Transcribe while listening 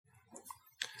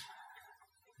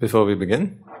Before we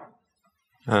begin,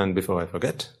 and before I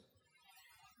forget,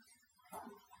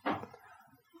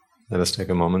 let us take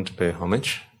a moment to pay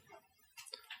homage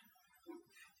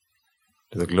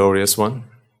to the glorious one,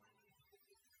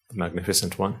 the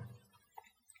magnificent one,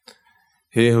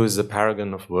 he who is the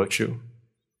paragon of virtue,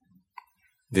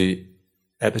 the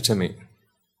epitome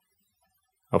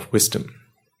of wisdom,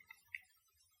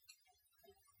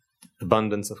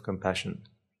 abundance of compassion,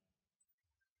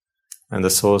 and the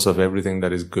source of everything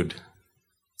that is good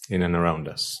in and around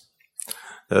us.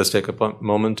 Let us take a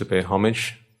moment to pay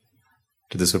homage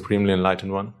to the Supremely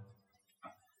Enlightened One,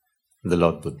 the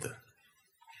Lord Buddha.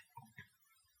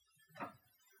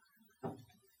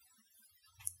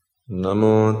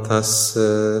 Namo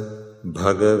tassa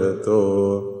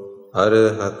bhagavato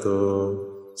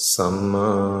arahato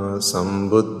samma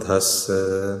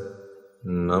sambuddhassa.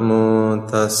 Namo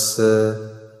tassa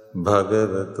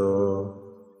bhagavato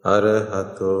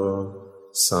arahato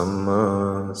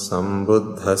samma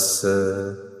sambuddhassa.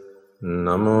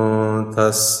 Namo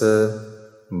tassa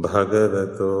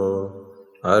bhagavato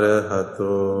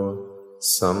arahato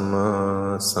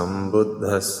samma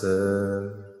sambuddhassa.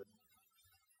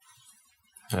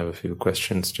 I have a few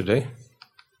questions today.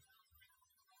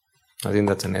 I think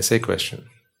that's an essay question.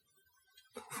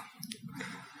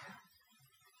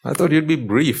 I thought you'd be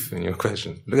brief in your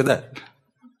question. Look at that.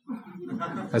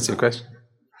 That's your question.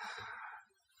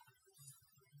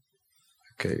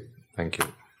 Okay, thank you.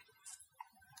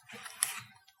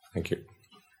 Thank you.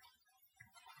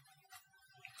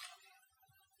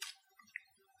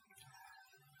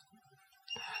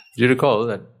 Do you recall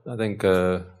that, I think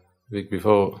week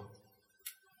before,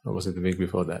 or was it the week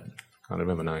before that? Can't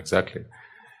remember now exactly.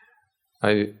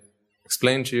 I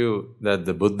explained to you that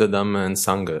the Buddha, Dhamma and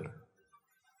Sangha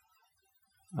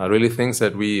are really things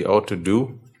that we ought to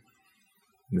do.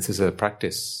 This is a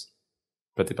practice,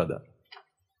 Pratipada.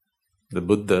 The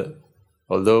Buddha,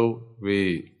 although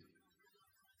we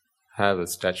have a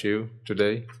statue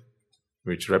today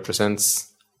which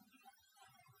represents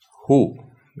who,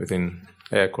 within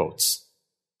air quotes,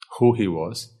 who he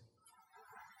was,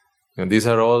 and these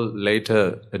are all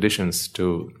later additions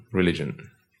to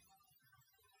religion.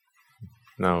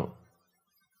 Now,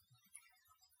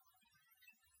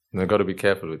 I've got to be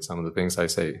careful with some of the things I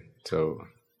say,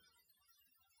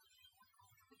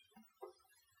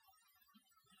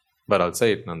 but I'll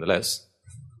say it nonetheless.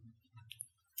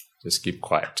 Just keep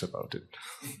quiet about it.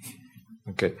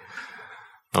 Okay?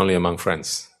 Only among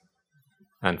friends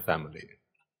and family.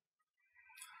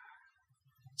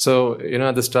 So,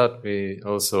 at the start we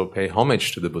also pay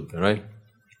homage to the Buddha, right?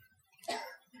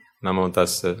 Namo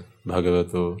tassa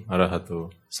bhagavato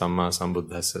arahato samma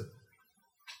sambuddhassa.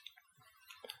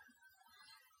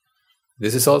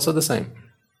 This is also the same.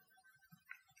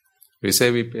 We say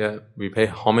we pay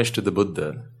homage to the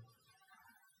Buddha.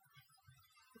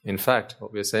 In fact,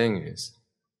 what we are saying is,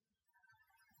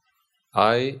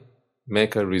 I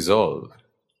make a resolve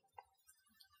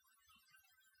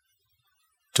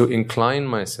to incline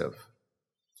myself.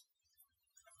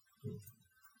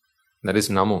 That is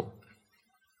Namo.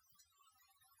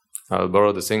 I'll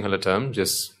borrow the Sinhala term,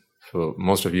 just for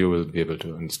most of you will be able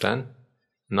to understand.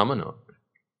 Namano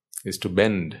is to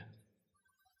bend,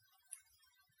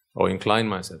 or incline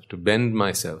myself, to bend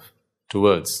myself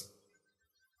towards.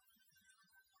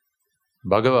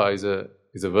 Bhagava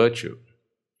is a virtue.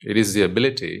 It is the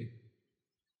ability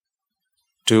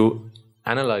to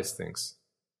analyze things,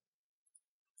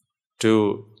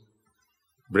 to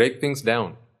break things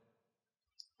down,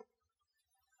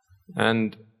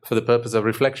 and for the purpose of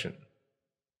reflection.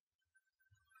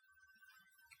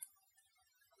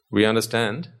 We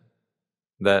understand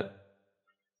that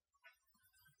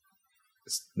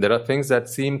there are things that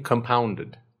seem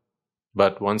compounded,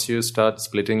 but once you start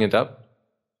splitting it up,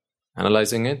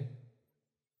 analyzing it,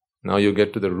 now you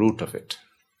get to the root of it.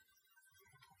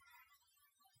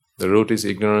 The root is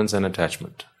ignorance and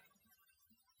attachment.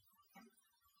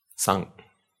 Sang.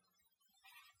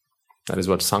 That is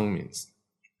what sang means.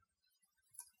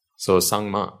 So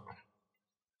sangma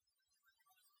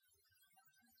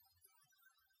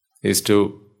is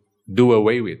to do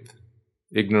away with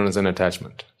ignorance and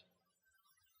attachment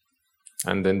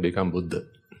and then become Buddha,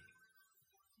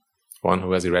 one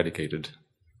who has eradicated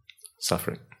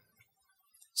suffering.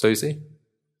 So you see,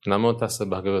 Namo tassa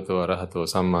bhagavato arahato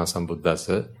samma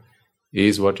sambuddhassa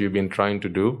is what you've been trying to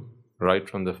do right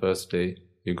from the first day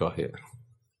you got here.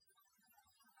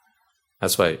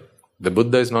 That's why the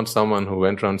Buddha is not someone who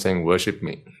went around saying, worship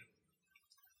me,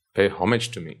 pay homage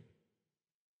to me.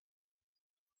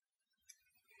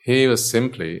 He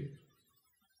simply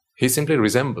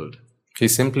resembled, he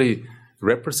simply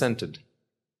represented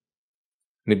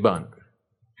Nibbana.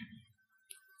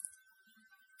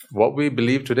 What we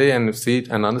believe today and see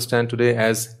and understand today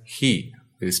as He,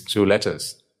 these two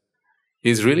letters,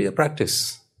 is really a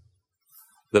practice.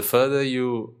 The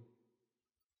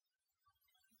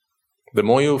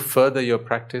more you further your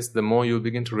practice, the more you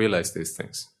begin to realize these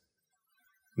things.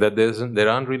 That there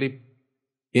aren't really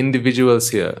individuals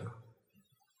here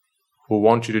who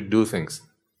want you to do things.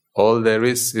 All there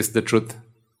is the truth.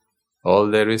 All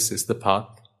there is the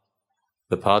path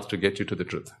to get you to the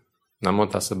truth. Namo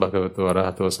tassa bhagavato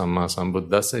arahato samma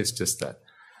sambuddhassa is just that.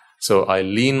 So I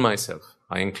lean myself,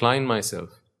 I incline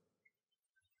myself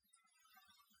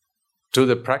to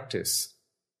the practice.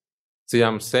 See,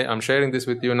 I'm sharing this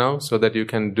with you now so that you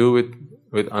can do it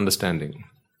with understanding.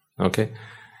 Okay?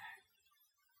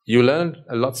 You learn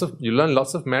lots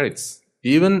of merits,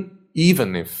 even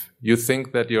if you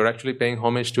think that you're actually paying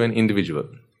homage to an individual.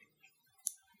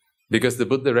 Because the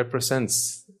Buddha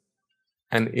represents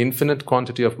an infinite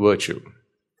quantity of virtue.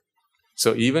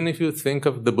 So even if you think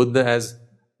of the Buddha as,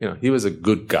 he was a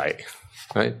good guy,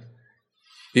 right?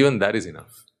 Even that is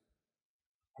enough.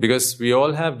 Because we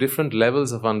all have different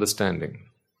levels of understanding.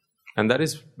 And that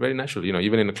is very natural,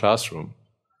 even in a classroom.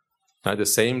 Right? The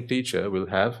same teacher will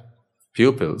have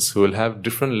pupils who will have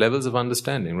different levels of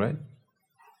understanding, right?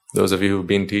 Those of you who've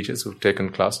been teachers, who've taken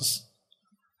classes,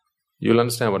 you'll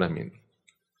understand what I mean.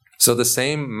 So the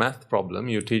same math problem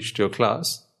you teach to your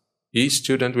class, each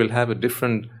student will have a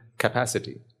different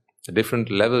capacity, a different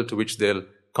level to which they'll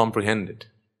comprehend it.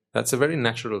 That's a very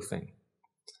natural thing.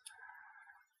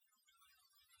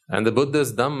 And the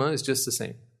Buddha's Dhamma is just the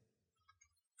same.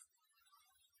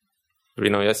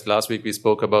 Yes, last week we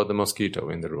spoke about the mosquito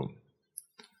in the room.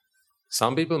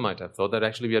 Some people might have thought that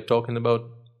actually we are talking about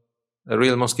a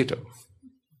real mosquito.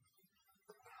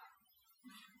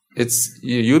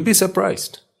 You'd be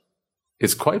surprised.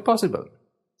 It's quite possible.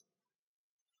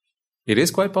 It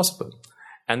is quite possible.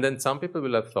 And then some people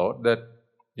will have thought that,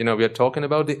 we are talking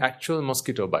about the actual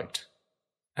mosquito bite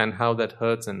and how that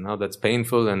hurts and how that's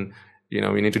painful and,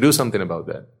 we need to do something about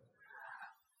that.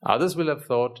 Others will have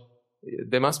thought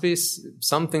there must be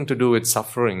something to do with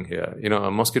suffering here.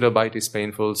 A mosquito bite is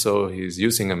painful, so he's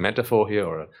using a metaphor here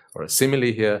or a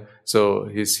simile here. So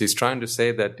he's trying to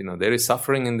say that, there is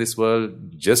suffering in this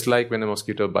world, just like when a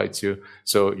mosquito bites you,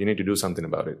 so you need to do something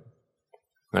about it.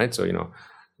 Right? So,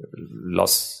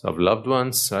 loss of loved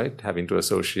ones, right? Having to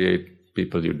associate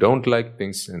people you don't like,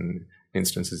 things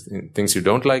you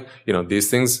don't like, these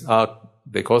things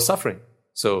they cause suffering.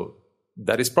 So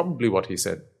that is probably what he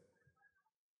said.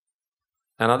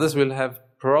 And others will have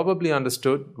probably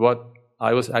understood what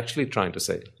I was actually trying to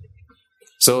say.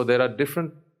 So there are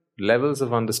different levels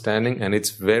of understanding, and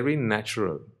it's very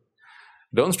natural.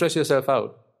 Don't stress yourself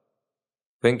out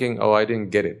thinking, I didn't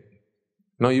get it.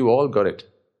 No, you all got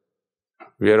it.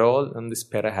 We are all on this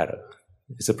perahara.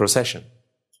 It's a procession.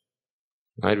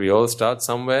 Right? We all start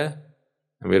somewhere,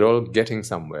 and we're all getting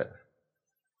somewhere.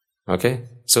 Okay?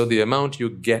 So the amount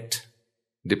you get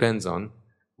depends on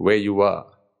where you are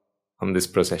on this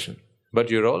procession. But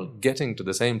you're all getting to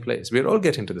the same place. We're all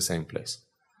getting to the same place.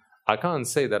 I can't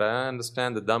say that I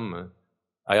understand the Dhamma.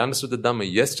 I understood the Dhamma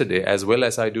yesterday as well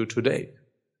as I do today.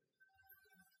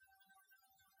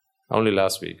 Only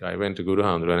last week I went to Guru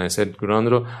Handro and I said, Guru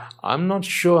Handro, I'm not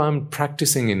sure I'm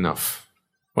practicing enough.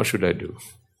 What should I do?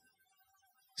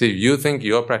 See, you think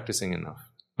you're practicing enough,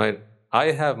 right?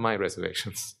 I have my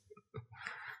reservations.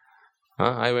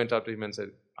 I went up to him and said,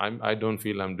 I don't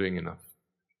feel I'm doing enough.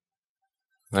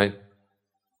 Right?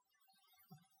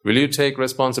 Will you take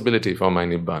responsibility for my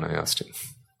Nibbana? I asked him.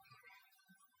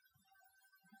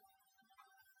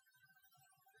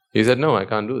 He said, no, I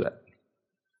can't do that.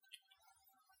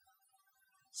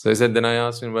 So I said, then I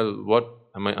asked him, well, what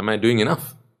am I doing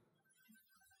enough?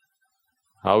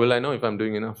 How will I know if I'm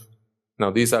doing enough? Now,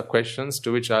 these are questions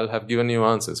to which I'll have given you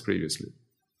answers previously.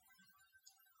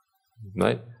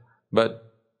 Right?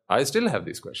 But I still have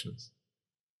these questions.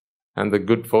 And the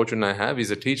good fortune I have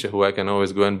is a teacher who I can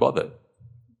always go and bother.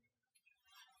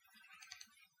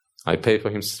 I pay for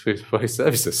his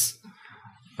services.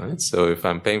 Right? So if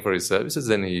I'm paying for his services,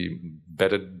 then he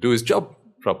better do his job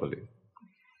properly.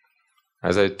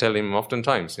 As I tell him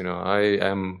oftentimes, I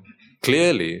am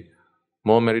clearly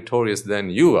more meritorious than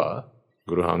you are,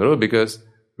 Guru Handro, because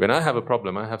when I have a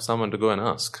problem, I have someone to go and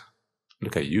ask.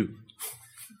 Look at you.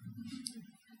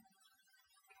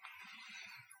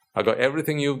 I got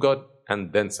everything you've got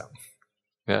and then some.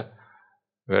 Yeah?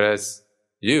 Whereas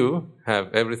you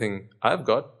have everything I've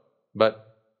got,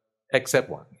 but except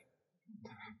one.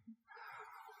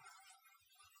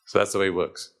 So that's the way it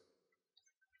works.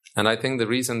 And I think the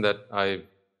reason that I've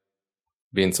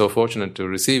been so fortunate to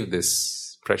receive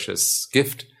this precious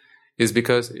gift is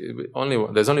because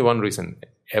there's only one reason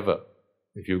ever.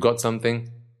 If you've got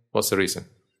something, what's the reason?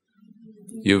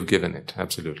 You've given it,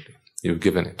 absolutely. You've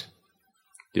given it.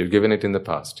 You've given it in the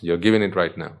past. You're giving it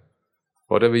right now.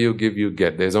 Whatever you give, you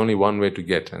get. There's only one way to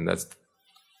get, and that's the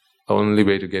only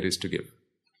way to get is to give.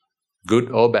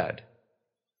 Good or bad.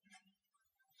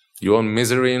 You want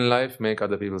misery in life? Make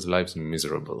other people's lives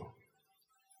miserable.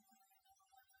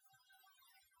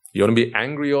 You want to be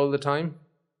angry all the time?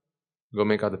 Go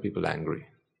make other people angry.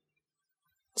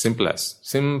 Simple as.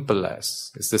 Simple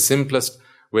as. It's the simplest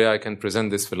way I can present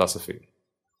this philosophy.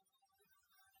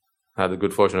 I had the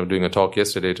good fortune of doing a talk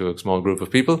yesterday to a small group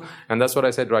of people, and that's what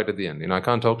I said right at the end. I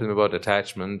can't talk to them about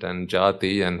attachment and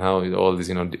jati and how all this,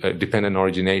 dependent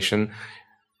origination.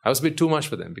 I was a bit too much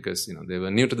for them because, they were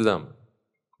new to the Dhamma.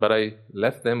 But I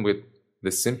left them with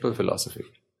this simple philosophy.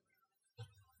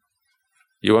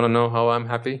 You want to know how I'm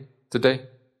happy today?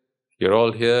 You're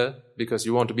all here because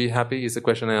you want to be happy, is the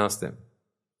question I asked them.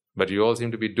 But you all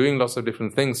seem to be doing lots of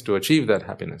different things to achieve that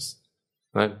happiness.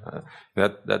 Right?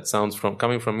 That sounds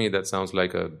coming from me, that sounds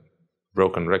like a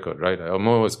broken record, right? I'm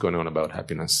always going on about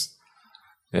happiness.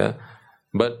 Yeah?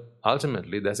 But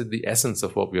ultimately, that's the essence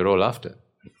of what we're all after.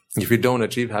 If you don't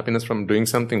achieve happiness from doing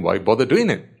something, why bother doing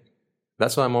it?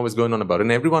 That's why I'm always going on about it.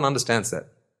 And everyone understands that.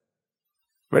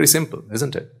 Very simple,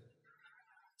 isn't it?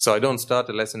 So I don't start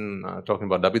a lesson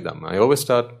talking about Abhidhamma. I always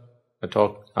start a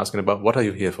talk asking about, what are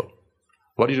you here for?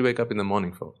 What did you wake up in the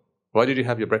morning for? Why did you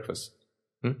have your breakfast?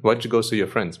 Why did you go see your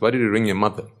friends? Why did you ring your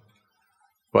mother?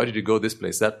 Why did you go this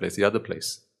place, that place, the other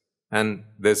place? And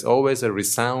there's always a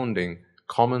resounding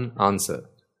common answer.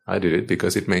 I did it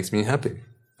because it makes me happy.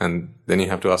 And then you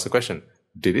have to ask the question,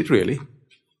 did it really?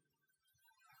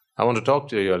 I want to talk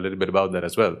to you a little bit about that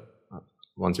as well,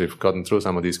 once we've gotten through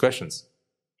some of these questions.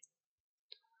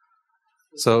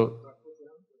 So,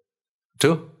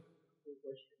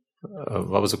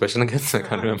 what was the question again? I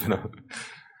can't remember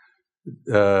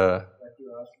now.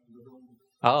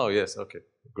 Oh, yes, okay.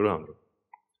 Guru Hamru.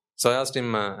 So I asked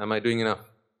him, am I doing enough?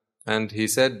 And he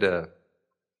said,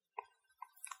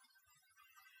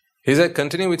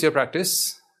 continue with your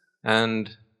practice.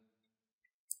 And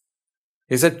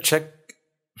he said, check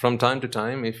from time to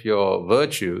time if your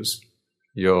virtues,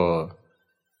 your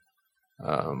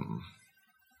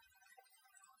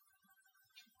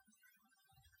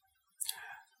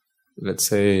let's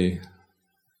say,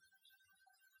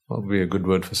 what would be a good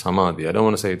word for samadhi? I don't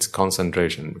want to say it's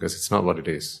concentration, because it's not what it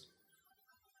is.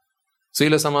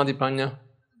 Sila, samadhi, panya.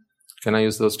 Can I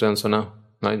use those terms for now?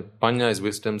 Panya is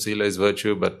wisdom, sila is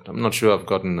virtue, but I'm not sure I've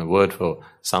gotten a word for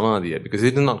samadhi yet, because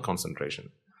it is not concentration.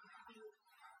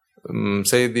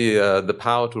 Say the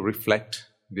power to reflect,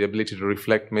 the ability to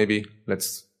reflect, maybe.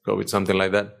 Let's go with something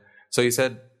like that. So he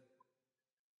said,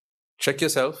 check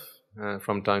yourself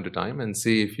from time to time and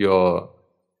see if your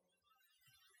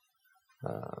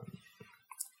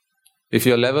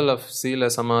level of sila,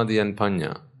 samadhi and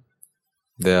panya,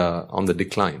 they are on the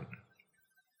decline.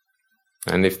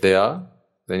 And if they are,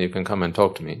 then you can come and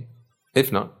talk to me.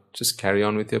 If not, just carry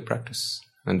on with your practice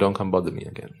and don't come bother me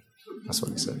again. That's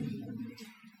what he said.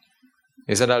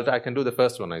 He said, I can do the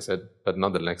first one. I said, but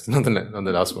not the next, not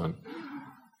the last one.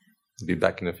 I'll be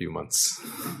back in a few months.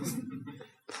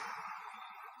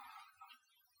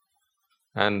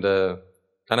 And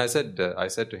I said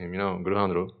to him, Guru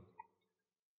Handru,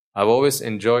 I've always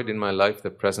enjoyed in my life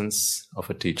the presence of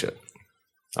a teacher.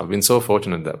 I've been so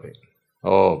fortunate that way.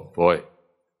 Oh boy,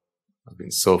 I've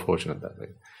been so fortunate that way.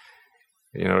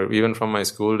 Even from my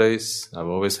school days, I've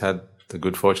always had the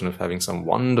good fortune of having some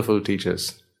wonderful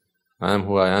teachers. I am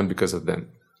who I am because of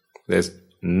them. There's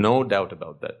no doubt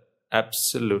about that.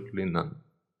 Absolutely none.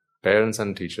 Parents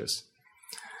and teachers.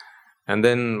 And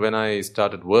then when I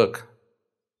started work,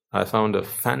 I found a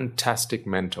fantastic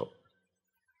mentor.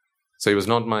 So he was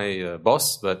not my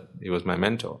boss, but he was my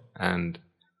mentor. And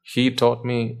he taught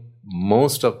me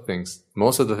most of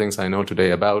the things I know today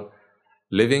about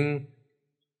living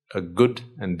a good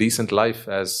and decent life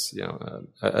as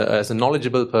a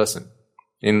knowledgeable person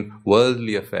in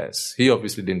worldly affairs. He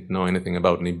obviously didn't know anything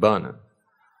about Nibbana.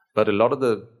 But a lot of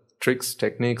the tricks,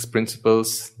 techniques,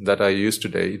 principles that I use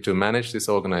today to manage this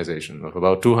organization of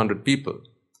about 200 people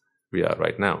we are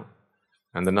right now.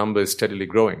 And the number is steadily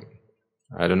growing.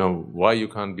 I don't know why you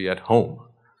can't be at home.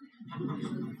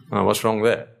 What's wrong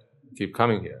there? Keep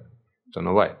coming here. Don't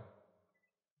know why.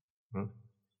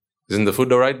 Isn't the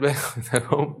food all right there at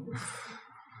home?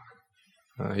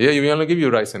 Here we only give you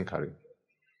rice and curry.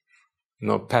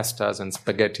 No pastas and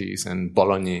spaghettis and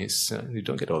bolognese. You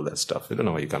don't get all that stuff. You don't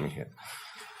know why you're coming here.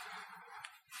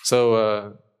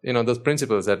 So those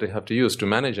principles that you have to use to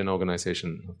manage an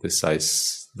organization of this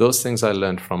size, those things I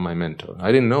learned from my mentor.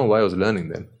 I didn't know why I was learning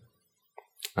them.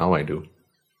 Now I do.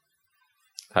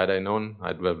 Had I known,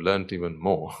 I'd have learned even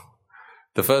more.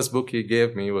 The first book he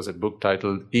gave me was a book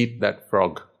titled Eat That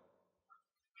Frog.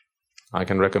 I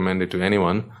can recommend it to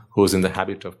anyone who's in the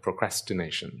habit of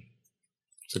procrastination.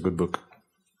 It's a good book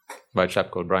by a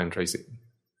chap called Brian Tracy.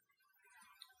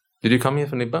 Did you come here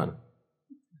for Nibbana?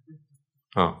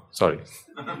 Oh, sorry.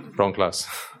 Wrong class.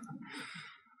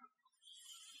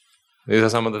 These are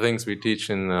some of the things we teach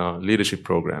in the leadership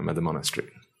program at the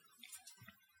monastery.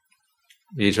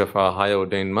 Each of our higher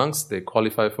ordained monks, they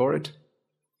qualify for it,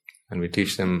 and we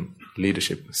teach them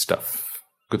leadership stuff.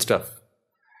 Good stuff.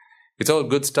 It's all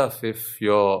good stuff if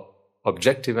your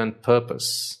objective and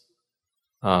purpose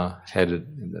are headed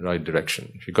in the right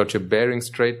direction. If you got your bearings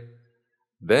straight,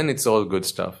 then it's all good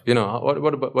stuff. What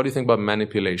do you think about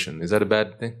manipulation? Is that a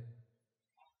bad thing?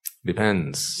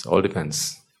 Depends. All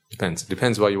depends.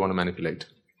 Depends why you want to manipulate.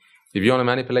 If you want to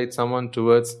manipulate someone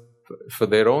towards for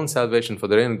their own salvation, for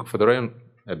their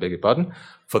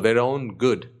own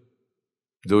good,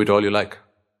 do it all you like.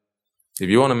 If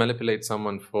you want to manipulate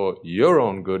someone for your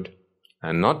own good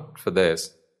and not for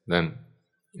theirs, then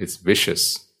it's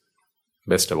vicious.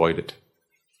 Best avoid it.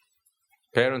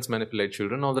 Parents manipulate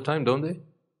children all the time, don't they?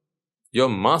 You're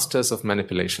masters of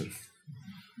manipulation.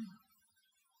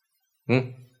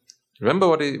 Remember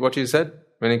what he said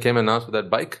when he came and asked for that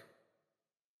bike?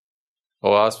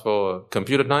 Or asked for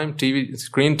computer time, TV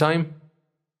screen time?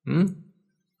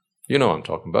 You know what I'm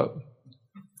talking about.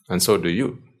 And so do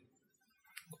you.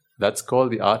 That's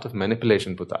called the art of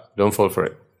manipulation, Putta. Don't fall for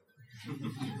it.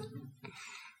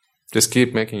 Just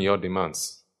keep making your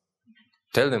demands.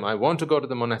 Tell them, I want to go to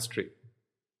the monastery.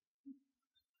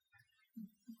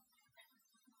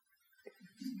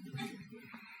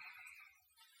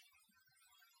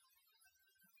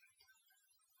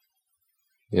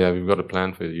 Yeah, we've got a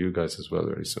plan for you guys as well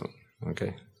very soon.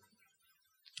 Okay?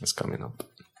 It's coming up.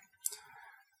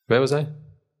 Where was I?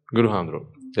 Guru Handro.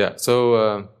 Yeah,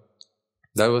 so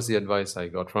that was the advice I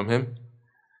got from him.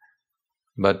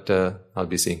 But I'll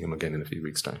be seeing him again in a few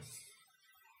weeks' time.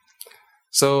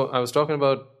 So I was talking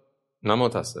about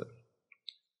Namo Tassa.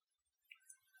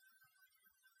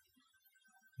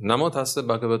 Namo Tassa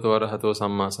Bhagavato Arahato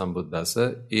Samma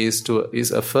Sambuddhassa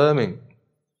is affirming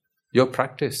your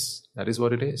practice. That is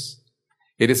what it is.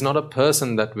 It is not a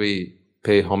person that we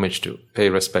pay homage to, pay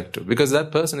respect to, because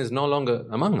that person is no longer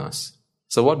among us.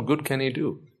 So what good can he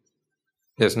do?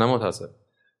 Yes, Namo Tassa.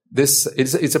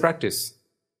 It's a practice.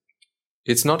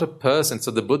 It's not a person.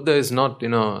 So the Buddha is not,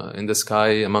 in the sky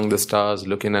among the stars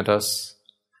looking at us.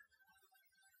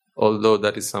 Although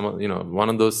that is one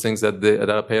of those things that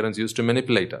our parents used to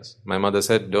manipulate us. My mother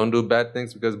said, don't do bad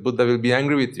things because Buddha will be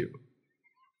angry with you.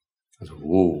 I said,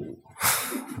 whoa.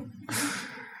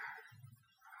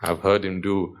 I've heard him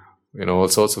do, all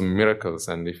sorts of miracles,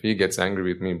 and if he gets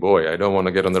angry with me, boy, I don't want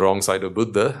to get on the wrong side of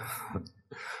Buddha.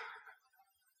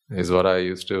 Is what I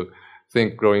used to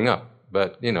think growing up.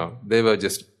 But, they were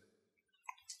just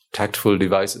tactful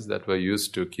devices that were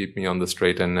used to keep me on the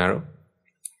straight and narrow.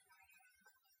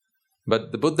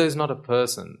 But the Buddha is not a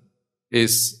person,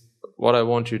 is what I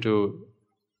want you to,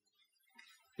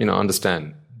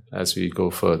 understand as we go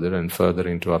further and further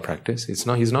into our practice. He's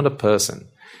not a person.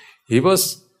 He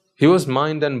was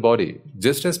mind and body,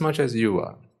 just as much as you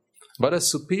are. But a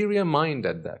superior mind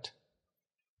at that.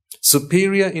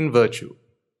 Superior in virtue.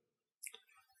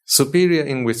 Superior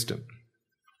in wisdom.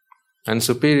 And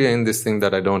superior in this thing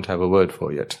that I don't have a word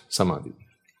for yet, samadhi.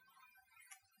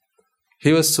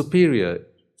 He was superior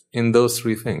in those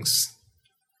three things.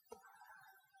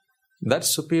 That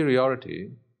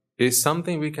superiority is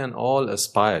something we can all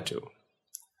aspire to.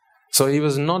 So he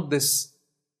was not this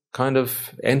kind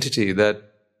of entity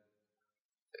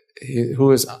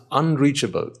who is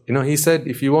unreachable. He said,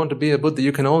 if you want to be a Buddha,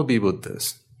 you can all be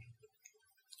Buddhas.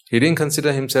 He didn't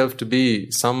consider himself to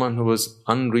be someone who was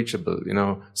unreachable,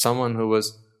 someone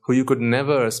who you could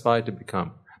never aspire to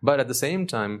become. But at the same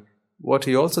time, what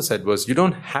he also said was, you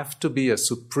don't have to be a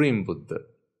supreme Buddha.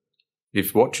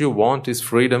 If what you want is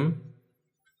freedom,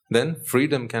 then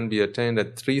freedom can be attained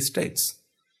at 3 states.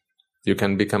 You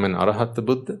can become an Arahata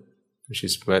Buddha, which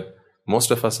is where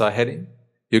most of us are heading.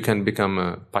 You can become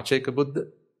a Pacceka Buddha,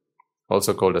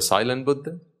 also called a silent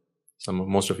Buddha.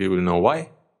 Most of you will know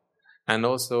why. And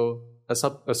also a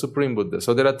Supreme Buddha.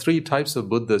 So there are 3 types of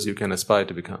Buddhas you can aspire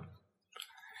to become.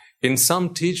 In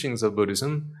some teachings of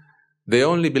Buddhism, they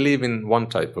only believe in one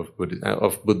type of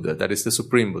Buddha, that is the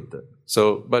Supreme Buddha.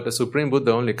 But a Supreme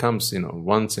Buddha only comes,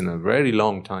 once in a very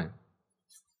long time.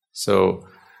 So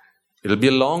it'll be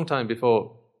a long time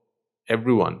before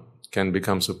everyone can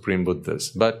become Supreme Buddhas.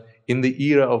 But in the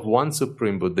era of one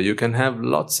Supreme Buddha, you can have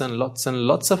lots and lots and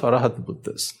lots of Arahata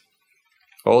Buddhas.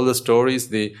 All the stories,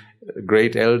 the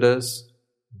great elders,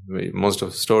 most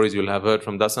of the stories you'll have heard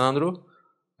from Dasanandru,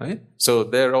 right? So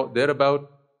they're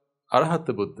about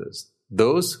Arahata Buddhas,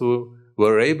 those who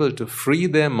were able to free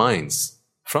their minds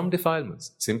from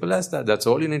defilements. Simple as that. That's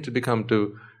all you need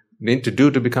to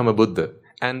do to become a Buddha.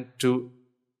 And to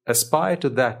aspire to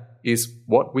that is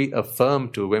what we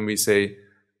affirm to when we say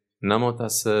Namo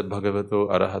Tassa Bhagavato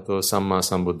Arahato Samma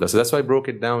Sambuddha. So that's why I broke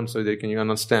it down so that you can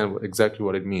understand exactly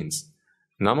what it means.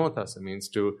 Namo Tassa means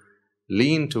to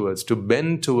lean towards, to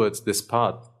bend towards this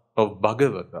path of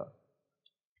Bhagavata.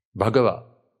 Bhagava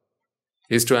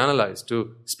is to analyze,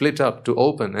 to split up, to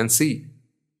open and see,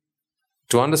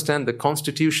 to understand the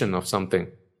constitution of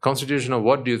something. Constitution of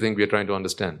what do you think we are trying to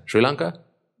understand? Sri Lanka?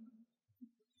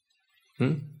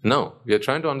 No, we are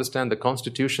trying to understand the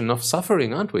constitution of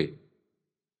suffering, aren't we?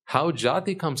 How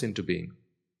jati comes into being.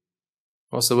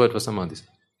 What's the word for samadhi?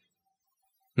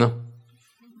 No?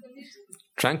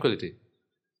 Tranquility.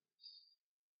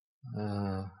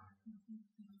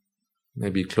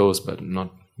 Maybe close, but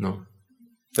not, no.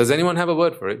 Does anyone have a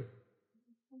word for it?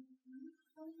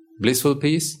 Blissful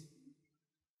peace?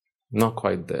 Not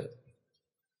quite there.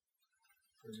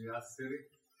 Did you ask Siri?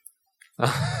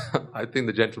 I think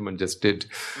the gentleman just did.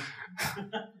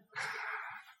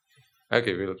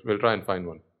 Okay, we'll try and find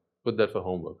one. Put that for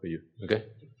homework for you, okay?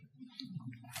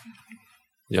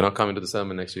 You're not coming to the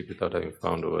sermon next week without having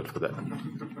found a word for that.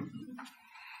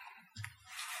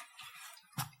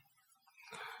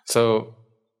 So,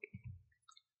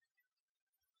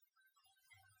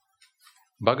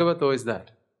 Bhagavato is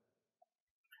that.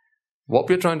 What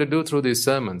we're trying to do through these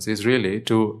sermons is really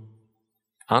to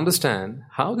understand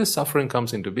how this suffering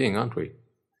comes into being, aren't we?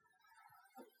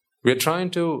 We're trying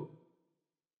to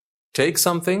take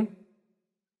something,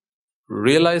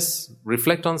 realize,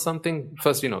 reflect on something.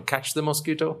 First, catch the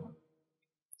mosquito.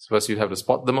 So first you have to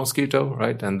spot the mosquito,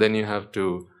 right? And then you have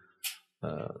to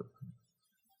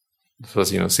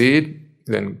first, see it,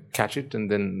 then catch it,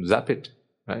 and then zap it,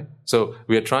 right? So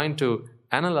we are trying to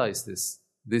analyze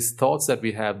these thoughts that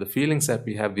we have, the feelings that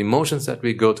we have, the emotions that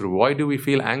we go through. Why do we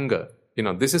feel anger?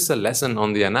 This is a lesson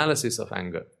on the analysis of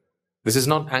anger. This is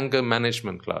not anger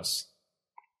management class.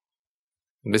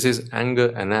 This is anger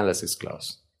analysis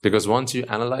class. Because once you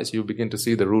analyze, you begin to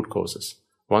see the root causes.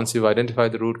 Once you've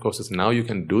identified the root causes, now you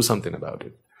can do something about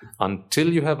it.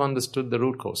 Until you have understood the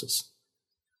root causes,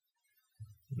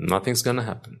 nothing's going to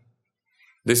happen.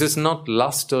 This is not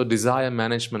lust or desire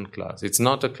management class. It's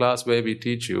not a class where we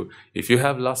teach you, if you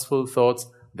have lustful thoughts,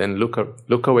 then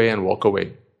look away and walk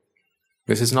away.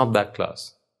 This is not that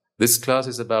class. This class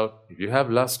is about, if you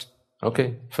have lust,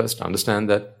 okay, first understand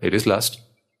that it is lust,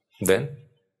 then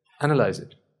analyze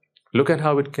it. Look at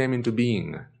how it came into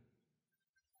being.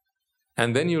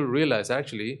 And then you'll realize,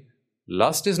 actually,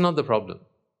 lust is not the problem.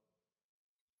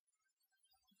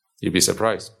 You'll be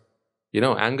surprised.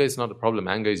 Anger is not the problem.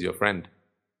 Anger is your friend.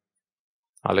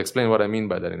 I'll explain what I mean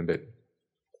by that in a bit.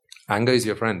 Anger is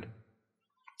your friend.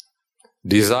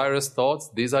 Desirous thoughts,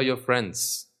 these are your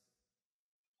friends.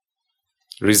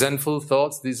 Resentful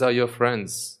thoughts, these are your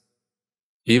friends.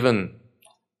 Even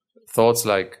thoughts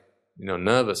like,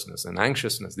 nervousness and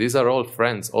anxiousness, these are all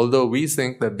friends. Although we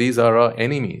think that these are our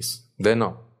enemies, they're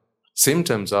not.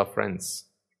 Symptoms are friends.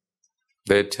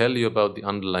 They tell you about the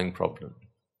underlying problem.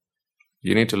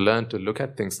 You need to learn to look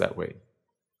at things that way.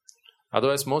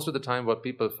 Otherwise, most of the time what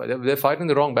people fight, they're fighting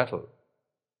the wrong battle.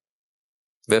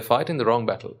 They're fighting the wrong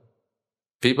battle.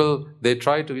 People, they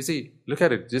try to, look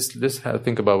at it, just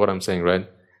think about what I'm saying, right?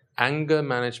 Anger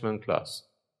management class.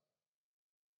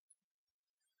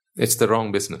 It's the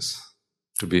wrong business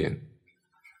to be in.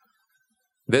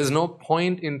 There's no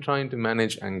point in trying to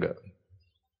manage anger.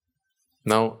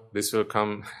 Now, this will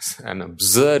come as an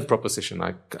absurd proposition.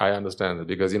 I understand it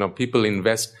because, people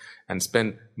invest and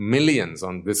spend millions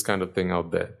on this kind of thing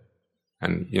out there.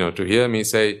 And, to hear me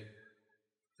say,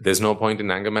 there's no point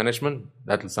in anger management,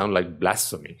 that will sound like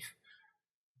blasphemy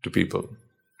to people.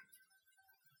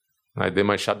 Right? They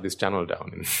might shut this channel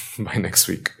down by next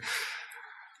week.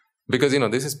 Because,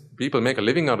 people make a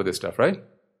living out of this stuff, right?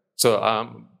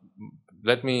 So,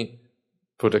 let me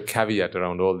put a caveat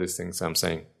around all these things I'm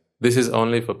saying. This is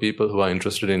only for people who are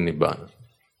interested in Nibbana.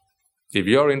 If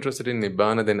you're interested in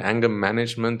Nibbana, then anger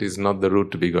management is not the route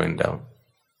to be going down.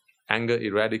 Anger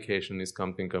eradication is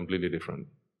something completely different.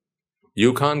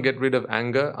 You can't get rid of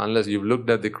anger unless you've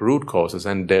looked at the root causes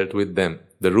and dealt with them.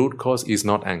 The root cause is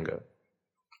not anger.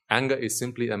 Anger is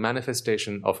simply a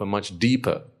manifestation of a much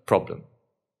deeper problem.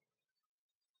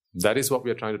 That is what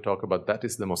we are trying to talk about. That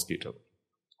is the mosquito.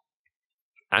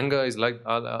 Anger is like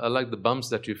the bumps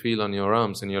that you feel on your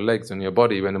arms and your legs and your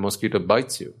body when a mosquito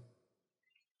bites you.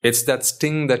 It's that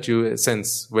sting that you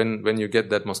sense when you get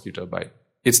that mosquito bite.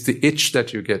 It's the itch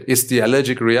that you get. It's the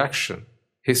allergic reaction.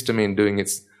 Histamine doing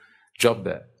its job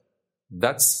there.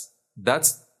 That's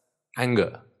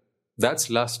anger. That's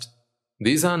lust.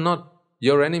 These are not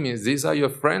your enemies. These are your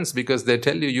friends because they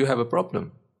tell you have a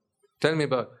problem. Tell me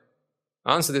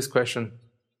answer this question.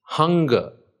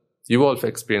 Hunger. You all have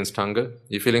experienced hunger.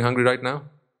 You feeling hungry right now?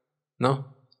 No?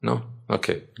 No?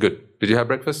 Okay, good. Did you have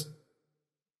breakfast?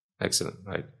 Excellent,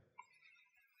 right.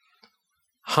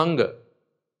 Hunger.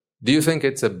 Do you think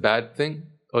it's a bad thing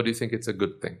or do you think it's a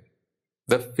good thing?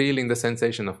 The feeling, the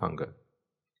sensation of hunger.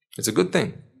 It's a good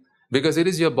thing because it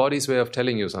is your body's way of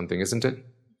telling you something, isn't it?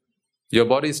 Your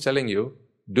body is telling you,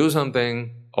 do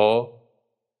something or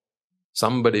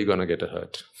somebody gonna get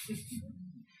hurt.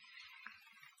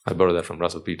 I borrowed that from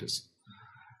Russell Peters.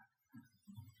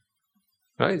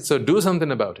 Right? So do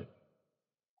something about it.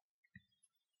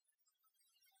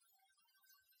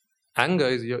 Anger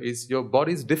is your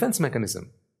body's defense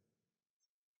mechanism.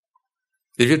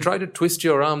 If you try to twist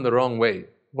your arm the wrong way,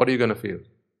 what are you going to feel?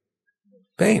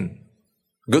 Pain.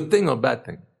 Good thing or bad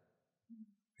thing?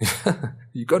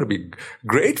 You've got to be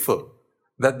grateful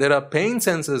that there are pain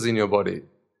sensors in your body,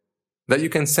 that you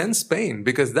can sense pain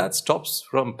because that stops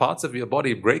from parts of your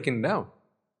body breaking down.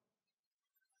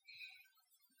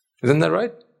 Isn't that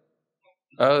right?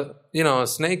 A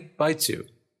snake bites you.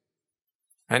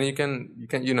 And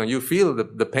you feel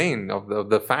the pain of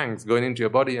the fangs going into your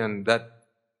body and that,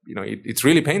 it's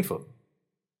really painful.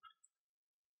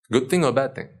 Good thing or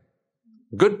bad thing?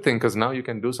 Good thing because now you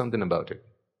can do something about it.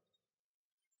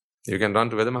 You can run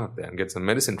to Vedamahat and get some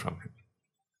medicine from him.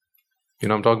 You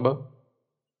know what I'm talking about?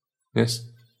 Yes?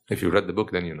 If you read the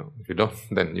book, then you know. If you don't,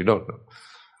 then you don't know.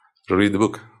 So read the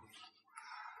book.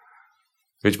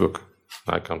 Which book?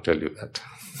 I can't tell you that.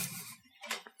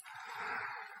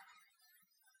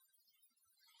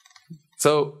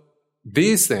 So,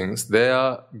 these things, they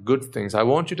are good things. I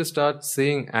want you to start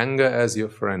seeing anger as your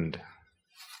friend.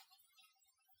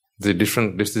 This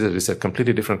is a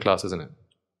completely different class, isn't it?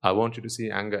 I want you to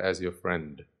see anger as your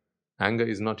friend. Anger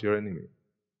is not your enemy.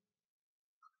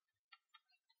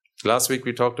 Last week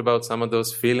we talked about some of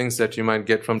those feelings that you might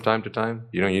get from time to time.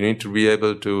 You need to be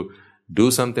able to do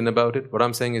something about it. What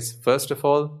I'm saying is, first of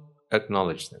all,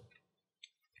 acknowledge them.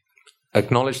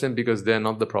 Acknowledge them because they're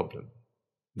not the problem.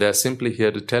 They're simply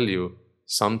here to tell you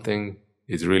something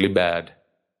is really bad.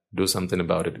 Do something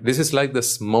about it. This is like the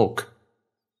smoke.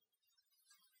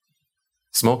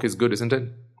 Smoke is good, isn't it?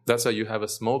 That's why you have a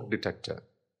smoke detector.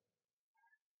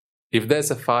 If there's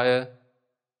a fire,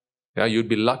 you'd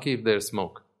be lucky if there's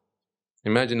smoke.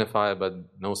 Imagine a fire but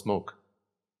no smoke.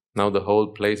 Now the whole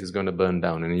place is going to burn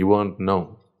down and you won't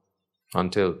know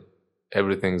until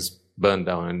everything's burned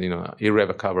down and,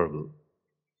 irrevocable.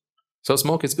 So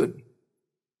smoke is good.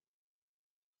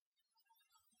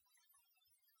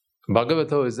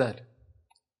 Bhagavato is that.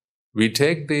 We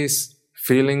take these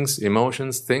feelings,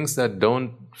 emotions, things that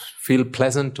don't feel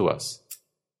pleasant to us.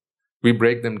 We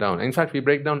break them down. In fact, we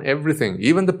break down everything,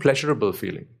 even the pleasurable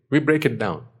feeling. We break it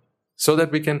down so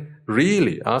that we can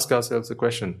really ask ourselves the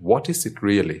question, what is it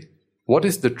really? What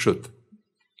is the truth?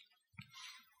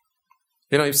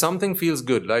 If something feels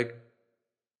good, like,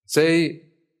 say,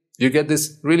 you get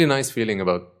this really nice feeling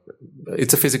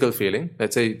it's a physical feeling.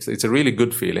 Let's say it's a really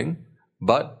good feeling,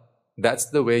 but that's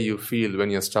the way you feel when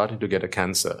you're starting to get a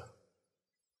cancer.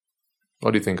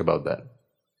 What do you think about that?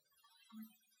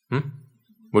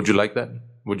 Would you like that?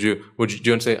 Would you want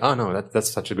to say, no,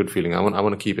 that's such a good feeling. I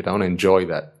want to keep it. I want to enjoy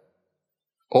that.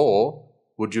 Or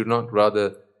would you not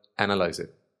rather analyze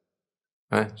it?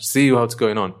 See how it's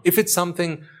going on. If it's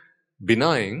something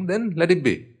benign, then let it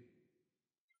be.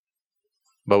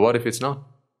 But what if it's not?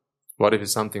 What if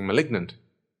it's something malignant?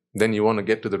 Then you want to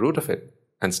get to the root of it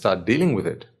and start dealing with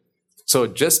it. So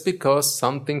just because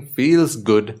something feels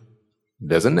good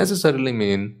doesn't necessarily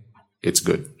mean it's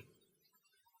good.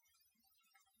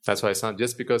 That's why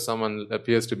just because someone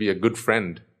appears to be a good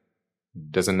friend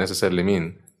doesn't necessarily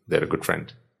mean they're a good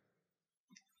friend.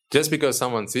 Just because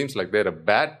someone seems like they're a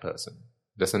bad person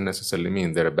doesn't necessarily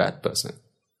mean they're a bad person.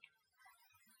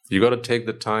 You got to take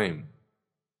the time.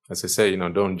 As I say,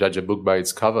 don't judge a book by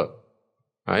its cover.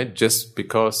 Right? Just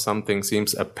because something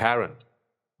seems apparent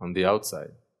on the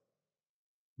outside.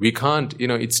 We can't,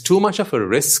 it's too much of a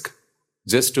risk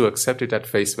just to accept it at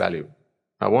face value.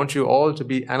 I want you all to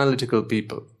be analytical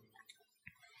people.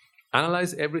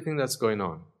 Analyze everything that's going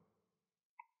on.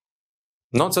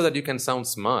 Not so that you can sound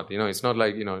smart. It's not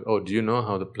like, oh, do you know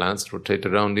how the planets rotate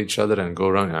around each other and go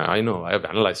around? I know, I have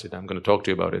analyzed it. I'm going to talk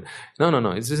to you about it.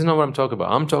 No. This is not what I'm talking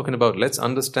about. I'm talking about let's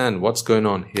understand what's going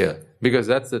on here. Because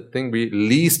that's the thing we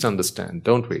least understand,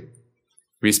 don't we?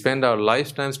 We spend our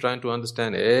lifetimes trying to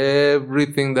understand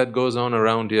everything that goes on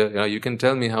around here. You can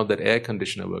tell me how that air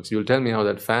conditioner works. You'll tell me how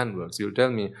that fan works. You'll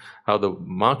tell me how the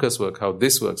markers work, how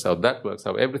this works, how that works,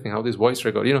 how everything, how this voice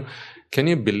record. Can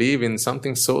you believe in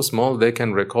something so small they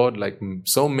can record like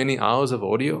so many hours of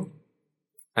audio?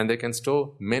 And they can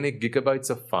store many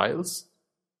gigabytes of files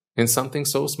in something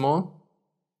so small?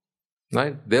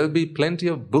 Right? There'll be plenty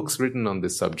of books written on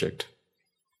this subject.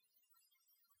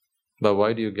 But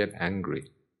why do you get angry?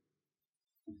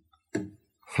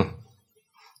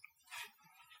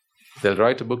 They'll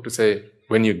write a book to say,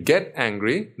 when you get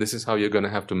angry, this is how you're going to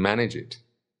have to manage it.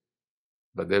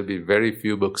 But there'll be very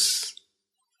few books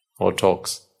or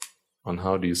talks on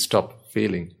how do you stop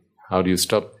feeling, how do you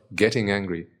stop getting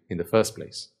angry in the first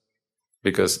place.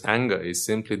 Because anger is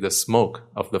simply the smoke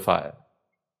of the fire.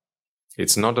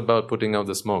 It's not about putting out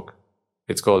the smoke.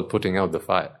 It's called putting out the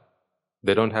fire.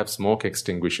 They don't have smoke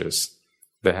extinguishers.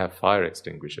 They have fire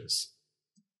extinguishers.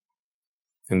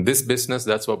 In this business,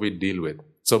 that's what we deal with.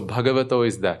 So Bhagavato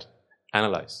is that.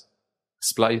 Analyze.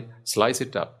 Slice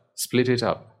it up. Split it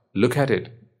up. Look at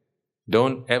it.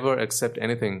 Don't ever accept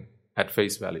anything at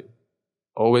face value.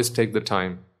 Always take the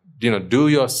time. Do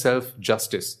yourself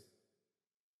justice.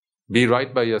 Be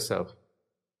right by yourself.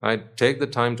 Right? Take the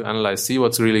time to analyze. See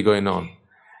what's really going on.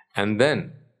 And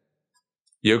then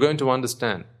you're going to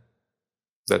understand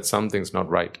that something's not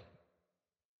right.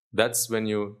 That's when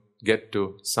you get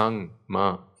to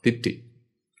Sangma Ditti.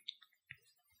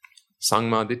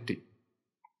 Sangma Ditti.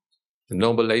 The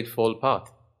Noble Eightfold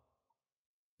Path.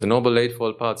 The Noble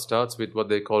Eightfold Path starts with what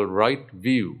they call right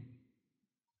view.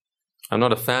 I'm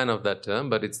not a fan of that term,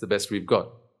 but it's the best we've got.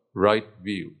 Right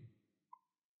view.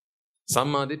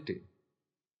 Samma Ditti.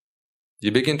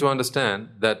 You begin to understand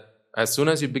that as soon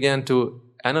as you began to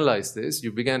analyze this,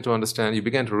 you began to understand, you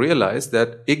began to realize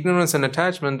that ignorance and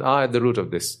attachment are at the root of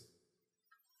this.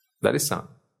 That is Sam.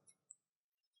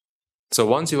 So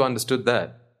once you've understood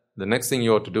that, the next thing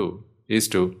you ought to do is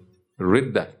to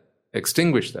rid that,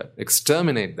 extinguish that,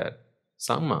 exterminate that.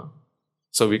 Samma.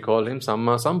 So we call him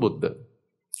Samma Sambuddha.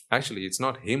 Actually, it's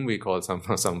not him we call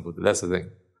Samma Sambuddha. That's the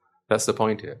thing. That's the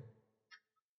point here.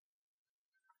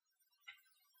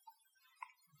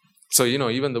 So,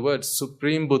 even the word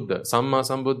Supreme Buddha, Samma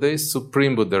Sambuddha is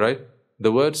Supreme Buddha, right?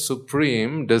 The word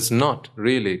Supreme does not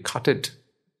really cut it.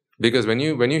 Because when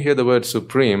you hear the word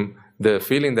Supreme, the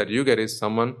feeling that you get is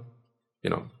someone,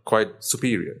 quite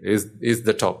superior, is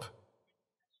the top.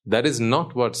 That is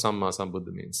not what Samma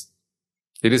Sambuddha means.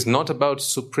 It is not about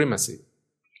supremacy.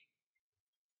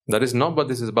 That is not what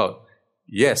this is about.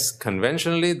 Yes,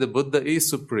 conventionally the Buddha is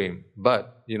supreme.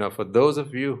 But, for those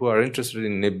of you who are interested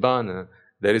in Nibbana,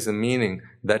 there is a meaning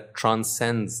that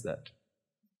transcends that.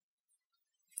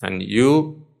 And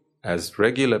you, as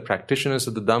regular practitioners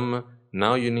of the Dhamma,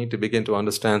 now you need to begin to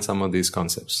understand some of these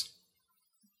concepts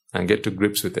and get to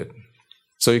grips with it.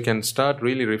 So you can start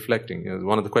really reflecting.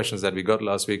 One of the questions that we got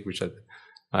last week, which I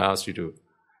asked you to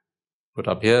put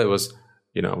up here, was,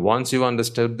 once you've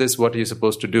understood this, what are you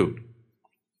supposed to do?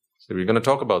 So we're going to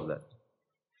talk about that.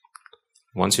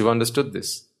 Once you've understood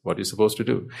this, what you're supposed to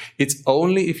do. It's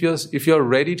only if you're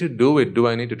ready to do it, do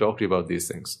I need to talk to you about these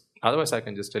things. Otherwise, I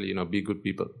can just tell you, be good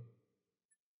people.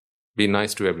 Be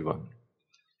nice to everyone.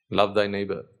 Love thy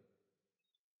neighbor.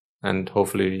 And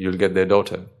hopefully you'll get their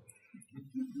daughter.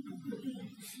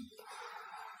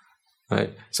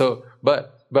 Right? So,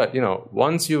 but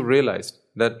once you realize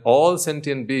that all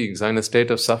sentient beings are in a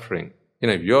state of suffering,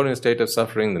 if you're in a state of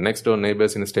suffering, the next door neighbor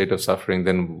is in a state of suffering,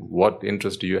 then what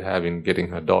interest do you have in getting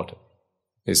her daughter?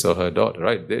 His or her daughter,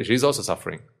 right? She's also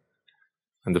suffering.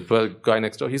 And the guy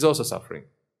next door, he's also suffering.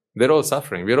 They're all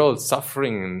suffering. We're all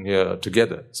suffering here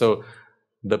together. So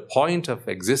the point of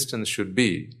existence should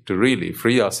be to really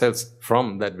free ourselves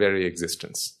from that very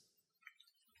existence.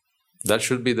 That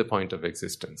should be the point of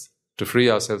existence. To free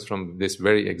ourselves from this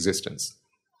very existence.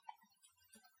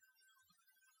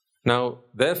 Now,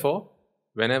 therefore,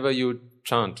 whenever you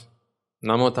chant,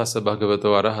 Namo tassa bhagavato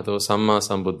arahato samma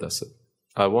sambuddhassa,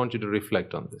 I want you to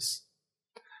reflect on this.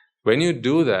 When you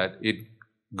do that, it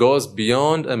goes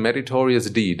beyond a meritorious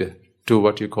deed to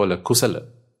what you call a kusala,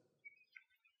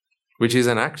 which is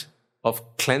an act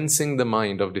of cleansing the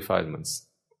mind of defilements.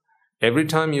 Every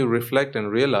time you reflect and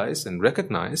realize and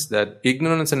recognize that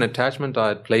ignorance and attachment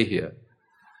are at play here.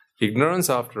 Ignorance,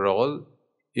 after all,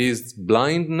 is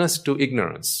blindness to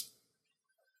ignorance.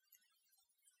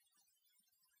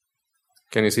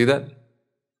 Can you see that?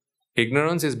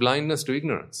 Ignorance is blindness to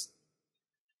ignorance.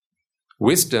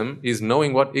 Wisdom is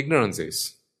knowing what ignorance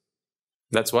is.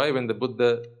 That's why when the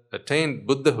Buddha attained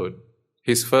Buddhahood,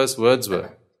 his first words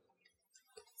were,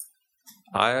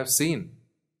 I have seen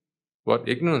what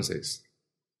ignorance is.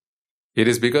 It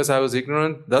is because I was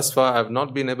ignorant, thus far I have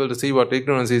not been able to see what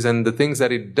ignorance is and the things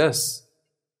that it does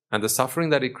and the suffering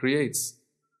that it creates.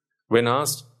 When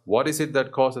asked, what is it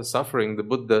that causes suffering, the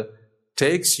Buddha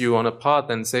takes you on a path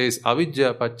and says,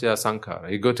 avidya paccaya sankhara.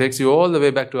 He takes you all the way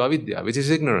back to avidya, which is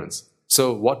ignorance.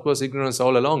 So what was ignorance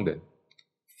all along then?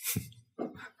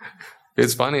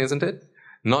 It's funny, isn't it?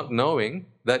 Not knowing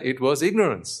that it was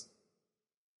ignorance.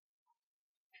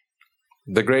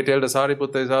 The great elder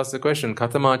Sariputta is asked the question,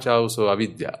 Katamacha uso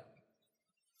avidya.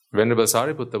 Venerable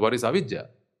Sariputta, what is avidya?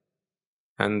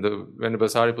 And the Venerable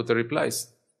Sariputta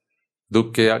replies,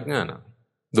 dukkha ajnana,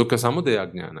 dukkha samudaya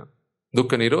ajnana,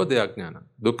 dukkha nirodha ajnana,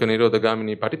 dukkha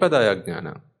nirodhagamini patipadaya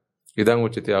ajnana, idang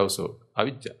uchite auso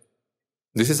avidya.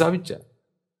 This is avidya.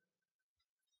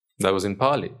 That was in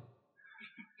Pali.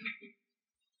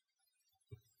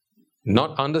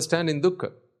 Not understanding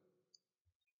dukkha.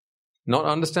 Not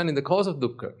understanding the cause of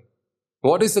dukkha.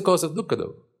 What is the cause of dukkha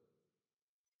though?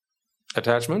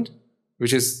 Attachment,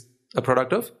 which is a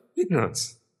product of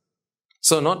ignorance.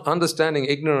 So not understanding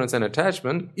ignorance and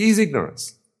attachment is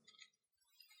ignorance.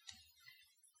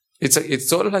 It's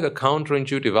sort of like a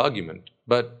counterintuitive argument,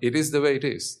 but it is the way it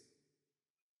is.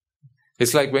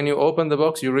 It's like when you open the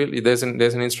box, there's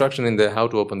an instruction in there how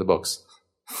to open the box.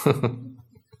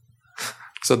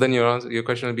 So then your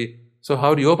question will be, so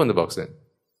how do you open the box then?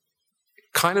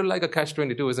 Kind of like a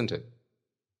catch-22, isn't it?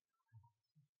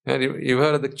 And you've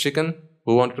heard of the chicken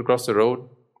who wanted to cross the road,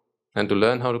 and to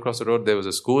learn how to cross the road, there was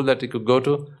a school that he could go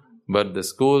to, but the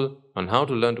school on how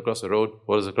to learn to cross the road,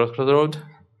 what is a cross the road?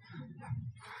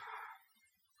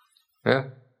 Yeah,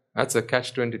 that's a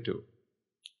catch-22.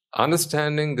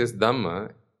 Understanding this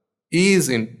Dhamma is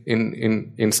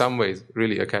in some ways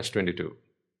really a catch-22.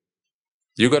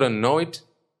 You got to know it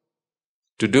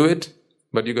to do it,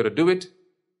 but you got to do it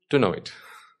to know it.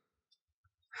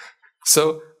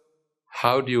 So,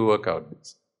 how do you work out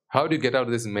this? How do you get out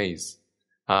of this maze?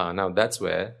 Now that's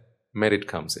where merit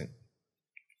comes in.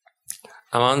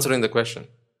 I'm answering the question.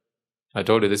 I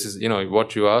told you this is,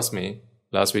 what you asked me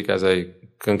last week as I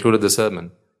concluded the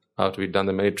sermon, after we'd done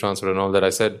the merit transfer and all that.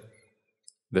 I said,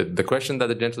 the question that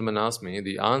the gentleman asked me,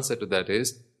 the answer to that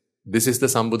is, this is the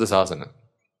Sambuddha Sasana.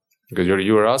 Because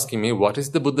you were asking me, what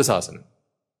is the Buddha Sasana?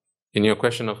 In your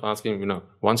question of asking,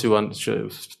 once you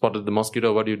spotted the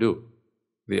mosquito, what do you do?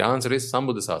 The answer is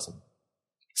Sambuddha Sasana.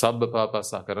 Sabba papa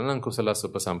sakaranam kusala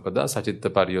supasampada sachitta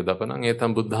pariyodapanam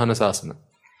etam buddhana sasana.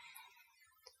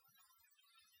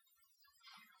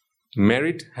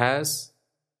 Merit has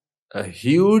a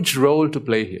huge role to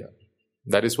play here.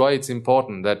 That is why it's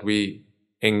important that we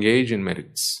engage in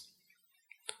merits.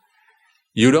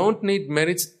 You don't need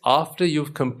merits after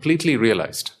you've completely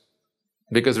realized.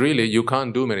 Because really, you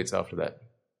can't do merits after that.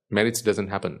 Merits doesn't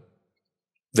happen.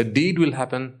 The deed will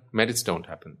happen, merits don't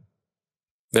happen.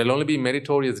 There'll only be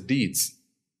meritorious deeds,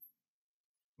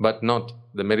 but not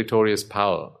the meritorious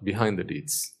power behind the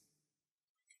deeds.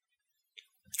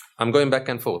 I'm going back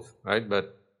and forth, right?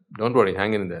 But don't worry,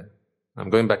 hang in there. I'm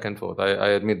going back and forth. I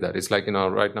admit that. It's like,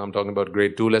 right now I'm talking about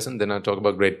grade 2 lesson, then I talk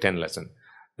about grade 10 lesson.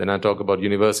 Then I talk about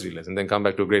university lesson, then come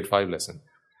back to grade 5 lesson.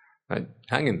 Right?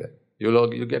 Hang in there. You'll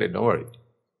get it, don't worry.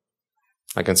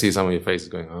 I can see some of your faces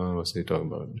going, oh, what's he talking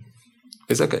about?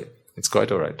 It's okay. It's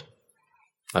quite all right.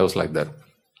 I was like that.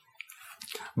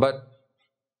 But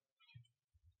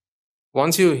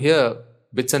once you hear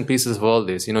bits and pieces of all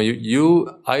this,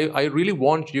 I really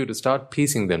want you to start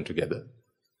piecing them together.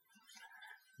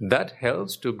 That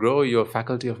helps to grow your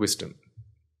faculty of wisdom.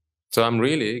 So I'm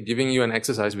really giving you an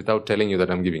exercise without telling you that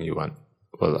I'm giving you one.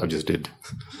 Well, I just did.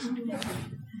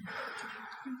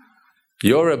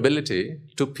 Your ability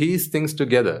to piece things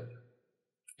together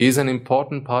is an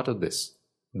important part of this.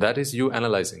 That is you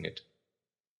analyzing it.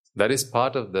 That is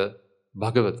part of the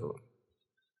Bhagavato,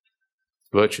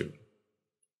 virtue.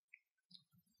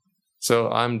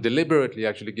 So I'm deliberately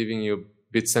actually giving you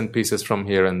bits and pieces from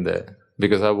here and there,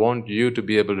 because I want you to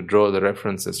be able to draw the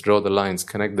references, draw the lines,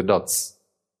 connect the dots.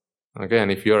 Okay,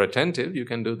 and if you're attentive, you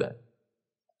can do that.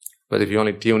 But if you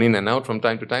only tune in and out from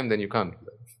time to time, then you can't do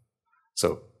that.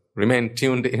 So remain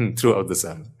tuned in throughout the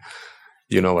sermon.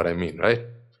 You know what I mean, right?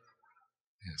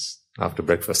 Yes, after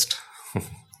breakfast.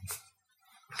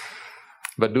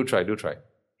 But do try. Do try,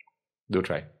 okay? Do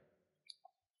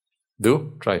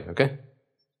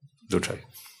try.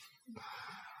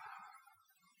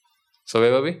 So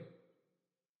where were we?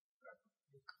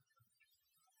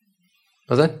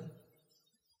 Was that?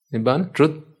 Nibbana?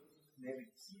 Truth?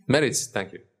 Merits,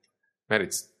 thank you.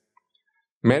 Merits.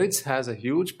 Merits has a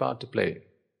huge part to play.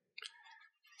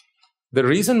 The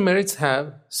reason merits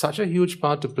have such a huge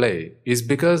part to play is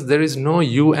because there is no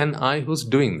you and I who's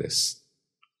doing this.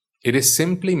 It is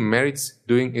simply merits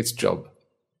doing its job.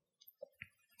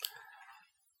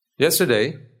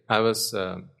 Yesterday, I was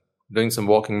doing some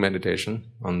walking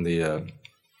meditation on the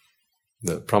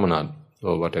promenade,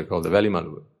 or what I call the Valley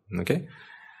Malu. Okay,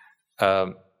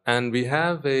 and we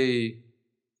have a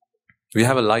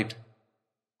light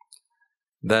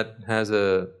that has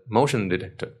a motion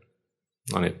detector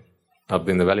on it up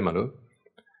in the Valley Malu.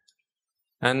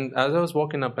 And as I was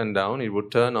walking up and down, it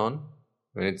would turn on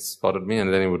when it spotted me,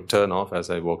 and then it would turn off as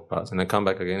I walked past. And I come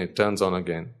back again, it turns on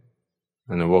again.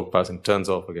 And I walk past and turns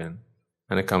off again.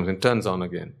 And it comes and turns on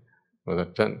again.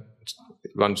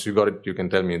 Once you got it, you can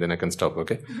tell me, then I can stop,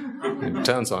 okay? It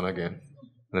turns on again.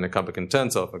 And then I come back and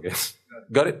turns off again.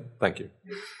 Got it? Thank you.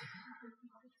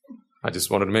 I just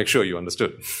wanted to make sure you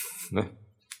understood.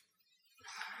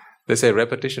 They say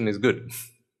repetition is good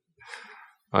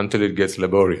until it gets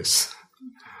laborious.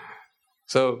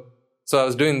 So I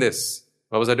was doing this.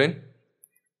 What was I doing?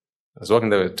 I was walking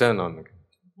there, turn on again,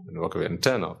 and walk away and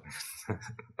turn off.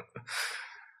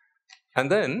 And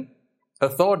then a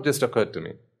thought just occurred to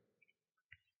me.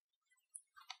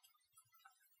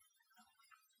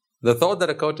 The thought that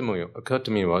occurred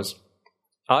to me was,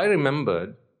 I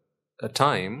remembered a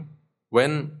time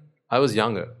when I was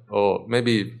younger, or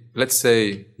maybe let's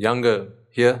say younger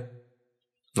here,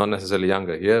 not necessarily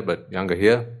younger here, but younger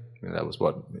here. That was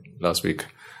what, last week.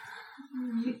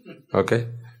 Okay,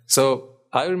 so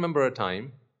I remember a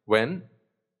time when,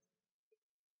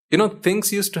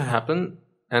 things used to happen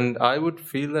and I would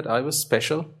feel that I was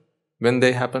special when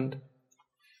they happened.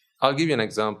 I'll give you an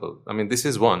example. I mean, this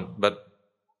is one, but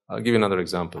I'll give you another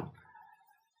example.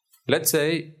 Let's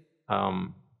say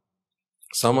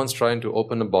someone's trying to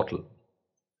open a bottle.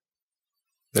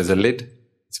 There's a lid,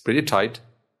 it's pretty tight,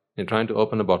 you're trying to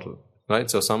open a bottle, right?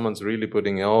 So someone's really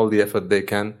putting all the effort they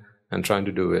can and trying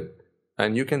to do it.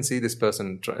 And you can see this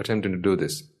person attempting to do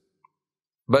this.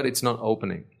 But it's not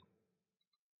opening.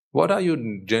 What are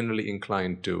you generally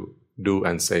inclined to do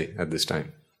and say at this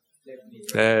time?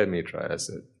 Let me try, I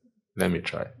said. Let me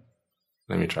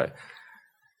try.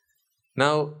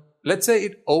 Now, let's say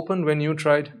it opened when you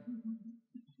tried.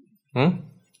 When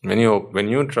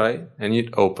you try and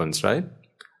it opens, right?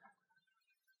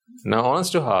 Now,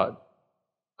 honest to heart,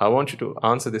 I want you to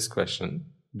answer this question.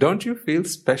 Don't you feel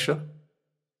special?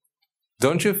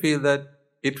 Don't you feel that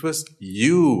it was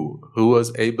you who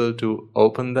was able to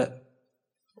open that?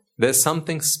 There's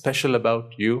something special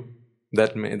about you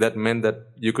that meant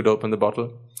that you could open the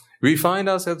bottle. We find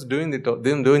ourselves doing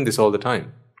this all the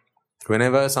time.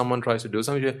 Whenever someone tries to do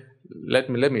something, let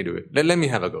me do it. Let me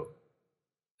have a go.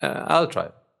 I'll try.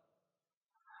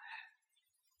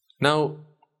 Now,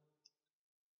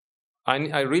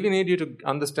 I really need you to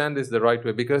understand this the right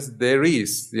way, because there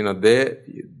is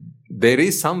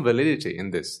some validity in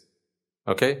this.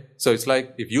 Okay? So it's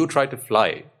like if you try to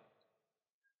fly,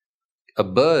 a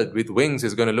bird with wings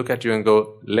is going to look at you and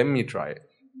go, let me try it.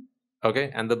 Okay?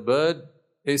 And the bird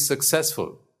is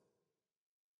successful.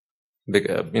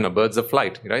 Birds of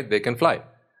flight, right? They can fly.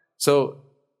 So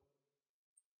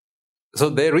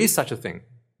there is such a thing,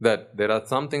 that there are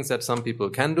some things that some people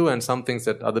can do and some things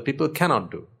that other people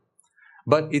cannot do.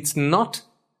 But it's not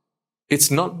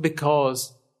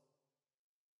because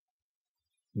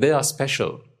they are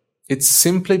special. It's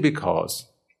simply because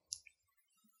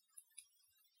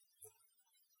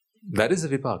that is a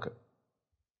vipaka.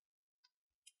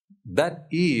 That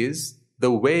is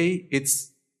the way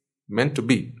it's meant to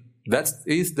be. That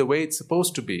is the way it's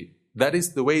supposed to be. That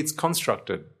is the way it's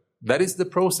constructed. That is the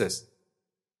process.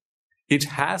 It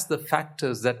has the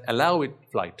factors that allow it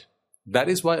flight. That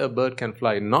is why a bird can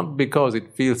fly, not because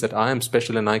it feels that I am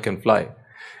special and I can fly.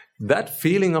 That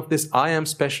feeling of this I am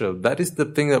special, that is the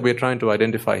thing that we're trying to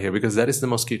identify here, because that is the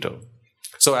mosquito.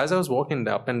 So as I was walking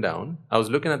up and down, I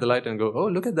was looking at the light and go, oh,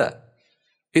 look at that.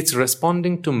 It's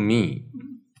responding to me.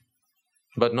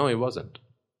 But no, it wasn't.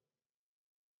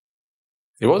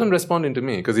 It wasn't responding to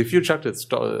me, because if you chucked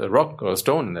a rock or a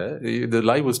stone there, the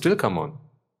light would still come on.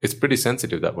 It's pretty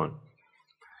sensitive, that one.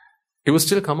 It will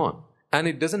still come on. And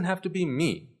it doesn't have to be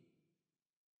me.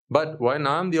 But when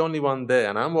I'm the only one there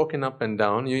and I'm walking up and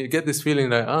down, you get this feeling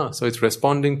like, so it's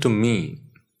responding to me.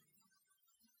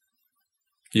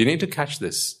 You need to catch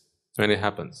this when it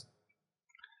happens.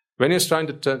 When you're trying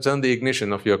to turn the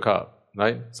ignition of your car,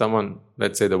 right? Someone,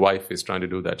 let's say the wife is trying to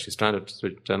do that. She's trying to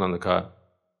turn on the car.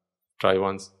 Try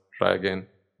once, try again.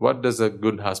 What does a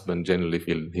good husband generally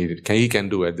feel he can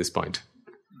do at this point?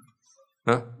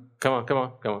 Huh? Come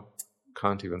on.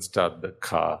 Can't even start the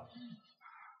car.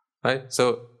 Right?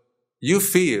 So you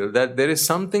feel that there is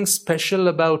something special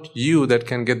about you that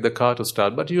can get the car to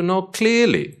start, but you know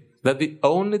clearly that the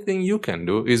only thing you can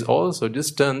do is also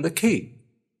just turn the key.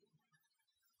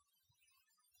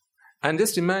 And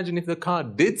just imagine if the car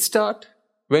did start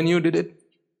when you did it.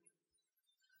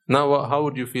 Now, how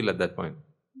would you feel at that point?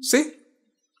 See?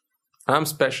 I'm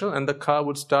special and the car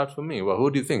would start for me. Well,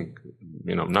 who do you think?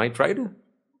 Knight Rider?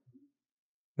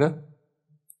 Yeah?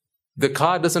 The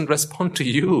car doesn't respond to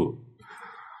you.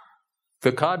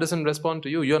 The car doesn't respond to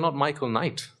you. You're not Michael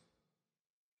Knight.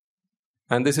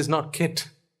 And this is not Kit.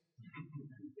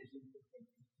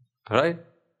 Right?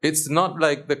 It's not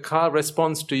like the car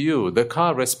responds to you. The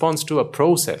car responds to a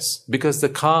process, because the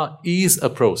car is a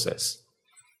process.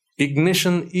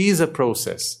 Ignition is a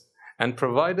process. And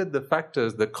provided the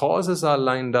factors, the causes are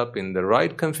lined up in the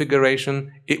right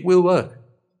configuration, it will work.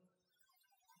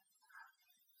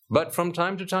 But from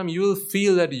time to time, you will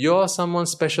feel that you're someone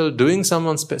special, doing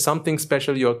something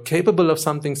special, you're capable of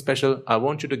something special. I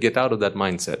want you to get out of that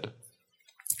mindset.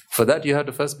 For that, you have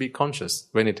to first be conscious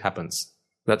when it happens.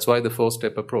 That's why the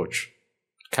 4-step approach.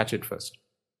 Catch it first.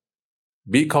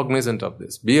 Be cognizant of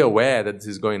this. Be aware that this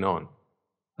is going on.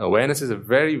 Awareness is a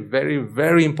very, very,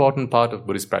 very important part of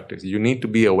Buddhist practice. You need to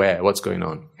be aware what's going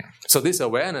on. So this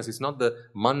awareness is not the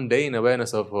mundane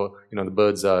awareness of, the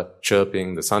birds are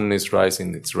chirping, the sun is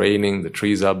rising, it's raining, the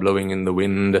trees are blowing in the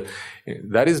wind.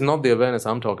 That is not the awareness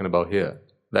I'm talking about here.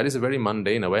 That is a very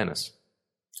mundane awareness.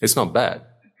 It's not bad.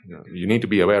 You need to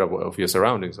be aware of your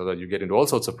surroundings so that you get into all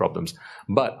sorts of problems.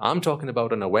 But I'm talking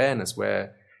about an awareness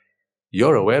where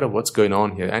you're aware of what's going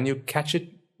on here and you catch it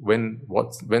when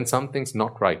something's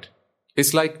not right.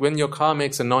 It's like when your car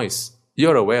makes a noise,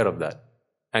 you're aware of that.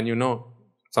 And you know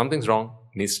something's wrong,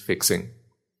 needs fixing.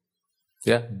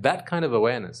 Yeah, that kind of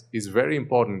awareness is very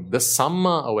important. The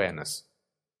samma awareness,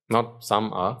 not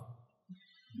samma.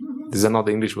 These are not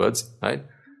the English words, right?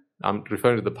 I'm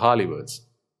referring to the Pali words.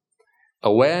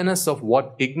 Awareness of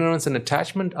what ignorance and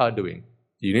attachment are doing.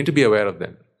 You need to be aware of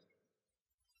them.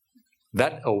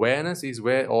 That awareness is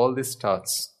where all this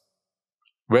starts.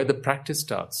 Where the practice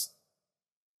starts.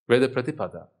 Where the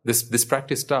pratipada, this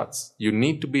practice starts. You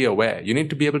need to be aware. You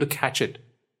need to be able to catch it.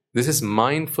 This is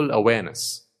mindful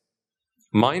awareness.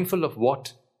 Mindful of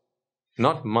what?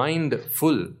 Not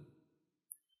mindful.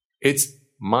 It's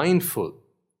mindful.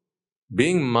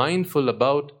 Being mindful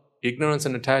about ignorance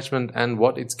and attachment and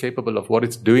what it's capable of, what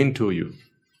it's doing to you.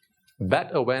 That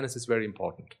awareness is very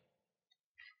important.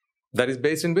 That is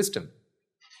based in wisdom.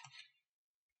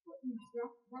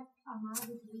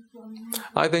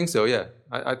 I think so, yeah.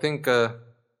 I think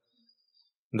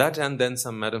that and then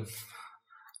some, madam.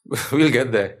 We'll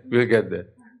get there.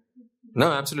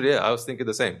 No, absolutely, yeah. I was thinking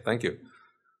the same. Thank you.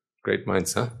 Great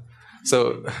minds, huh?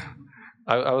 So,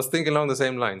 I was thinking along the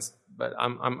same lines. But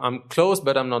I'm close,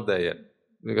 but I'm not there yet.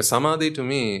 Because samadhi to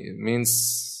me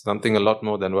means something a lot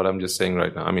more than what I'm just saying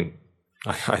right now. I mean,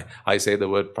 I say the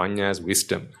word panya as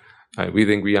wisdom. We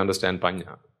think we understand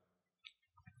panya.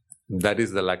 That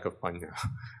is the lack of panya.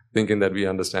 Thinking that we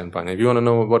understand panya. If you want to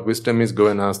know what wisdom is, go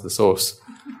and ask the source.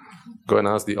 Go and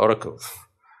ask the oracle.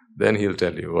 Then he'll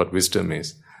tell you what wisdom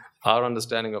is. Our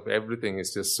understanding of everything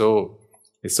is just so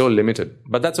limited.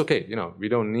 But that's okay. We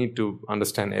don't need to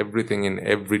understand everything in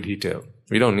every detail.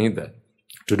 We don't need that.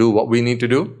 To do what we need to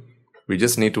do, we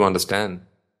just need to understand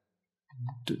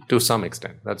to some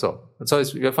extent. That's all. So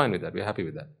we're fine with that. We're happy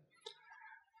with that.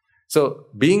 So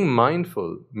being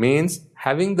mindful means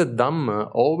having the Dhamma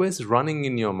always running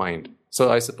in your mind. So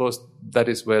I suppose that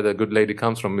is where the good lady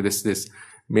comes from with this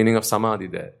meaning of samadhi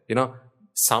there.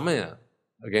 Samaya,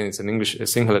 again it's an English, a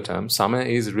Sinhala term, samaya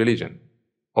is religion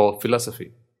or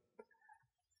philosophy.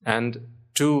 And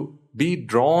to be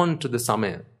drawn to the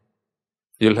samaya,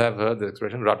 you'll have heard the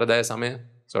expression, ratadaya samaya.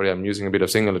 Sorry, I'm using a bit of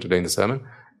Sinhala today in the sermon.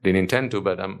 Didn't intend to,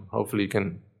 but hopefully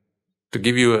to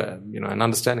give you an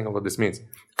understanding of what this means.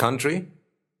 Country,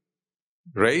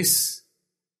 race,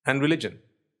 and religion.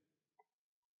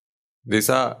 These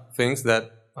are things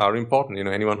that are important.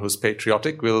 Anyone who's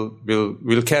patriotic will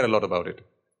care a lot about it.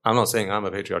 I'm not saying I'm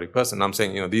a patriotic person. I'm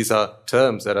saying, these are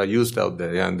terms that are used out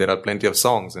there, and there are plenty of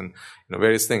songs and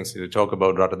various things to talk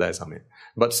about ratadaya samaya.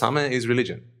 But samaya is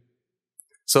religion.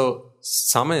 So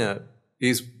samaya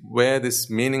is where this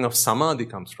meaning of samadhi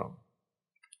comes from.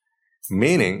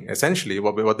 Meaning, essentially,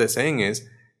 what they're saying is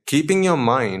keeping your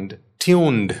mind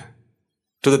tuned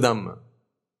to the Dhamma.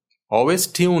 Always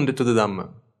tuned to the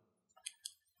Dhamma.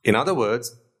 In other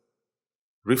words,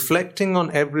 reflecting on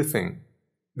everything.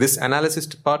 This analysis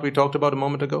part we talked about a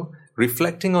moment ago,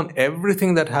 reflecting on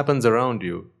everything that happens around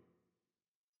you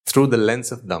through the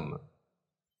lens of Dhamma.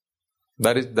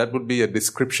 That would be a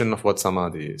description of what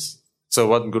samadhi is. So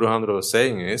what Guru Hamdra was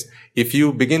saying is, if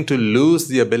you begin to lose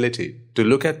the ability to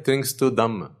look at things through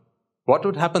Dhamma, what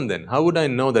would happen then? How would I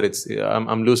know that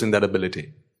I'm losing that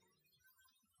ability?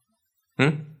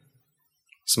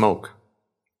 Smoke.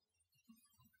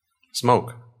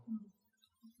 Smoke.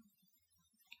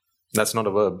 That's not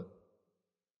a verb.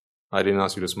 I didn't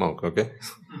ask you to smoke, okay?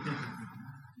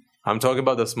 I'm talking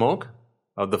about the smoke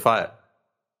of the fire.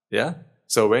 Yeah?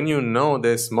 So when you know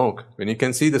there's smoke, when you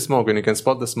can see the smoke, when you can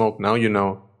spot the smoke, now you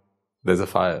know there's a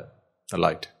fire, a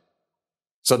light.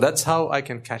 So that's how I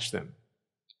can catch them.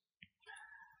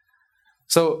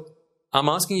 So I'm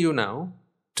asking you now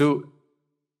to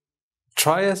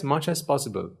try as much as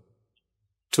possible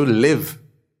to live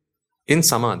in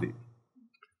samadhi.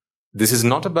 This is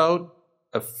not about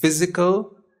a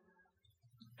physical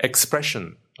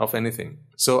expression of anything.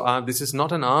 So this is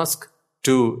not an ask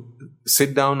to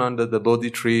sit down under the Bodhi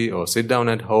tree or sit down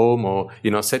at home or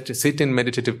sit in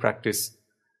meditative practice.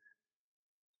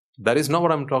 That is not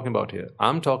what I'm talking about here.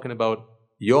 I'm talking about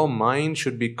your mind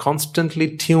should be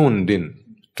constantly tuned in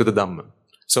to the Dhamma,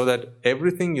 so that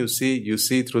everything you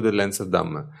see through the lens of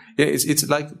Dhamma. It's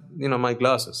like, my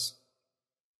glasses.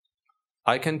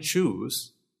 I can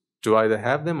choose to either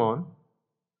have them on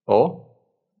or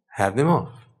have them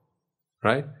off,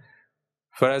 right?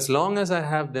 For as long as I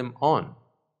have them on,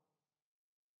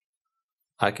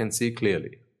 I can see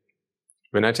clearly.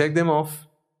 When I take them off,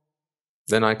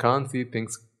 then I can't see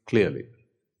things clearly.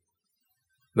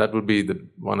 That would be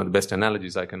one of the best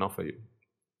analogies I can offer you.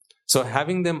 So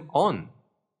having them on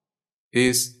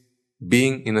is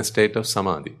being in a state of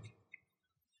samadhi.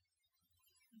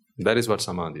 That is what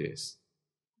samadhi is.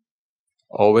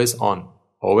 Always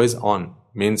on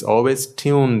means always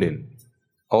tuned in,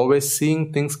 always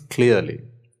seeing things clearly.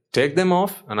 Take them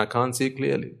off and I can't see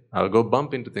clearly. I'll go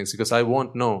bump into things because I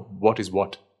won't know what is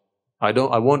what. I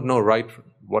won't know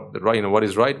what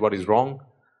is right, what is wrong.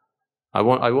 I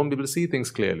won't be able to see things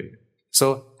clearly.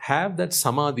 So have that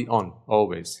samadhi on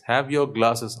always. Have your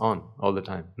glasses on all the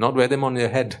time. Not wear them on your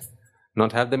head.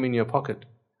 Not have them in your pocket.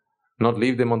 Not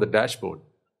leave them on the dashboard.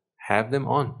 Have them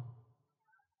on.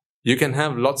 You can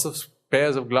have lots of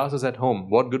pairs of glasses at home.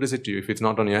 What good is it to you if it's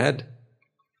not on your head?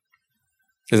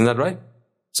 Isn't that right?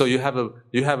 So you have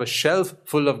a shelf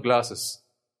full of glasses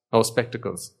or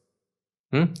spectacles.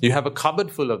 You have a cupboard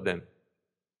full of them.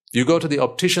 You go to the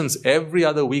opticians every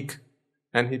other week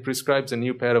and he prescribes a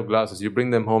new pair of glasses. You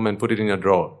bring them home and put it in your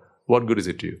drawer. What good is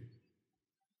it to you?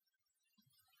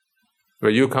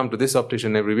 Well, you come to this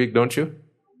optician every week, don't you?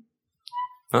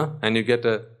 And you get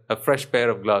a fresh pair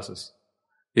of glasses.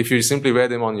 If you simply wear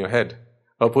them on your head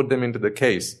or put them into the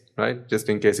case, right? Just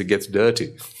in case it gets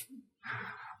dirty.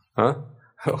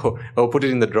 Or put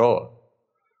it in the drawer.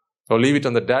 Or leave it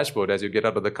on the dashboard as you get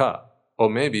out of the car. Or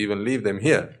maybe even leave them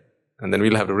here. And then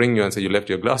we'll have to ring you and say you left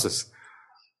your glasses.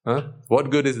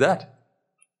 What good is that?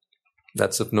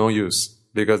 That's of no use.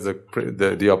 Because the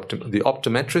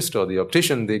optometrist or the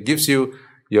optician, they gives you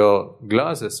your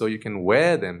glasses so you can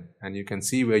wear them and you can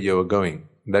see where you're going.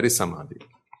 That is samadhi.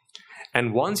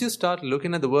 And once you start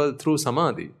looking at the world through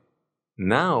samadhi,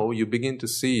 now you begin to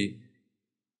see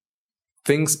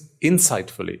things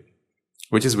insightfully,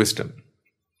 which is wisdom.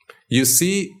 You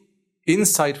see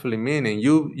insightfully, meaning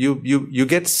you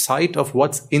get sight of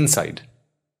what's inside.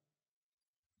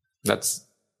 That's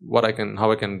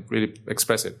how I can really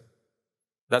express it.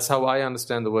 That's how I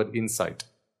understand the word insight.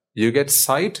 You get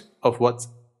sight of what's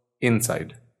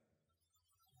inside.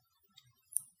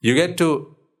 You get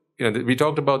to, we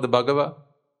talked about the Bhagava,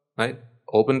 right?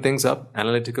 Open things up,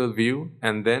 analytical view,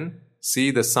 and then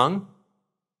see the sun.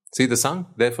 See the sun?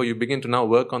 Therefore, you begin to now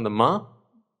work on the Ma,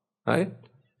 right?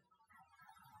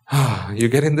 You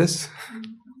getting this?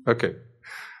 Okay.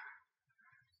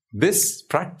 This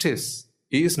practice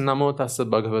is Namo Tassa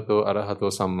Bhagavato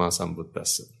Arahato Samma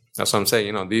Sambuddhassa. That's what I'm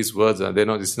saying. These words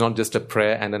it's not just a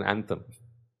prayer and an anthem.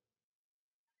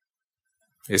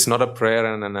 It's not a prayer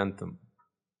and an anthem.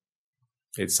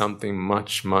 It's something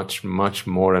much, much, much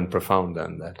more and profound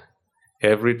than that.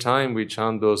 Every time we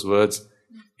chant those words,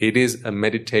 it is a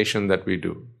meditation that we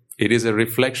do. It is a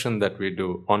reflection that we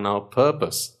do on our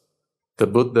purpose. The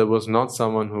Buddha was not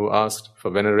someone who asked for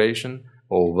veneration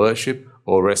or worship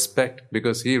or respect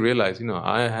because he realized,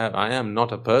 I am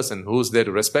not a person who's there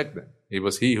to respect them. It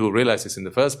was he who realized this in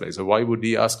the first place. So why would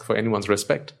he ask for anyone's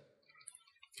respect?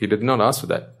 He did not ask for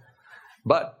that.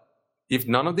 But if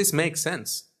none of this makes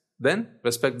sense, then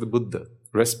respect the Buddha.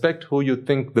 Respect who you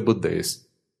think the Buddha is.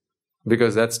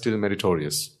 Because that's still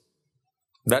meritorious.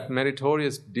 those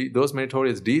meritorious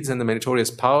deeds and the meritorious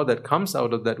power that comes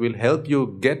out of that will help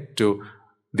you get to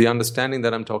the understanding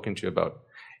that I'm talking to you about.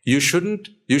 You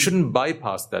shouldn't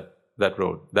bypass that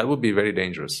road. That would be very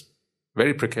dangerous,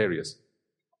 very precarious.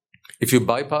 If you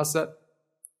bypass that,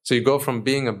 so you go from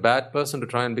being a bad person to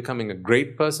try and becoming a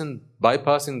great person,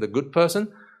 bypassing the good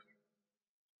person,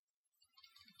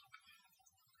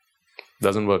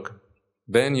 doesn't work.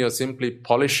 Then you're simply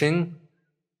polishing.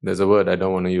 There's a word I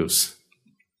don't want to use.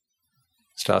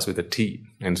 Starts with a T,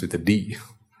 ends with a D.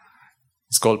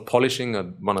 It's called polishing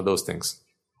one of those things.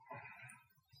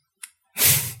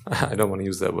 I don't want to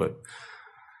use that word.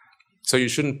 So you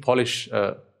shouldn't polish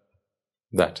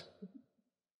that.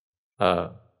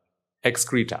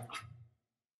 Excreta.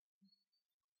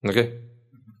 Okay?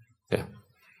 Yeah.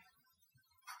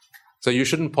 So you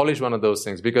shouldn't polish one of those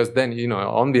things, because then,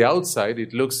 on the outside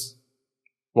it looks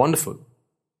wonderful.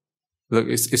 Look,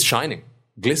 it's shining,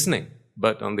 glistening.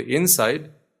 But on the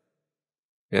inside,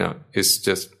 it's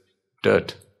just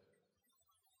dirt.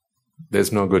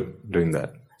 There's no good doing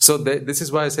that. So this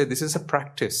is why I say this is a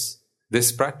practice.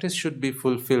 This practice should be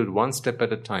fulfilled one step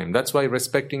at a time. That's why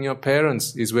respecting your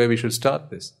parents is where we should start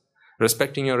this.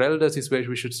 Respecting your elders is where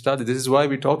we should start this. This is why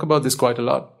we talk about this quite a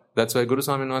lot. That's why Guru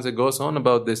Swami Namaste goes on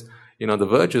about this, the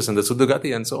virtues and the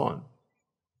Suddhagati and so on.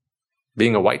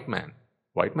 Being a white man.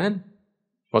 White man?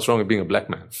 What's wrong with being a black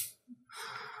man?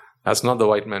 That's not the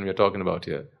white man we're talking about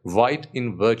here. White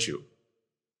in virtue.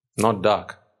 Not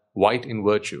dark. White in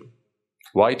virtue.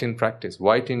 White in practice.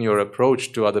 White in your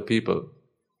approach to other people.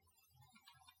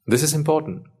 This is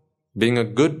important. Being a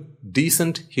good,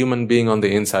 decent human being on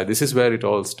the inside. This is where it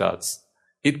all starts.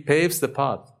 It paves the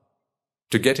path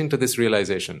to get into this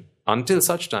realization. Until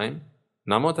such time,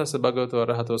 Namo tassa bhagavato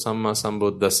arahato samma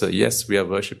sambuddhassa. Yes, we are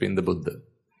worshipping the Buddha.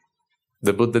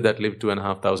 The Buddha that lived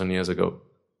 2,500 years ago.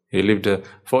 He lived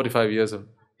 45 years of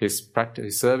his practice,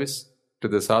 his service to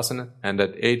the sasana, and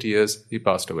at 8 years he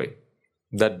passed away.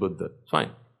 That Buddha.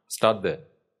 Fine. Start there.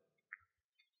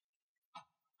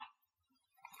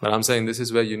 But I'm saying this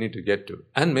is where you need to get to.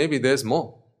 And maybe there's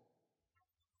more.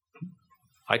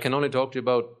 I can only talk to you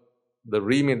about the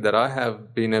remit that I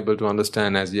have been able to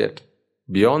understand as yet.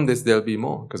 Beyond this, there'll be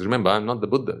more. Because remember, I'm not the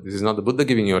Buddha. This is not the Buddha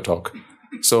giving you a talk.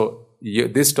 So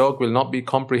this talk will not be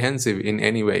comprehensive in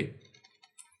any way.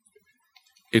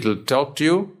 It'll talk to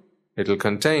you. It'll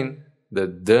contain the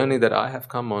journey that I have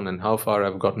come on and how far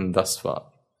I've gotten thus far.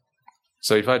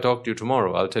 So if I talk to you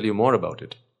tomorrow, I'll tell you more about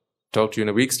it. Talk to you in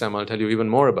a week's time, I'll tell you even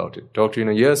more about it. Talk to you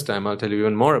in a year's time, I'll tell you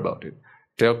even more about it.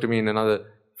 Talk to me in another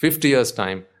 50 years'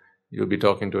 time, you'll be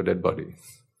talking to a dead body.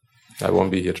 I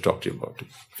won't be here to talk to you about it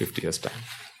 50 years' time.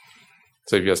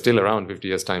 So if you're still around 50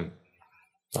 years' time,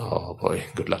 oh boy,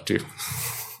 good luck to you.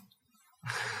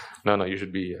 No, you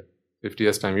should be here. 50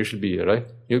 years' time, you should be here, right?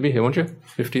 You'll be here, won't you?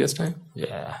 50 years' time?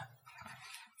 Yeah.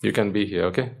 You can be here,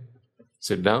 okay?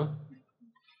 Sit down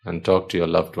and talk to your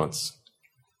loved ones.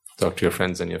 Talk to your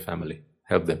friends and your family.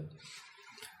 Help them.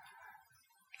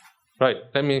 Right,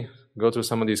 let me go through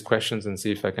some of these questions and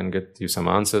see if I can get you some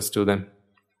answers to them.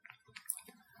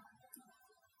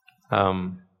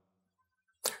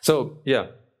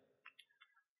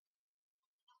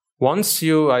 Once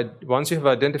you have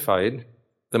identified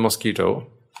the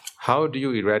mosquito, how do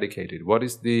you eradicate it? What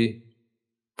is the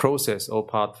process or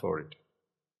path for it?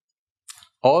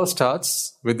 All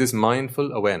starts with this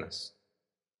mindful awareness.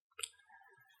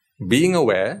 Being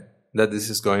aware that this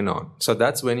is going on. So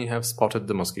that's when you have spotted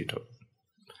the mosquito.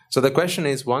 So the question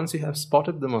is, once you have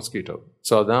spotted the mosquito,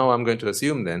 so now I'm going to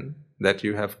assume then that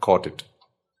you have caught it.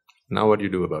 Now what do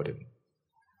you do about it?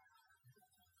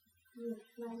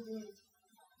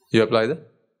 You apply that?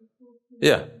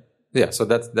 Yeah. So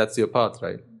that's your path,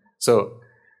 right? So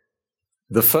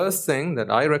the first thing that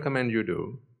I recommend you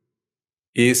do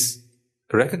is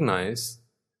recognize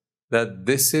that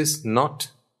this is not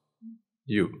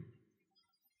you.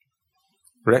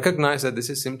 Recognize that this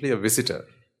is simply a visitor.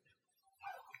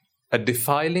 A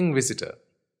defiling visitor.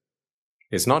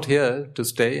 It's not here to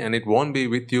stay and it won't be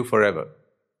with you forever.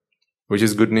 Which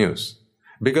is good news.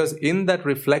 Because in that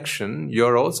reflection,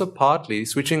 you're also partly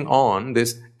switching on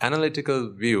this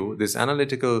analytical view, this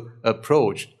analytical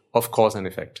approach of cause and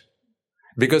effect.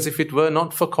 Because if it were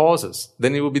not for causes,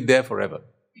 then it would be there forever.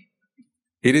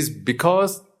 It is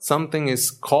because something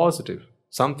is causative,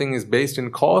 something is based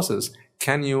in causes,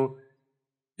 can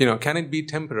it be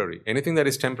temporary? Anything that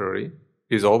is temporary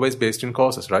is always based in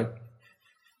causes, right?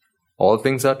 All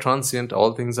things are transient,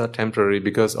 all things are temporary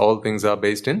because all things are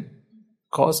based in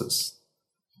causes.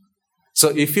 So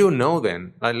if you know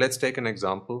then, let's take an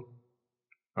example,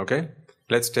 okay?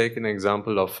 let's take an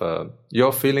example of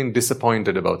you're feeling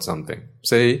disappointed about something.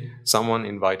 Say someone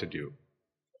invited you.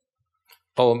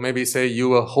 Or maybe say you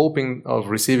were hoping of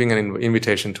receiving an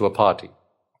invitation to a party.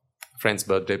 Friend's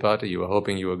birthday party, you were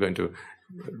hoping you were going to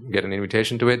get an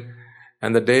invitation to it.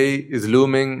 And the day is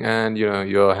looming and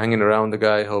you're hanging around the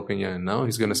guy hoping, now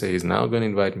he's going to say he's now going to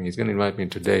invite me. He's going to invite me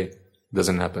today.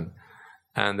 Doesn't happen.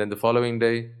 And then the following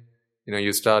day,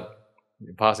 you start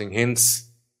passing hints.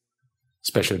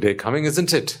 Special day coming,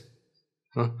 isn't it?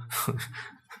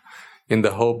 In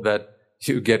the hope that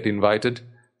you get invited.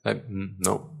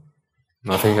 No.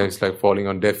 Nothing is like falling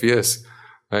on deaf ears.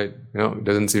 Right? It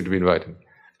doesn't seem to be invited.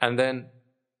 And then,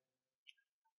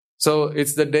 so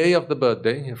it's the day of the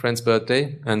birthday, your friend's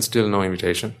birthday, and still no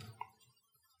invitation.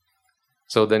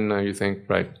 So then you think,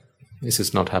 right, this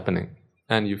is not happening.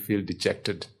 And you feel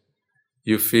dejected.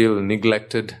 You feel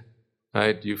neglected.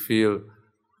 Right? You feel,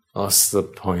 what's the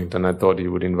point? And I thought he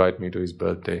would invite me to his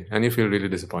birthday. And you feel really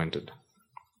disappointed.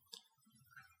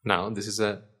 Now, this is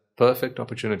a perfect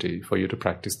opportunity for you to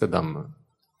practice the Dhamma.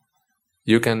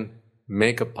 You can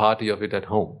make a party of it at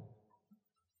home.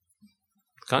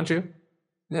 Can't you?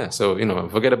 Yeah, so,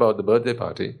 forget about the birthday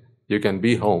party. You can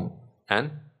be home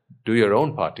and do your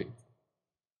own party.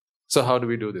 So how do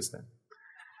we do this then?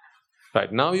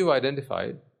 Right, now you've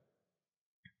identified.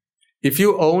 If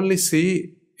you only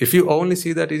see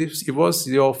that it was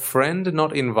your friend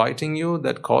not inviting you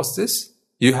that caused this,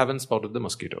 you haven't spotted the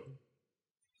mosquito.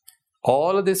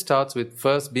 All of this starts with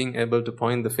first being able to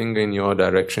point the finger in your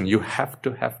direction. You have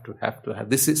to have.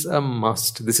 This is a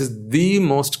must. This is the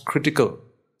most critical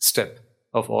step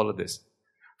of all of this.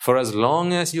 For as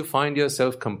long as you find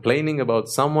yourself complaining about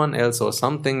someone else or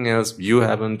something else, you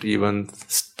haven't even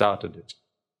started it.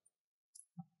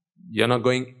 You're not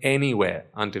going anywhere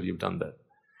until you've done that.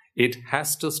 It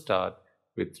has to start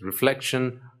with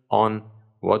reflection on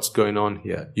what's going on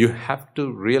here. You have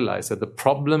to realize that the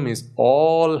problem is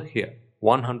all here,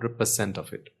 100%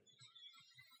 of it.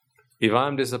 If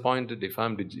I'm disappointed, if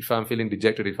I'm feeling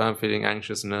dejected, if I'm feeling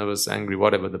anxious, nervous, angry,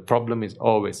 whatever, the problem is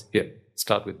always here.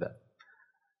 Start with that.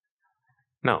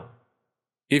 Now,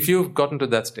 if you've gotten to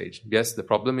that stage, yes, the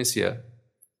problem is here,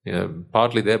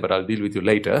 partly there, but I'll deal with you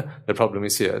later. The problem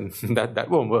is here, and that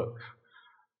won't work.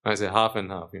 I say half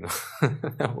and half,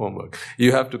 that won't work.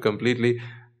 You have to completely,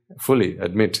 fully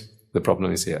admit the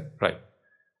problem is here, right?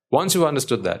 Once you've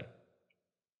understood that,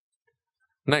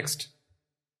 next,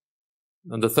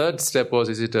 and the third step was,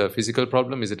 is it a physical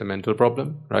problem? Is it a mental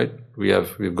problem? Right?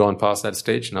 We've gone past that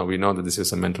stage. Now we know that this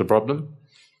is a mental problem.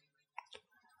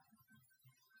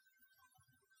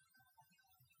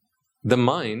 The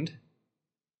mind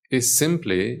is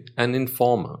simply an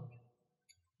informer.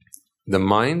 The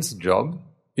mind's job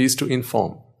is to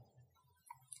inform.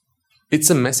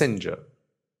 It's a messenger.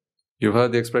 You've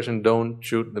heard the expression, don't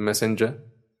shoot the messenger?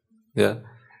 Yeah.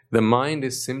 The mind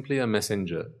is simply a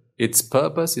messenger. Its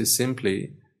purpose is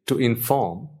simply to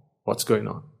inform what's going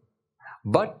on.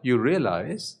 But you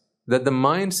realize that the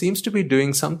mind seems to be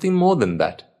doing something more than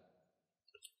that.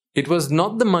 It was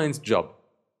not the mind's job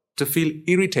to feel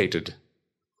irritated,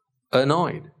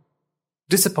 annoyed,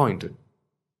 disappointed,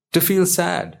 to feel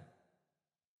sad.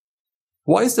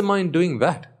 Why is the mind doing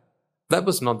that? That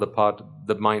was not the part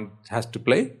the mind has to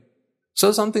play.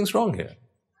 So something's wrong here.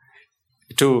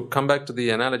 To come back to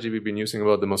the analogy we've been using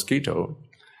about the mosquito,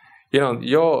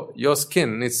 your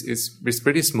skin is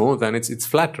pretty smooth and it's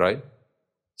flat, right?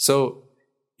 So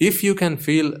if you can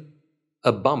feel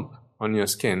a bump on your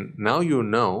skin, now you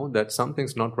know that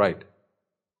something's not right.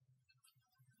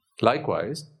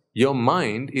 Likewise, your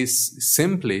mind is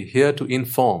simply here to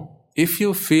inform. If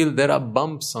you feel there are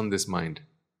bumps on this mind,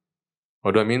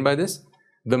 what do I mean by this?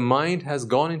 The mind has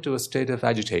gone into a state of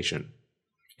agitation,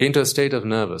 into a state of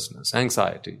nervousness,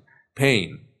 anxiety,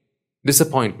 pain,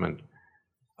 disappointment.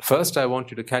 First, I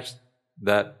want you to catch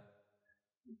that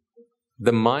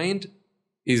the mind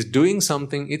is doing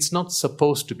something it's not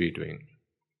supposed to be doing.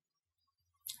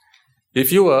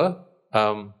 If you were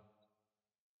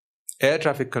air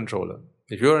traffic controller,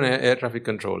 if you're an air traffic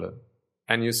controller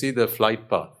and you see the flight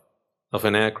path of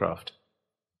an aircraft,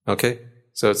 okay?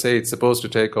 So say it's supposed to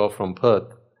take off from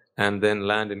Perth and then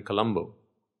land in Colombo,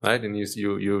 right? And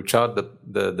you chart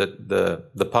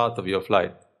the path of your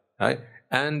flight, right?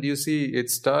 And you see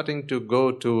it's starting to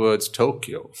go towards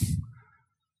Tokyo.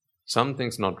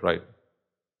 Something's not right.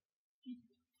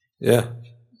 Yeah,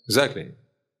 exactly.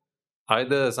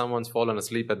 Either someone's fallen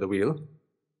asleep at the wheel,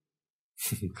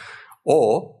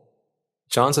 or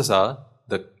chances are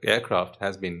the aircraft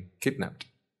has been kidnapped.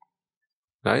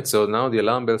 Right? So now the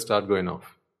alarm bells start going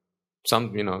off.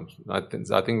 I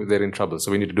think they're in trouble,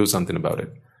 so we need to do something about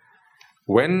it.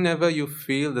 Whenever you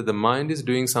feel that the mind is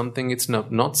doing something it's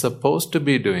not supposed to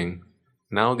be doing,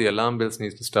 now the alarm bells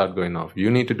need to start going off.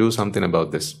 You need to do something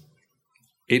about this.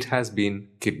 It has been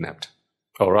kidnapped,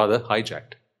 or rather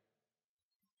hijacked,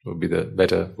 would be the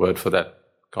better word for that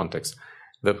context.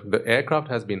 The aircraft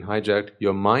has been hijacked,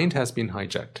 your mind has been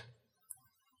hijacked.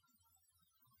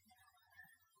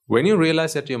 When you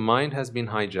realize that your mind has been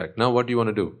hijacked, now what do you want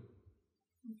to do?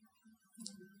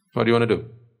 What do you want to do?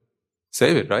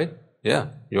 Save it, right? Yeah,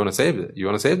 you want to save it. You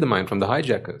want to save the mind from the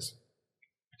hijackers.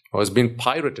 Or it's been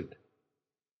pirated.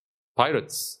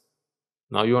 Pirates.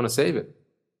 Now you want to save it.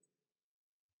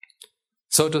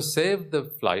 So to save the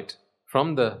flight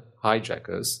from the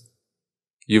hijackers,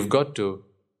 you've got to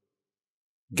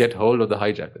get hold of the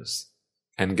hijackers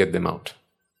and get them out.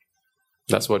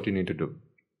 That's what you need to do.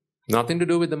 Nothing to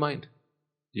do with the mind.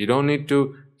 You don't need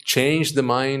to change the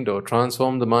mind or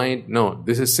transform the mind. No,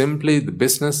 this is simply the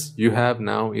business you have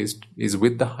now is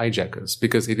with the hijackers,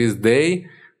 because it is they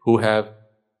who have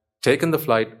taken the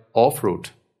flight off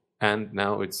route and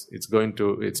now it's going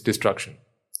to its destruction.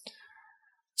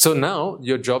 So now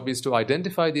your job is to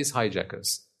identify these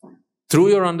hijackers. Through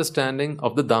your understanding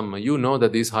of the Dhamma, you know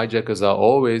that these hijackers are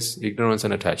always ignorance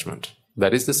and attachment.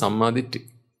 That is the Sammaditthi.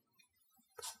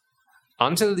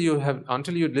 Until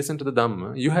you listened to the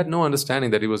Dhamma, you had no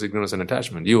understanding that it was ignorance and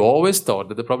attachment. You always thought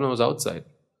that the problem was outside.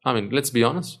 I mean, let's be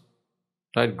honest.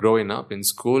 Right? Growing up in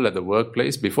school, at the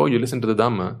workplace, before you listened to the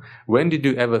Dhamma, when did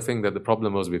you ever think that the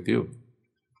problem was with you?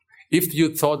 If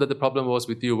you thought that the problem was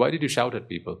with you, why did you shout at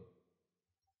people?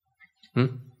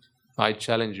 I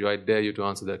challenge you, I dare you to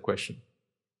answer that question.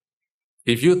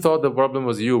 If you thought the problem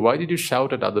was you, why did you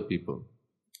shout at other people?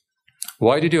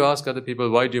 Why did you ask other people,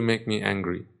 why do you make me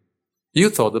angry? You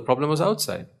thought the problem was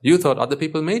outside. You thought other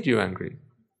people made you angry.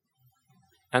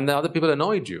 And the other people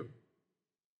annoyed you.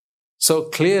 So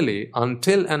clearly,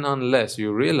 until and unless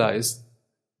you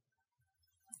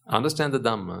understand the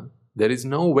Dhamma, there is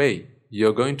no way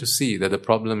you're going to see that the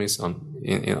problem is on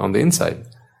the inside.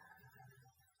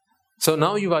 So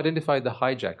now you've identified the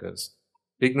hijackers,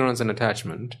 ignorance and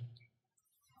attachment.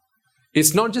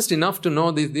 It's not just enough to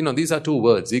know these are two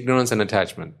words, ignorance and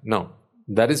attachment. No,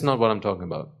 that is not what I'm talking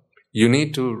about. You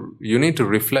need to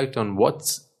reflect on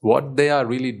what they are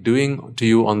really doing to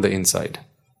you on the inside.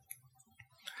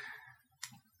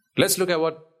 Let's look at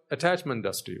what attachment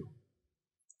does to you.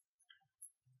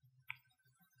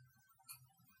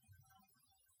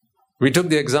 We took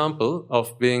the example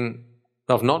of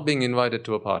not being invited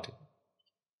to a party.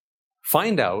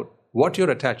 Find out what you're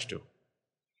attached to.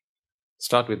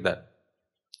 Start with that.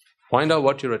 Find out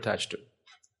what you're attached to.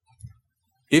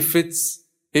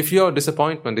 If your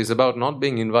disappointment is about not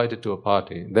being invited to a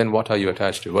party, then what are you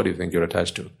attached to? What do you think you're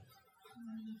attached to?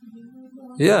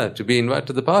 Yeah, to be invited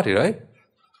to the party, right?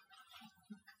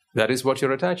 That is what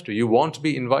you're attached to. You want to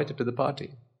be invited to the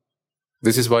party.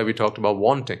 This is why we talked about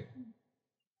wanting.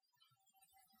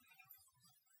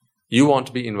 You want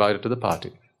to be invited to the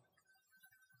party.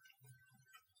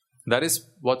 That is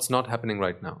what's not happening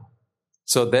right now.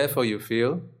 So therefore you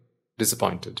feel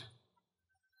disappointed.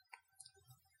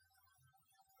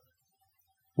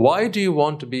 Why do you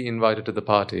want to be invited to the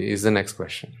party is the next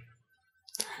question.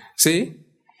 See,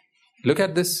 look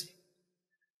at this.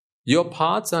 Your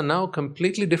paths are now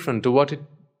completely different to what it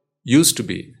used to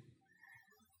be.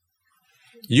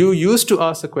 You used to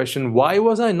ask the question, why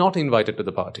was I not invited to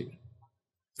the party?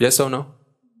 Yes or no?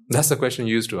 That's the question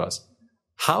you used to ask.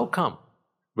 How come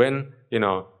when,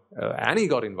 Annie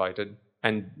got invited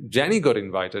and Jenny got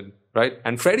invited, right?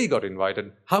 And Freddie got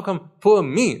invited. How come poor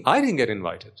me, I didn't get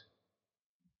invited?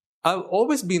 I've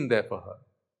always been there for her.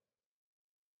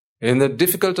 In the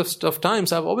difficult of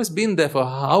times, I've always been there for her.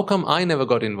 How come I never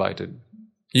got invited?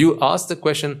 You asked the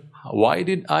question, why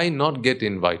did I not get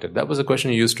invited? That was the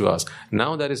question you used to ask.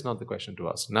 Now that is not the question to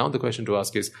ask. Now the question to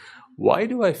ask is, why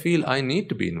do I feel I need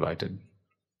to be invited?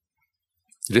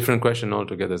 Different question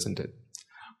altogether, isn't it?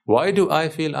 Why do I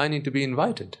feel I need to be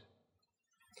invited?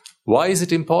 Why is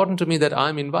it important to me that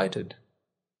I'm invited?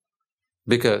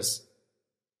 Because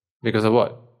of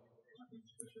what?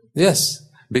 Yes,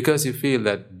 because you feel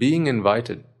that being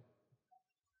invited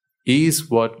is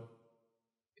what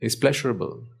is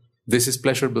pleasurable. This is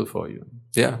pleasurable for you.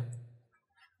 Yeah.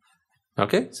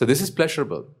 Okay, so this is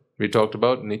pleasurable. We talked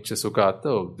about Nitya Sukha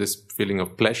Atta, this feeling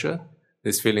of pleasure,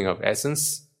 this feeling of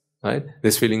essence, right?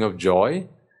 This feeling of joy.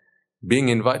 Being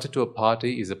invited to a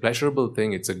party is a pleasurable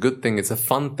thing, it's a good thing, it's a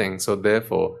fun thing. So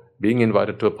therefore, being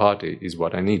invited to a party is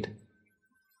what I need.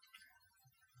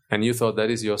 And you thought that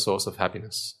is your source of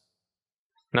happiness.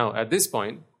 Now, at this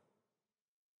point,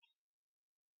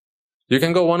 you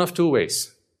can go one of two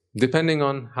ways, depending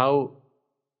on how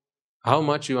how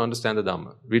much you understand the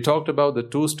Dhamma. We talked about the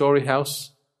 2-story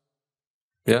house.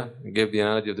 Yeah, I gave the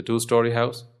analogy of the 2-story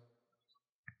house.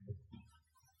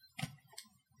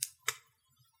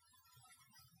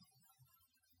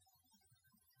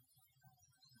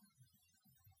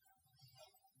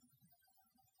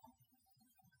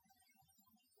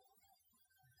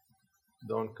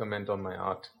 Don't comment on my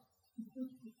art.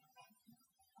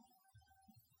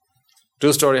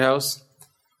 2-story house.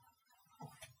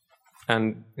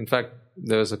 And in fact,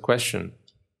 there's a question.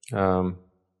 No,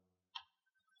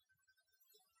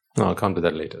 I'll come to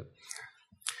that later.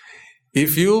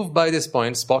 If you've by this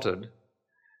point spotted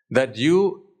that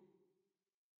you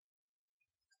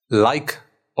like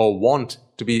or want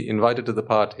to be invited to the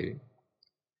party,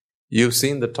 you've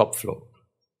seen the top floor.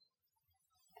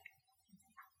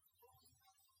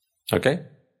 Okay?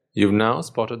 You've now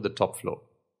spotted the top floor.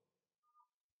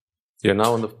 You're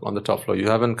now on the top floor. You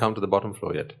haven't come to the bottom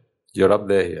floor yet. You're up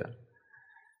there here.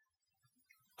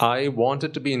 I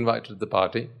wanted to be invited to the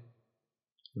party.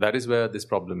 That is where this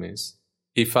problem is.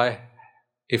 If I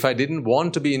didn't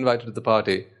want to be invited to the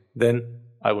party, then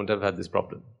I wouldn't have had this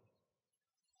problem.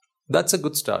 That's a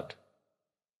good start.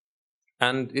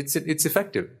 And it's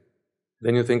effective.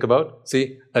 Then you think about,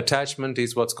 see, attachment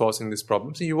is what's causing this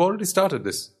problem. See, you've already started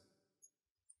this.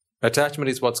 Attachment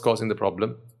is what's causing the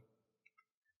problem.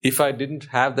 If I didn't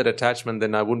have that attachment,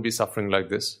 then I wouldn't be suffering like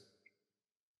this.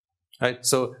 Right?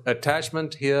 So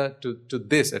attachment here to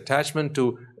this, attachment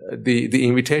to the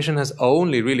invitation has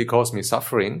only really caused me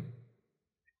suffering.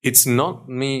 It's not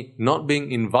me not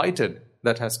being invited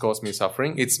that has caused me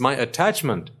suffering. It's my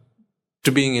attachment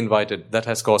to being invited that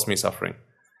has caused me suffering.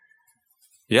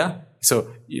 Yeah?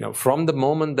 So, from the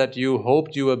moment that you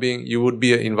hoped you would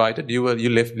be invited, you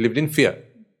lived in fear.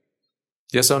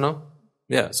 Yes or no?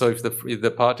 Yeah. So if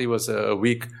the party was a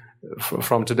week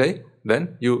from today,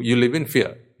 then you live in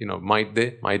fear. Might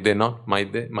they not?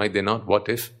 Might they not? What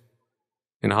if?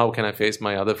 And how can I face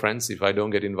my other friends if I don't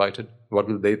get invited? What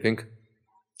will they think?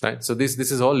 Right? So this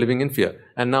is all living in fear.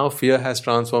 And now fear has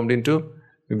transformed into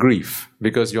grief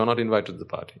because you're not invited to the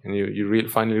party. And you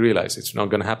finally realize it's not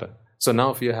going to happen. So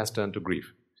now fear has turned to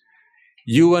grief.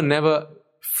 You were never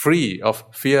free of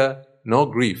fear nor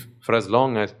grief for as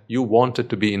long as you wanted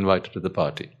to be invited to the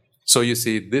party. So you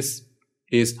see, this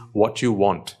is what you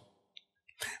want.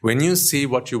 When you see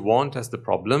what you want as the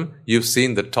problem, you've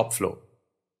seen the top floor.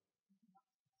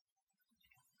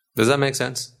 Does that make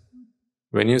sense?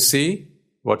 When you see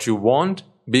what you want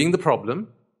being the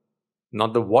problem,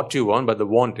 not the what you want, but the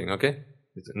wanting, okay?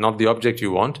 It's not the object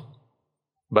you want,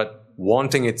 but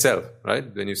wanting itself,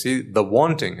 right? When you see the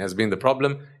wanting has been the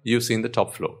problem, you've seen the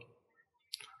top floor.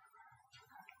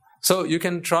 So you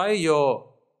can try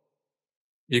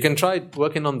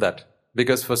working on that,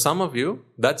 because for some of you,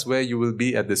 that's where you will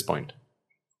be at this point.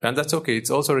 And that's okay, it's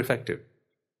also effective.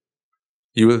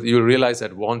 You will realize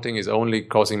that wanting is only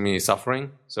causing me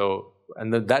suffering. So,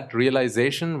 and that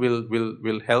realization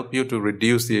will help you to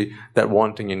reduce that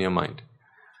wanting in your mind.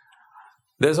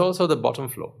 There's also the bottom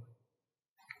floor.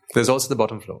 This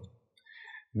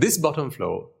bottom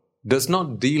floor does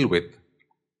not deal with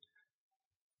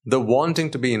the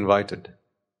wanting to be invited,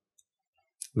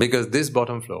 because this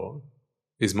bottom floor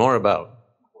is more about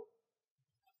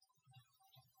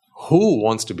who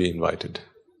wants to be invited.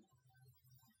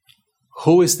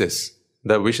 Who is this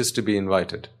that wishes to be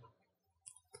invited?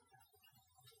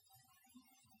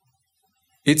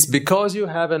 It's because you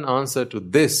have an answer to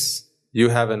this, you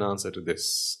have an answer to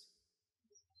this.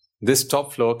 This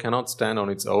top floor cannot stand on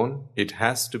its own. It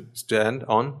has to stand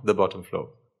on the bottom floor.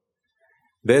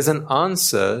 There's an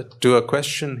answer to a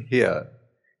question here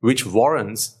which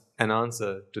warrants an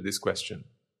answer to this question.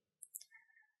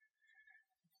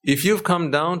 If you've come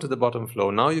down to the bottom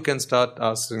floor, now you can start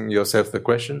asking yourself the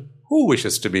question, who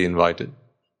wishes to be invited?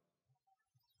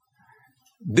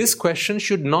 This question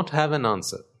should not have an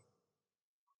answer.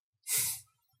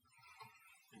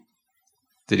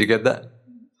 Did you get that?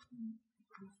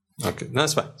 Okay,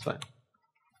 that's fine, it's fine.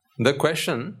 The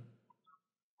question,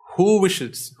 who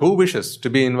wishes to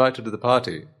be invited to the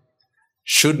party,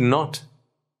 should not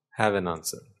have an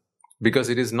answer, because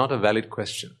it is not a valid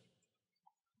question.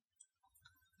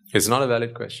 It's not a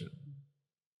valid question.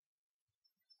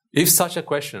 If such a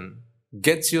question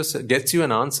gets you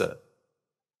an answer,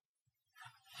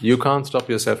 you can't stop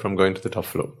yourself from going to the top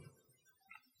floor.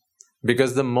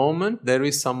 Because the moment there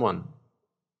is someone,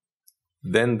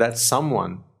 then that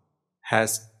someone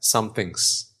has some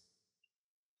things.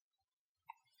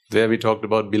 There we talked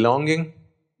about belonging.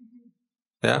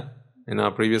 Yeah, in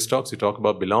our previous talks we talked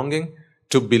about belonging.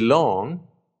 To belong,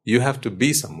 you have to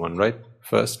be someone, right?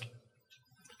 First.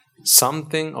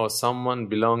 something or someone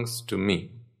belongs to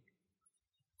me.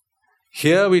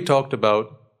 Here we talked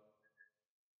about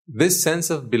this sense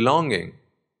of belonging,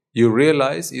 you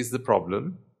realize is the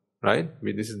problem, right?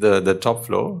 This is the top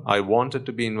floor. I wanted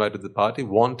to be invited to the party.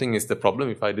 Wanting is the problem.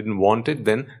 If I didn't want it,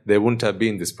 then there wouldn't have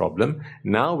been this problem.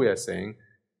 Now we are saying,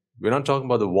 we're not talking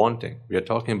about the wanting. We are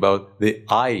talking about the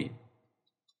I.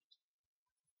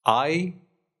 I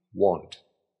want.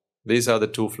 These are the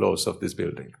two floors of this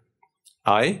building.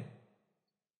 I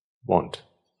want.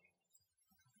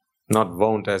 Not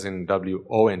won't as in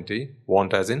W-O-N-T,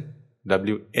 want as in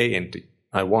W-A-N-T.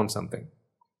 I want something.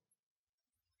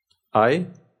 I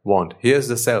want. Here's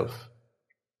the self.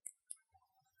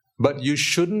 But you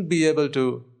shouldn't be able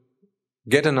to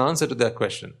get an answer to that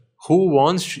question. Who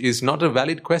wants is not a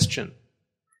valid question.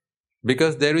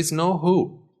 Because there is no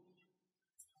who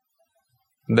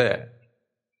there.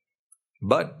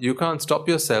 But you can't stop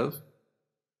yourself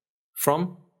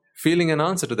from feeling an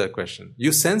answer to that question.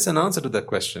 You sense an answer to that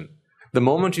question. The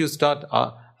moment you start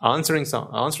answering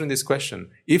this question,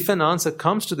 if an answer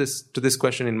comes to this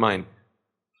question in mind,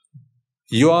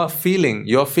 you are feeling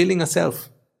a self.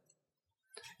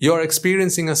 You are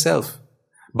experiencing a self.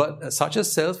 But such a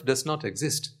self does not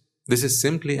exist. This is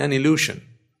simply an illusion.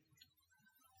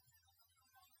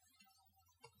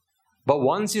 But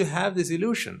once you have this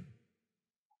illusion,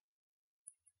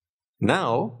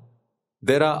 now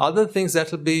there are other things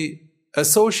that will be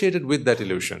associated with that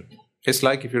illusion. It's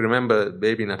like if you remember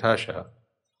baby Natasha.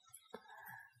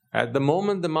 At the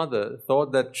moment the mother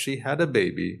thought that she had a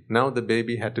baby, now the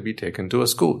baby had to be taken to a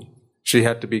school. She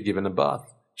had to be given a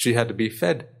bath. She had to be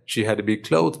fed. She had to be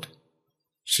clothed.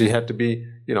 She had to be,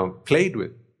 played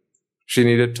with. She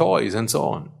needed toys and so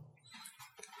on.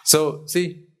 So,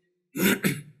 see,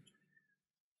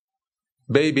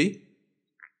 baby,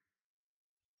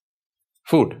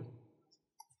 food.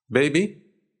 Baby,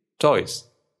 toys.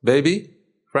 Baby,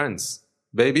 friends.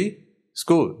 Baby,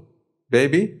 school.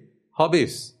 Baby,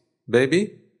 hobbies.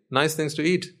 Baby, nice things to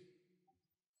eat.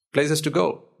 Places to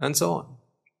go, and so on.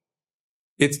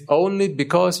 It's only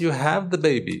because you have the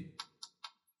baby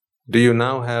do you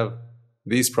now have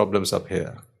these problems up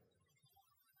here.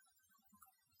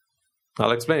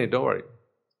 I'll explain it, don't worry.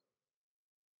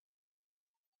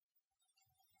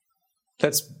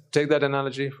 Let's take that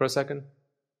analogy for a second.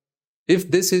 If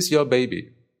this is your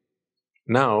baby,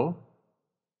 now,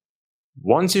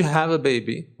 once you have a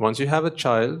baby, once you have a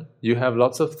child, you have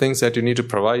lots of things that you need to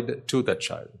provide to that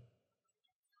child.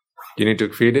 You need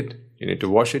to feed it, you need to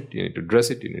wash it, you need to dress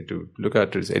it, you need to look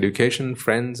after its education,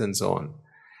 friends, and so on.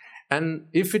 And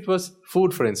if it was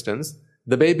food, for instance,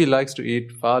 the baby likes to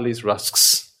eat Farley's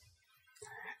rusks.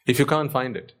 If you can't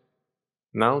find it,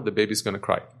 now the baby's going to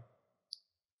cry.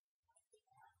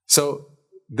 So,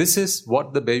 this is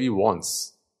what the baby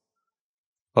wants.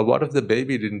 But what if the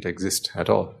baby didn't exist at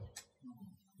all?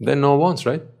 Then no wants,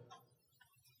 right?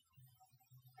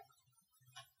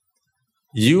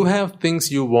 You have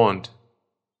things you want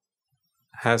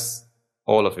has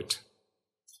all of it.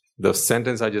 The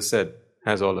sentence I just said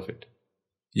has all of it.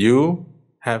 You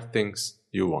have things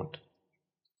you want.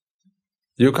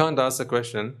 You can't ask the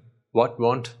question, what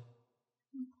want?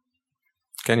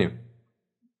 Can you?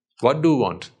 What do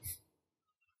want?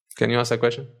 Can you ask that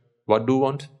question? What do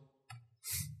want?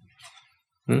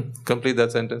 Complete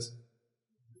that sentence.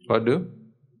 What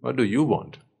do you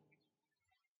want?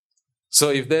 So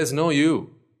if there's no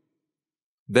you,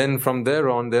 then from there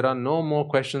on, there are no more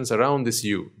questions around this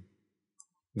you.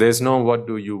 There's no what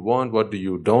do you want, what do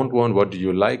you don't want, what do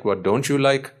you like, what don't you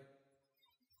like.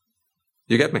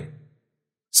 You get me?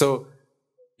 So,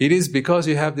 it is because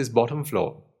you have this bottom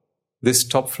floor, this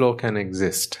top floor can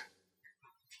exist.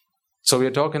 So we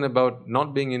are talking about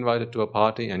not being invited to a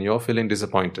party and you're feeling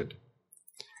disappointed.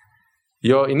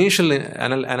 Your initial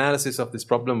analysis of this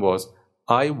problem was,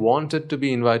 I wanted to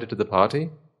be invited to the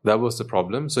party. That was the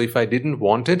problem. So if I didn't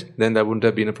want it, then there wouldn't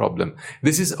have been a problem.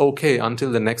 This is okay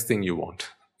until the next thing you want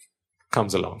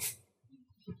comes along.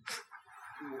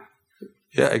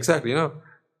 Yeah, exactly.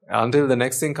 Until the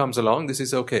next thing comes along, this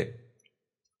is okay.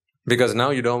 Because now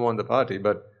you don't want the party,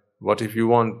 but what if you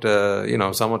want,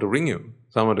 someone to ring you,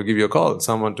 someone to give you a call,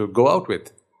 someone to go out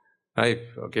with? Right?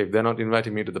 Okay, if they're not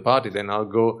inviting me to the party, then I'll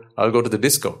go to the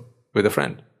disco with a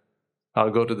friend. I'll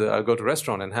go to a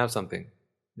restaurant and have something.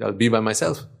 I'll be by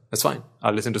myself. That's fine.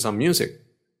 I'll listen to some music.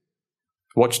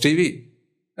 Watch TV.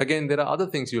 Again, there are other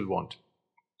things you'll want.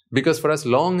 Because for as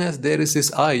long as there is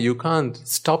this I, you can't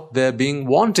stop there being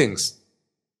wantings.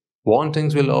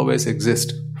 Wantings will always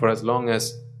exist for as long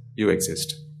as you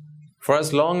exist. For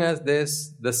as long as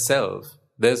there's the self,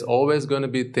 there's always going to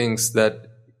be things that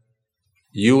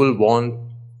you will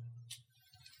want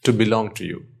to belong to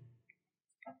you.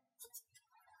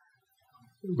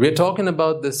 We're talking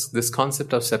about this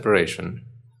concept of separation,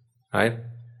 right?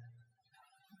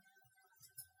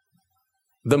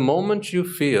 The moment you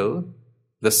feel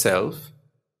the self,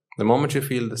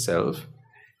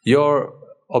 your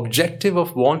objective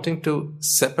of wanting to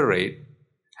separate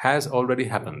has already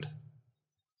happened.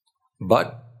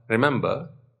 But remember,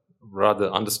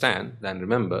 rather understand than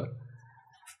remember,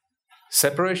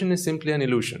 separation is simply an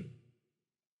illusion.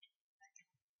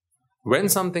 When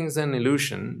something is an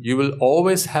illusion, you will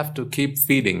always have to keep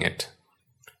feeding it.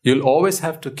 You'll always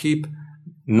have to keep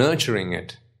nurturing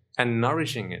it and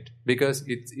nourishing it, because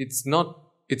it's not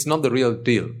the real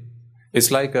deal. It's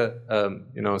like what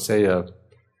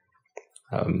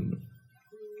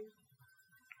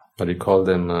do you call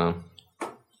them?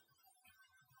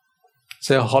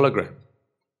 Say a hologram.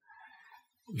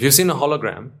 If you've seen a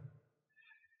hologram,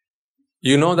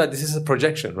 you know that this is a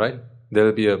projection, right? There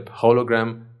will be a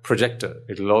hologram projector.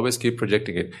 It will always keep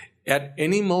projecting it. At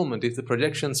any moment, if the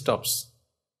projection stops,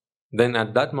 then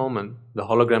at that moment, the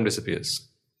hologram disappears.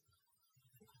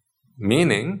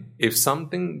 Meaning, if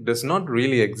something does not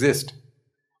really exist,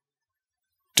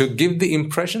 to give the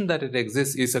impression that it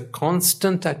exists is a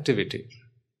constant activity.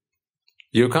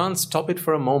 You can't stop it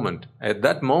for a moment. At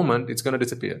that moment, it's going to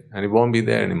disappear and it won't be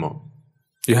there anymore.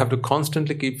 You have to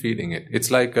constantly keep feeding it.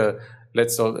 It's like,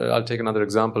 I'll take another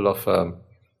example of,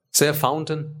 say, a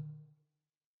fountain.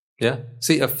 Yeah?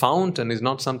 See, a fountain is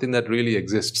not something that really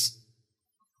exists.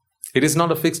 It is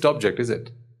not a fixed object, is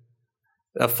it?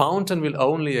 A fountain will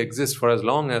only exist for as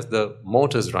long as the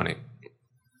motor is running.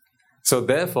 So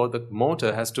therefore, the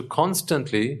motor has to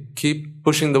constantly keep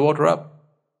pushing the water up.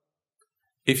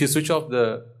 If you switch off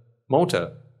the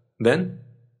motor, then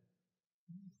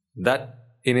that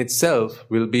in itself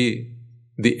will be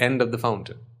the end of the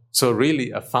fountain. So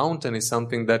really, a fountain is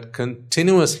something that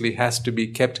continuously has to be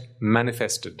kept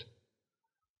manifested.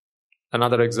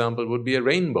 Another example would be a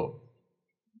rainbow.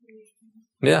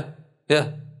 Yeah.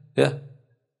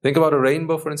 Think about a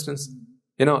rainbow, for instance.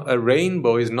 A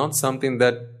rainbow is not something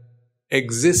that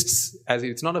exists as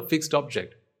it's not a fixed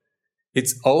object.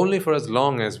 It's only for as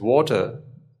long as water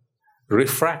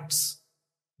refracts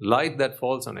light that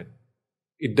falls on it.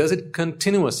 It does it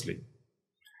continuously.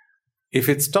 If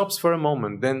it stops for a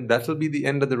moment, then that will be the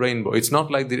end of the rainbow. It's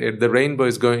not like the rainbow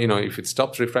is going, if it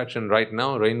stops refraction right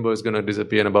now, rainbow is going to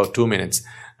disappear in about 2 minutes.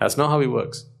 That's not how it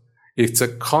works. It's a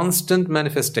constant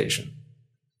manifestation.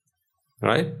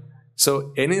 Right?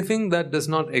 So anything that does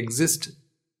not exist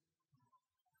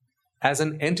as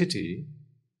an entity,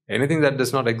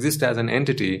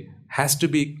 has to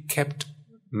be kept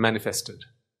manifested.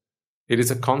 It is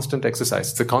a constant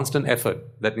exercise. It's a constant effort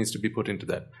that needs to be put into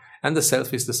that. And the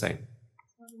self is the same.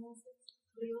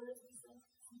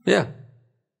 Yeah,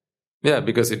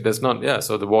 because it does not,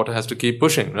 so the water has to keep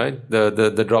pushing, right?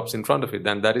 The drops in front of it.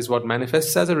 And that is what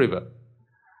manifests as a river.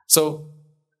 So,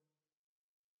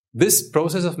 this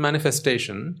process of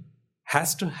manifestation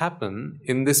has to happen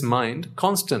in this mind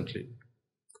constantly.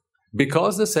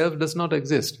 Because the self does not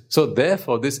exist. So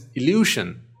therefore, this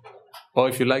illusion, or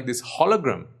if you like, this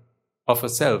hologram of a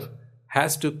self,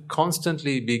 has to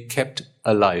constantly be kept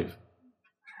alive.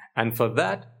 And for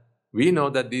that, we know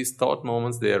that these thought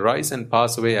moments, they arise and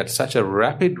pass away at such a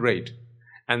rapid rate.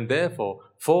 And therefore,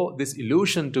 for this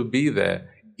illusion to be there,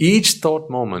 each thought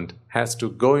moment has to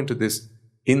go into this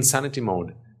insanity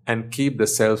mode and keep the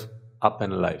self up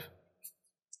and alive.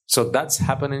 So that's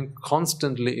happening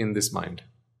constantly in this mind.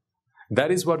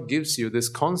 That is what gives you this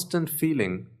constant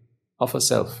feeling of a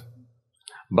self.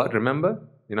 But remember,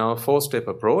 in our 4-step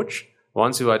approach,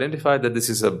 once you identify that this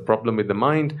is a problem with the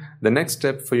mind, the next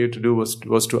step for you to do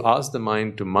was to ask the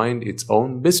mind to mind its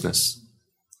own business.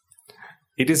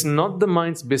 It is not the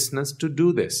mind's business to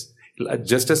do this,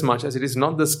 just as much as it is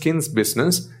not the skin's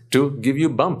business to give you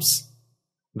bumps.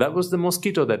 That was the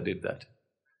mosquito that did that.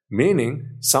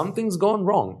 Meaning, something's gone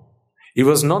wrong. It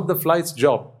was not the flight's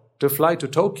job to fly to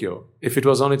Tokyo if it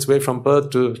was on its way from Perth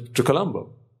to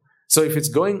Colombo. So if it's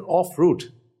going off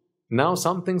route, now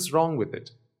something's wrong with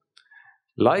it.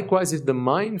 Likewise, if the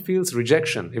mind feels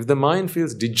rejection, if the mind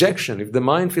feels dejection, if the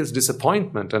mind feels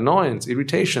disappointment, annoyance,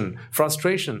 irritation,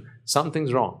 frustration,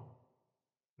 something's wrong.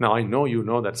 Now, I know you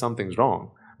know that something's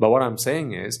wrong, but what I'm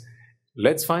saying is,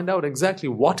 let's find out exactly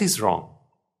what is wrong.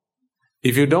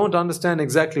 If you don't understand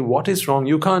exactly what is wrong,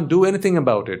 you can't do anything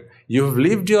about it. You've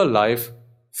lived your life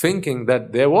thinking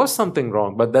that there was something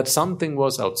wrong, but that something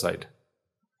was outside.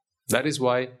 That is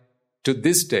why, to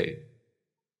this day,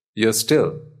 you're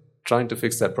still trying to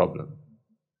fix that problem.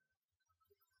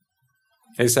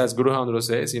 It's as Guru Handro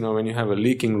says, when you have a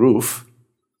leaking roof,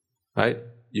 right?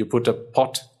 You put a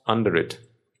pot under it.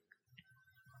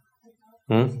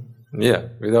 Yeah,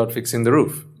 without fixing the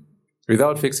roof.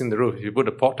 Without fixing the roof, if you put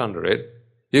a pot under it,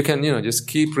 you can, just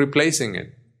keep replacing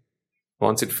it.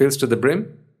 Once it fills to the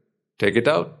brim, take it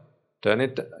out, turn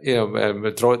it,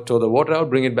 throw the water out,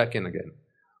 bring it back in again.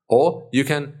 Or you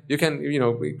can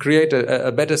create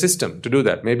a better system to do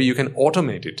that. Maybe you can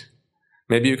automate it.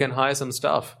 Maybe you can hire some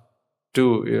staff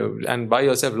to and buy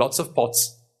yourself lots of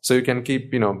pots, so you can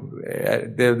keep,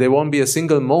 there won't be a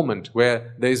single moment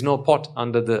where there is no pot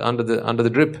under the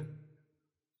drip.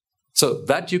 So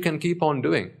that you can keep on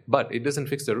doing, but it doesn't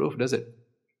fix the roof, does it?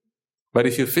 But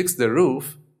if you fix the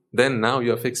roof, then now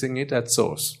you're fixing it at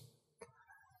source.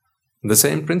 The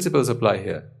same principles apply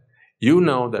here. You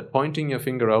know that pointing your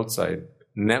finger outside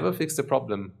never fixed the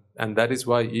problem, and that is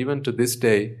why even to this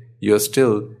day you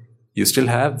still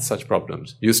have such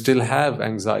problems. You still have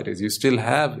anxieties, you still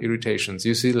have irritations,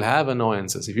 you still have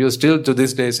annoyances. If you're still to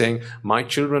this day saying, my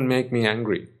children make me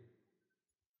angry,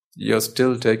 you're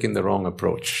still taking the wrong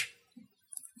approach.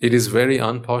 It is very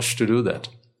unposh to do that.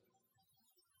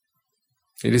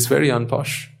 It is very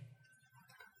unposh.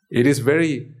 It is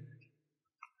very,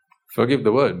 forgive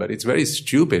the word, but it's very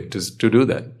stupid to do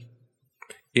that.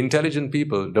 Intelligent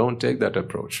people don't take that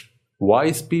approach.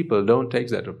 Wise people don't take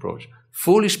that approach.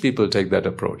 Foolish people take that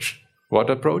approach. What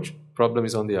approach? Problem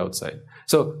is on the outside.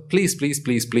 So please, please,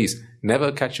 please, please,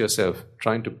 never catch yourself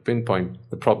trying to pinpoint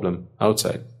the problem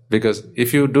outside. Because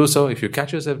if you do so, if you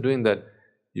catch yourself doing that,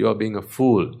 you are being a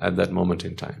fool at that moment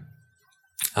in time.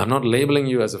 I'm not labeling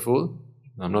you as a fool.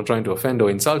 I'm not trying to offend or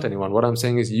insult anyone. What I'm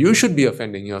saying is you should be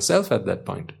offending yourself at that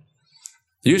point.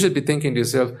 You should be thinking to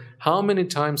yourself, how many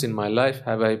times in my life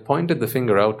have I pointed the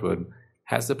finger outward?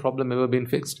 Has the problem ever been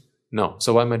fixed? No.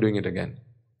 So why am I doing it again?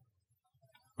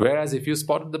 Whereas if you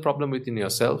spotted the problem within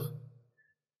yourself,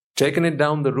 taken it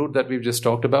down the route that we've just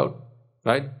talked about,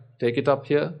 right? Take it up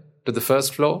here to the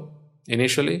first floor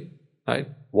initially, right?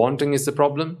 Wanting is the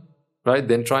problem, right?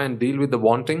 Then try and deal with the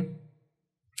wanting.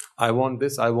 I want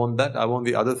this, I want that, I want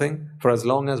the other thing. For as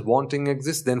long as wanting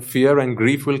exists, then fear and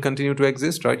grief will continue to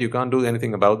exist, right? You can't do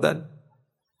anything about that,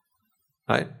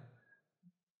 right?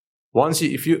 Once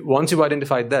you've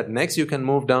identified that, next you can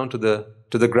move down to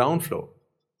the ground floor.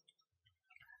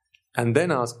 And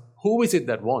then ask, who is it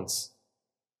that wants?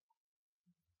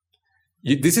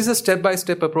 This is a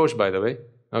step-by-step approach, by the way.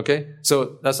 Okay?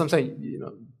 So that's what I'm saying.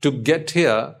 To get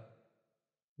here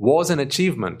was an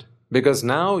achievement. Because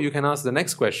now you can ask the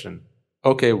next question.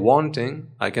 Okay,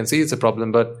 wanting, I can see it's a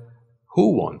problem, but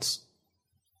who wants?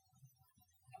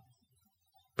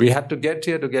 We had to get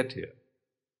here to get here.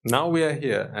 Now we are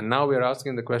here, and now we are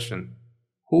asking the question,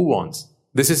 who wants?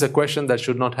 This is a question that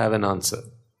should not have an answer.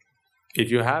 If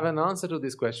you have an answer to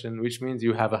this question, which means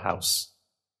you have a house.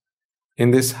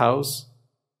 In this house,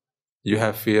 you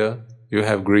have fear, you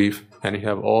have grief, and you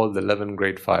have all the 11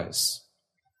 great fires.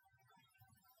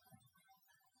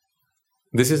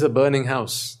 This is a burning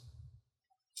house.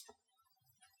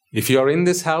 If you are in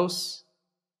this house,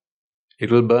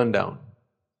 it will burn down.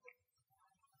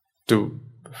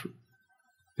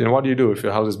 What do you do if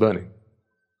your house is burning?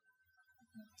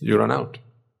 You run out.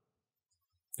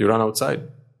 You run outside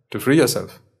to free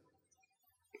yourself.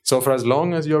 So for as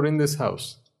long as you're in this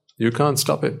house, you can't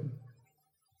stop it.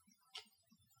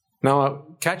 Now,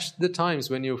 catch the times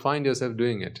when you find yourself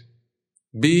doing it.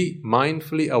 Be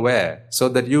mindfully aware so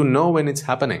that you know when it's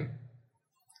happening.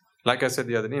 Like I said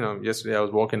yesterday I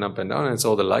was walking up and down and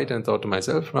saw the light and thought to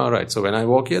myself, all right, so when I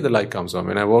walk here, the light comes on.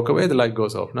 When I walk away, the light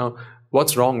goes off. Now,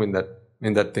 what's wrong in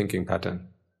that thinking pattern?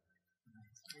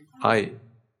 I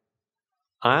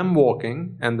am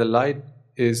walking and the light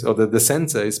is, or the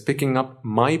sensor is picking up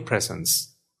my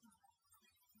presence.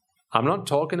 I'm not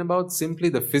talking about simply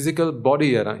the physical body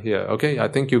here, okay? I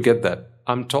think you get that.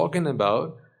 I'm talking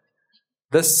about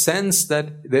the sense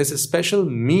that there's a special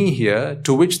me here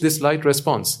to which this light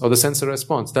responds, or the sensor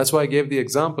responds. That's why I gave the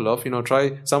example of,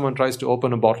 someone tries to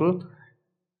open a bottle,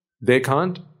 they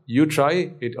can't, you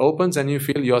try, it opens and you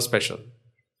feel you're special.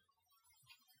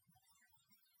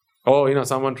 Or,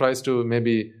 someone tries to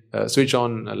maybe switch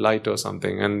on a light or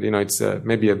something and, it's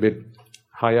maybe a bit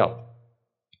high up.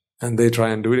 And they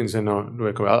try and do it and say, no,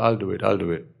 I'll do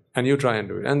it. And you try and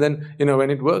do it. And then, when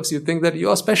it works, you think that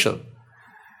you're special.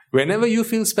 Whenever you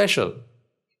feel special,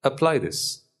 apply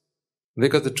this.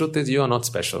 Because the truth is, you are not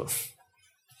special.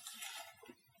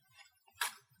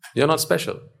 You're not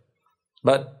special.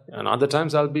 But other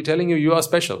times I'll be telling you, you are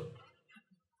special.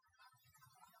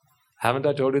 Haven't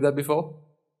I told you that before?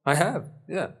 I have,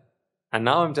 yeah. And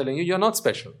now I'm telling you, you're not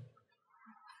special.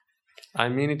 I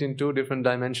mean it in two different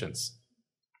dimensions.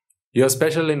 You're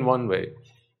special in one way.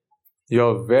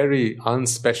 You're very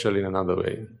unspecial in another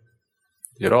way.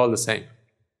 You're all the same.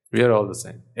 We are all the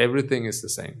same. Everything is the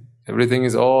same. Everything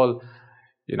is all,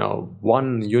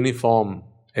 one uniform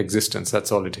existence.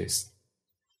 That's all it is.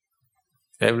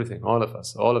 Everything, all of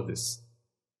us, all of this.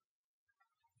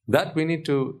 That we need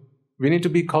to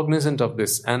be cognizant of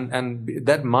this, and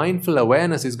that mindful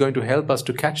awareness is going to help us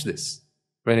to catch this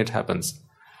when it happens.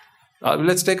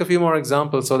 Let's take a few more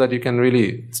examples so that you can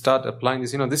really start applying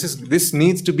this. This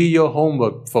needs to be your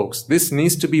homework, folks. This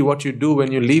needs to be what you do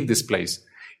when you leave this place.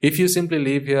 If you simply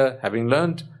leave here having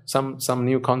learned some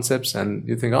new concepts and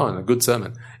you think, a good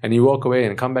sermon, and you walk away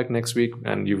and come back next week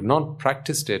and you've not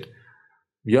practiced it,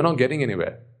 you're not getting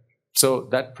anywhere. So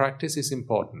that practice is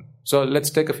important. So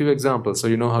let's take a few examples so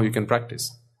you know how you can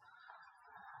practice.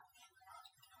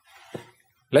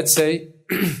 Let's say,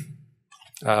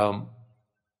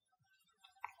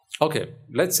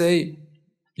 let's say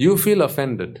you feel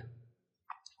offended.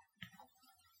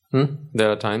 There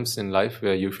are times in life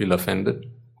where you feel offended.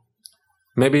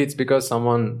 Maybe it's because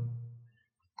someone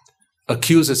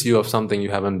accuses you of something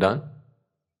you haven't done.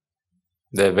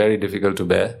 They're very difficult to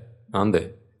bear, aren't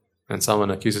they? When someone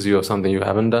accuses you of something you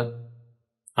haven't done,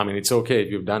 it's okay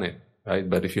if you've done it, right?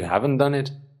 But if you haven't done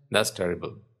it, that's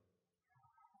terrible.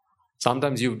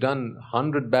 Sometimes you've done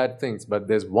 100 bad things, but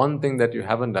there's one thing that you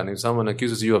haven't done. If someone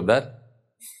accuses you of that,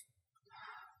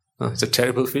 it's a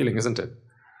terrible feeling, isn't it?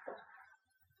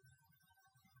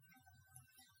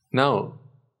 Now,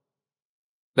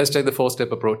 let's take the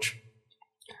 4-step approach.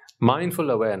 Mindful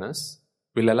awareness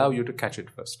will allow you to catch it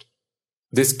first.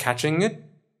 This catching it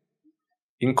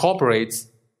incorporates,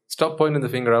 stop pointing the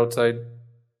finger outside,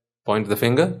 point the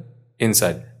finger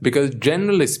inside. Because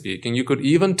generally speaking, you could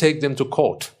even take them to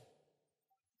court.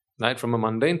 Right? From a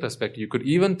mundane perspective, you could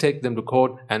even take them to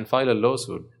court and file a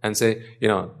lawsuit and say,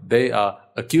 they are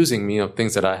accusing me of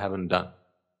things that I haven't done.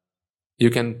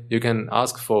 You can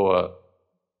ask for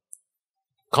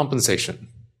compensation.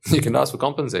 You can ask for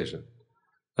compensation.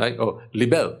 Right? Or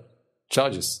libel,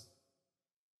 charges.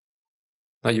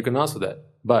 Now you can ask for that.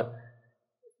 But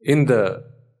in the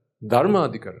Dharma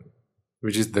Adhikaran,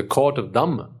 which is the court of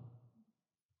Dhamma,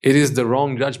 it is the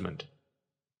wrong judgment.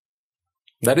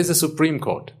 That is the Supreme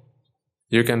Court.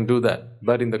 You can do that.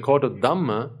 But in the court of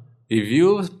Dhamma, if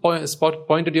you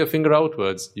pointed your finger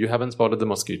outwards, you haven't spotted the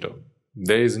mosquito.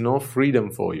 There is no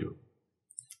freedom for you.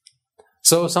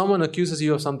 So someone accuses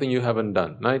you of something you haven't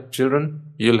done. Right?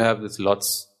 Children, you'll have this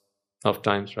lots of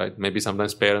times, right? Maybe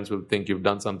sometimes parents will think you've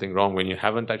done something wrong when you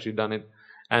haven't actually done it.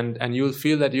 And you'll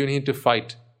feel that you need to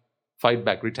fight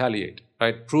back, retaliate,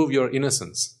 right? Prove your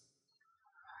innocence.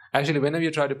 Actually, whenever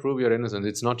you try to prove your innocence,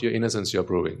 it's not your innocence you're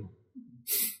proving.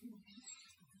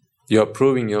 You're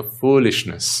proving your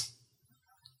foolishness.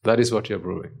 That is what you're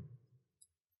proving.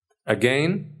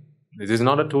 Again, this is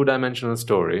not a two-dimensional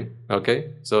story,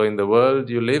 okay? So in the world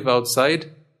you live outside,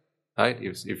 right?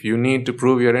 If you need to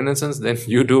prove your innocence, then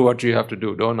you do what you have to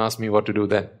do. Don't ask me what to do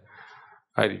then.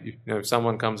 Right? If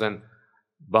someone comes and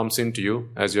bumps into you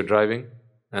as you're driving,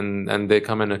 and they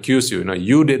come and accuse you,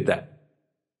 you did that.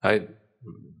 Right?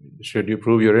 Should you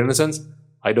prove your innocence?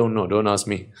 I don't know, don't ask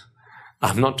me.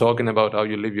 I'm not talking about how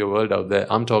you live your world out there.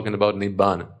 I'm talking about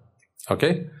Nibbana.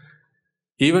 Okay?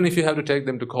 Even if you have to take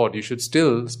them to court, you should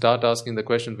still start asking the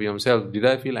question for yourself, did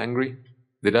I feel angry?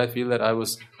 Did I feel that I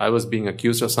was being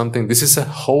accused of something? This is a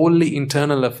wholly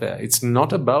internal affair. It's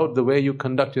not about the way you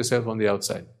conduct yourself on the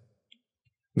outside.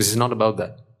 This is not about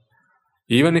that.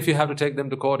 Even if you have to take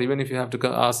them to court, even if you have to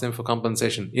ask them for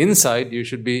compensation, inside you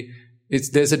should be,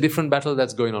 there's a different battle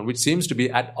that's going on, which seems to be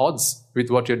at odds with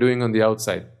what you're doing on the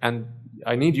outside. And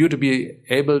I need you to be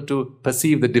able to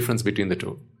perceive the difference between the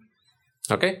two.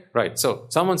 Okay? Right. So,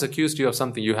 someone's accused you of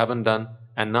something you haven't done,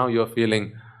 and now you're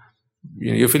feeling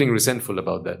resentful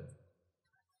about that.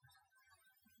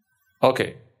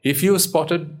 Okay. If you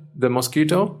spotted the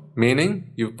mosquito,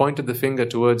 meaning you've pointed the finger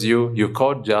towards you, you've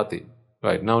caught jati.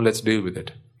 Right, now let's deal with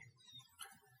it.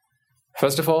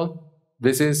 First of all,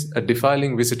 this is a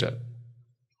defiling visitor.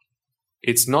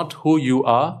 It's not who you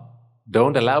are.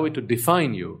 Don't allow it to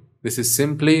define you. This is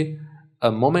simply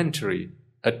a momentary,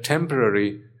 a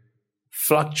temporary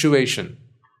fluctuation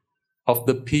of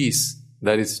the peace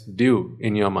that is due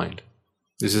in your mind.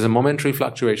 This is a momentary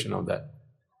fluctuation of that.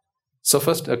 So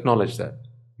first acknowledge that.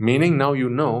 Meaning now you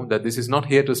know that this is not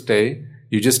here to stay.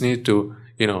 You just need to,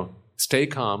 stay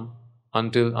calm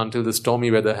until the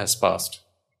stormy weather has passed.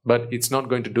 But it's not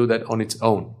going to do that on its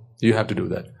own. You have to do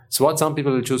that. So what some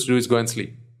people will choose to do is go and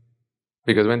sleep.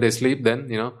 Because when they sleep,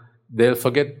 then, they'll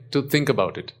forget to think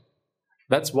about it.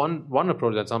 That's one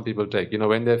approach that some people take.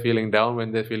 When they're feeling down,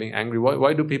 when they're feeling angry,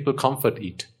 why do people comfort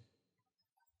eat?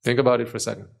 Think about it for a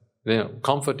second.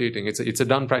 Comfort eating, it's a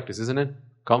done practice, isn't it?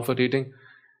 Comfort eating.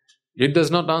 it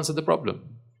does not answer the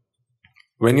problem.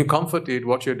 When you comfort it,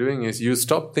 what you're doing is you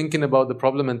stop thinking about the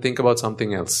problem and think about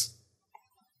something else.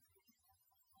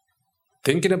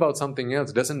 Thinking about something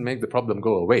else doesn't make the problem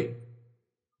go away.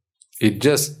 It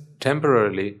just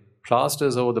temporarily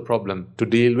plasters over the problem to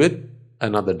deal with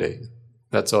another day.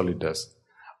 That's all it does.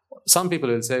 Some people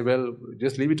will say, well,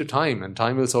 just leave it to time and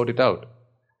time will sort it out.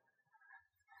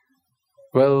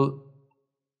 Well,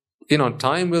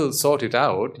 time will sort it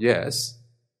out, yes.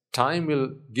 Time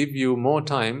will give you more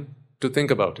time to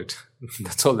think about it.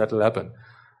 That's all that will happen.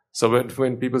 So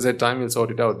when people say time will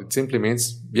sort it out, it simply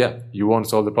means, you won't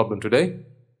solve the problem today,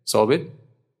 solve it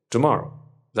tomorrow.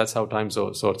 That's how time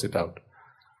sorts it out.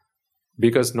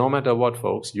 Because no matter what,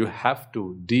 folks, you have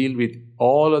to deal with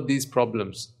all of these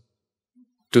problems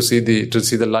to see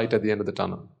the light at the end of the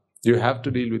tunnel. You have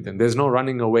to deal with them. There's no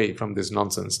running away from this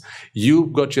nonsense.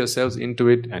 You've got yourselves into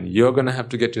it and you're going to have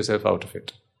to get yourself out of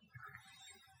it.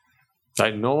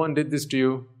 Right? No one did this to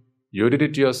you. You did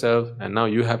it to yourself and now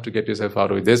you have to get yourself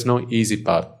out of it. There's no easy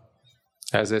path.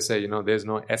 As I say, there's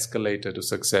no escalator to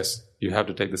success. You have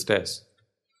to take the stairs.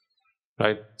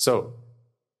 Right? So,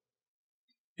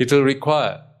 it will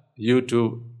require you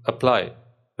to apply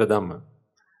the Dhamma.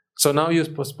 So now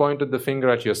you've pointed the finger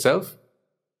at yourself.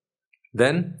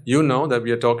 Then you know that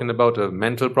we are talking about a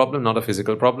mental problem, not a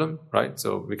physical problem, right?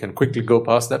 So we can quickly go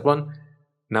past that one.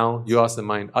 Now you ask the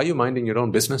mind, are you minding your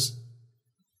own business?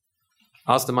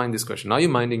 Ask the mind this question, are you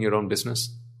minding your own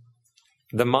business?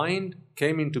 The mind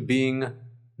came into being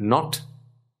not.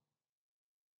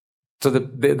 So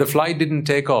the flight didn't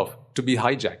take off to be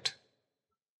hijacked.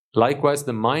 Likewise,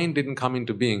 the mind didn't come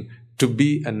into being to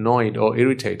be annoyed or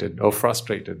irritated or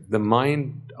frustrated. The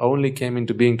mind only came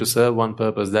into being to serve one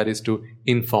purpose, that is to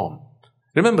inform.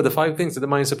 Remember the 5 things that the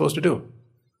mind is supposed to do.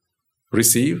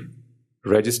 Receive,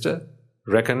 register,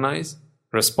 recognize,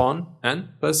 respond, and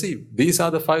perceive. These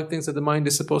are the 5 things that the mind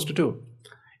is supposed to do.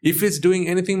 If it's doing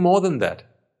anything more than that,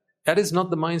 that is not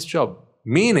the mind's job.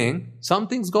 Meaning,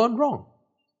 something's gone wrong.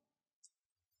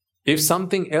 If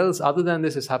something else other than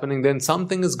this is happening, then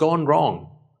something has gone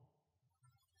wrong.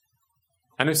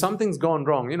 And if something's gone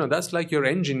wrong, that's like your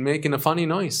engine making a funny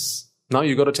noise. Now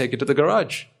you got to take it to the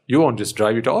garage. You won't just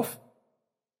drive it off.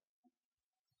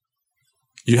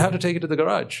 You have to take it to the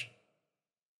garage.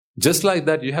 Just like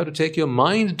that, you have to take your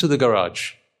mind to the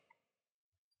garage.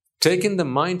 Taking the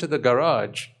mind to the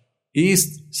garage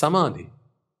is samadhi.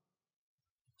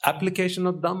 Application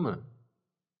of Dhamma.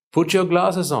 Put your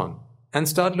glasses on and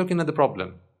start looking at the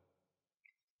problem.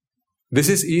 This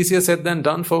is easier said than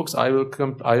done, folks.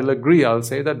 I'll agree. I'll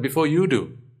say that before you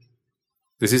do.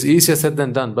 This is easier said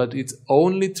than done, but it's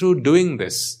only through doing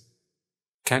this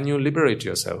can you liberate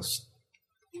yourselves.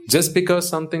 Just because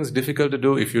something's difficult to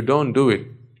do, if you don't do it,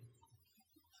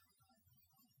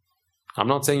 I'm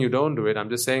not saying you don't do it. I'm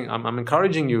just saying I'm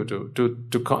encouraging you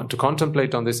to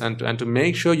contemplate on this and to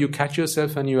make sure you catch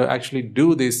yourself and you actually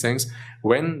do these things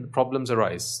when problems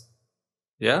arise.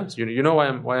 Yeah, so you know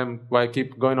why I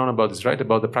keep going on about this, right?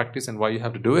 About the practice and why you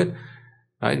have to do it.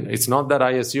 Right? It's not that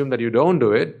I assume that you don't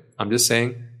do it. I'm just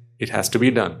saying it has to be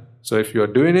done. So if you are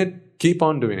doing it, keep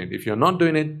on doing it. If you're not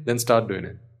doing it, then start doing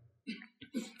it.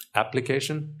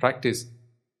 Application, practice.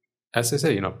 As I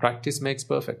say, practice makes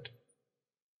perfect.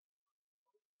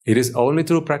 It is only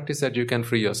through practice that you can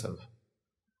free yourself.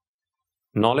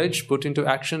 Knowledge put into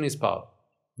action is power.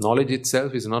 Knowledge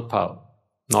itself is not power.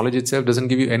 Knowledge itself doesn't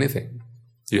give you anything.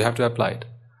 You have to apply it.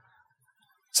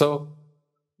 So,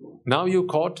 now you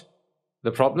caught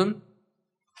the problem.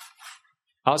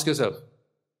 Ask yourself,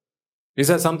 is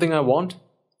that something I want?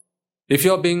 If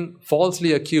you're being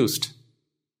falsely accused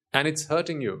and it's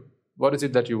hurting you, what is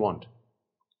it that you want?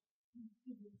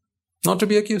 Not to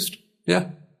be accused. Yeah.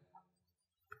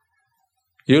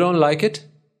 You don't like it?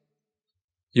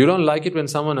 You don't like it when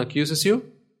someone accuses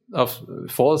you of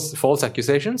false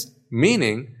accusations?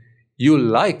 Meaning, you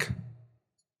like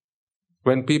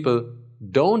when people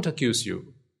don't accuse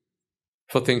you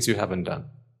for things you haven't done.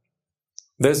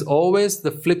 There's always the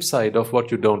flip side of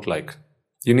what you don't like.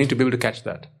 You need to be able to catch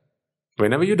that.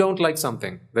 Whenever you don't like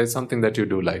something, there's something that you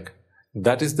do like.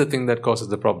 That is the thing that causes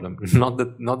the problem, not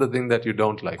the thing that you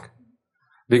don't like.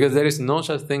 Because there is no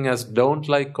such thing as don't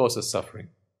like causes suffering.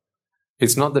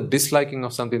 It's not the disliking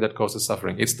of something that causes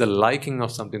suffering. It's the liking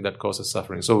of something that causes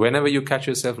suffering. So whenever you catch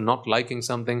yourself not liking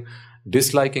something,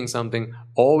 disliking something,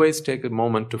 always take a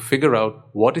moment to figure out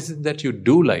what is it that you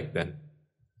do like then.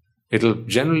 It'll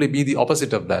generally be the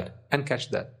opposite of that, and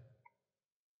catch that.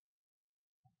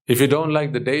 If you don't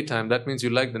like the daytime, that means you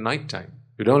like the nighttime.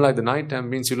 If you don't like the nighttime,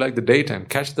 means you like the daytime.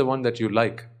 Catch the one that you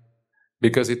like.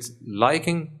 Because it's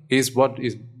liking is what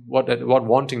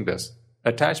wanting does.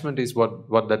 Attachment is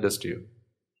what that does to you.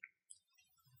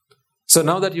 So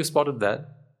now that you spotted that,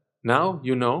 now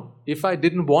you know, if I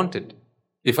didn't want it,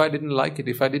 if I didn't like it,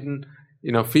 if I didn't,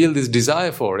 feel this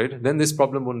desire for it, then this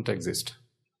problem wouldn't exist.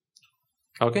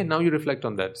 Okay, now you reflect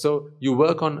on that. So you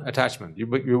work on attachment,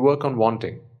 you work on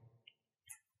wanting.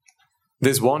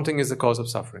 This wanting is the cause of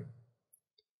suffering.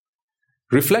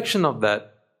 Reflection of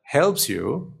that helps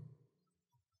you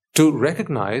to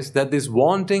recognize that this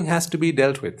wanting has to be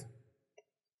dealt with.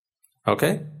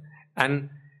 Okay? And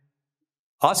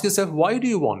ask yourself, why do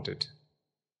you want it?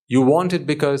 You want it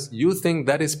because you think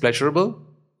that is pleasurable,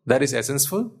 that is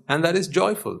essential, and that is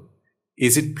joyful.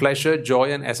 Is it pleasure,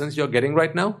 joy, and essence you're getting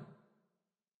right now?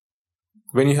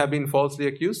 When you have been falsely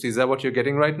accused, is that what you're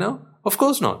getting right now? Of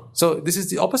course not. So this is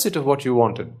the opposite of what you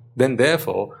wanted. Then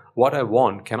therefore, what I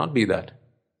want cannot be that.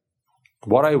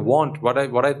 What I want, what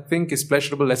I think is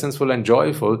pleasurable, essential, and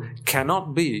joyful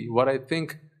cannot be what I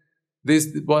think this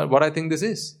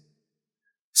is.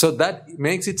 So that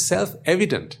makes it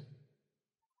self-evident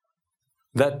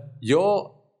that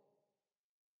your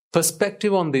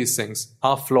perspective on these things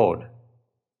are flawed.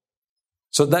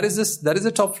 So that is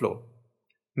the top floor.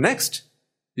 Next,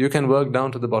 you can work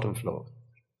down to the bottom floor.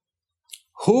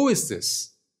 Who is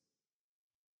this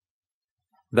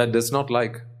that does not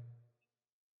like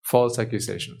false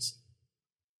accusations?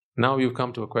 Now you've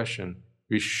come to a question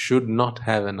we should not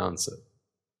have an answer.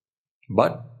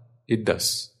 But it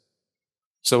does.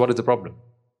 So what is the problem?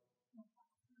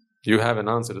 You have an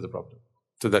answer to the problem,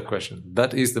 to that question.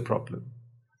 That is the problem.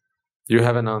 You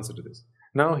have an answer to this.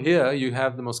 Now here you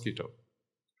have the mosquito.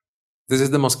 This is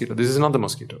the mosquito. This is not the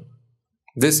mosquito.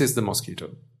 This is the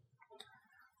mosquito.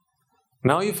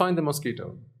 Now you find the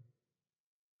mosquito.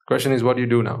 Question is, what do you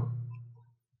do now?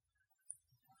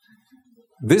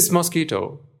 This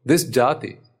mosquito, this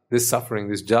jati, this suffering,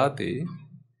 this jati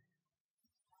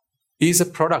is a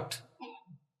product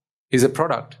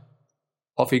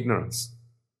of ignorance.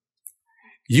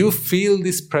 You feel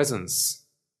this presence,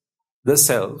 the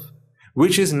self,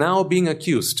 which is now being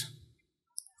accused.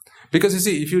 Because you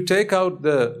see, if you take out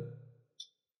the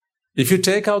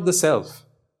self,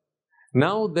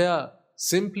 now they are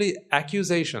simply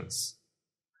accusations.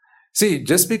 See,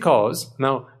 just because,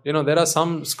 now, there are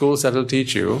some schools that will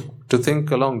teach you to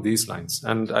think along these lines,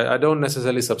 and I don't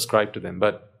necessarily subscribe to them,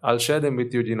 but I'll share them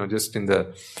with you, just in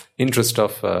the interest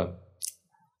of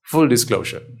full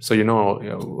disclosure, so you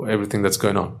know everything that's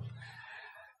going on.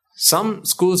 Some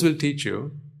schools will teach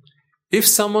you, if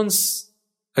someone's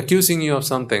accusing you of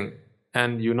something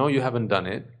and you know you haven't done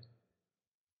it,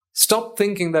 stop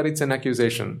thinking that it's an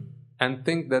accusation and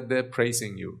think that they're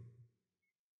praising you.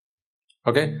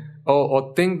 Okay?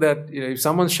 Or think that if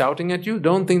someone's shouting at you,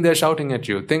 don't think they're shouting at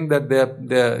you. Think that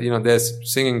they're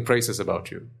singing praises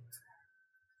about you.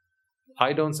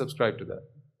 I don't subscribe to that.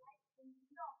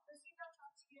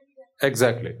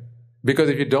 Exactly. Because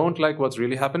if you don't like what's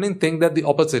really happening, think that the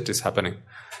opposite is happening.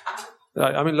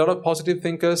 I mean, a lot of positive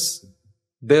thinkers,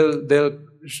 they'll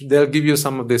give you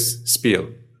some of this spiel.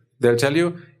 They'll tell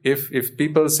you, if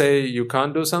people say you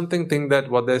can't do something, think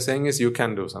that what they're saying is you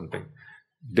can do something.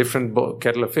 Different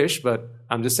kettle of fish, but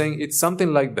I'm just saying it's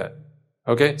something like that.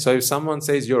 Okay? So if someone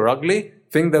says you're ugly,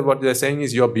 think that what they're saying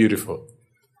is you're beautiful.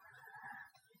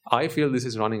 I feel this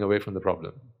is running away from the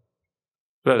problem.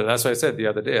 Well, that's why I said the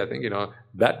other day, I think,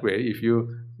 that way,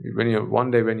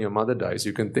 one day when your mother dies,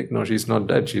 you can think, no, she's not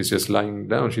dead, she's just lying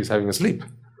down, she's having a sleep.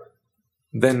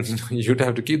 Then you'd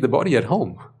have to keep the body at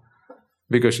home,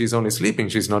 because she's only sleeping,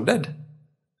 she's not dead.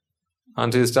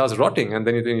 Until it starts rotting, and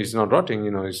then you think it's not rotting,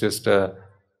 it's just,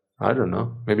 I don't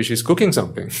know, maybe she's cooking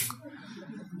something.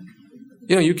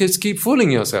 You just keep fooling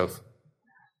yourself.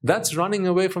 That's running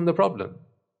away from the problem.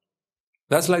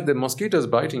 That's like the mosquitoes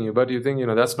biting you, but you think,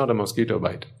 that's not a mosquito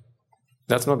bite.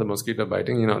 That's not the mosquito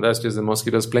biting, that's just the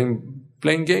mosquitoes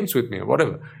playing games with me or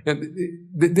whatever.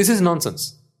 This is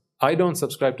nonsense. I don't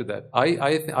subscribe to that.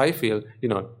 I feel,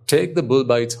 take the bull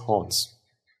by its horns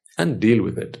and deal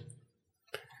with it.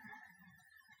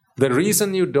 The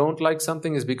reason you don't like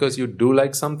something is because you do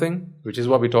like something, which is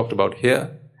what we talked about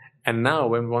here. And now,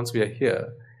 once we are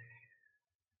here,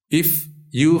 if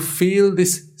you feel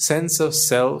this sense of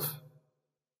self,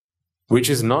 which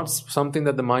is not something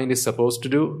that the mind is supposed to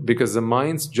do, because the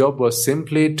mind's job was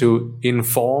simply to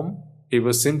inform, it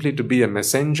was simply to be a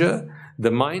messenger, the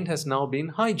mind has now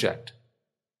been hijacked.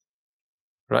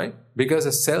 Right? Because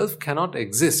a self cannot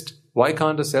exist. Why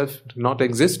can't a self not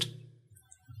exist?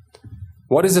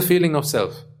 What is the feeling of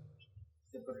self?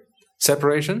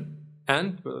 Separation.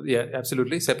 And,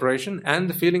 absolutely, separation and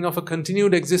the feeling of a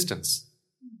continued existence.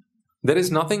 There is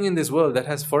nothing in this world that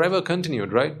has forever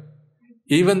continued, right?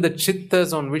 Even the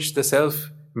chittas on which the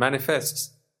self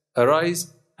manifests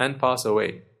arise and pass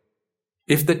away.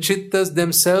 If the chittas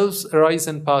themselves arise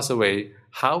and pass away,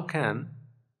 how can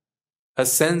a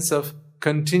sense of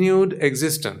continued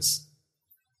existence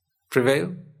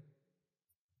prevail?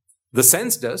 The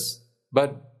sense does,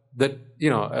 but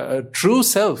a true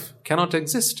self cannot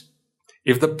exist.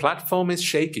 If the platform is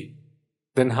shaky,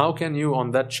 then how can you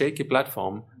on that shaky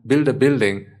platform build a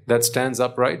building that stands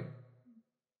upright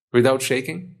without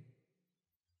shaking?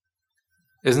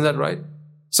 Isn't that right?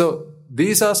 So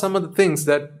these are some of the things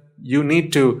that you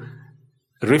need to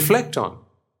reflect on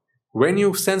when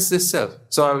you sense this self.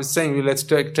 So I was saying, let's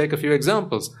take a few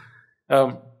examples.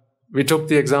 We took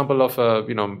the example of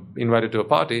invited to a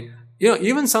party.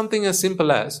 Even something as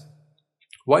simple as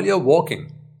while you're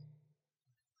walking.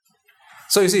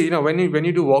 So you see, when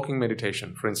you do walking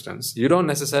meditation, for instance, you don't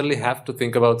necessarily have to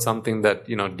think about something that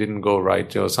didn't go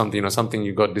right, or something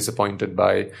you got disappointed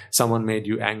by, someone made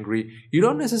you angry. You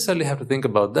don't necessarily have to think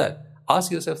about that.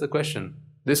 Ask yourself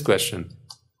this question: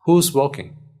 who's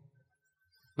walking?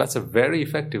 That's a very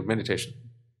effective meditation.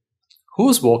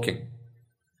 Who's walking?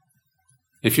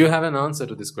 If you have an answer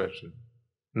to this question,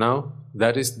 now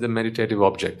that is the meditative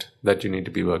object that you need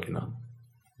to be working on.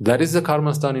 That is the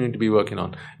karmasthana you need to be working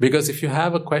on. Because if you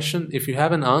have a question, if you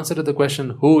have an answer to the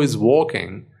question, who is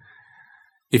walking,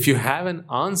 if you have an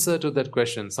answer to that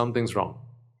question, something's wrong.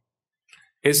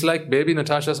 It's like baby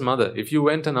Natasha's mother. If you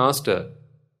went and asked her,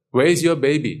 where is your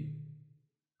baby?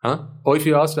 Or if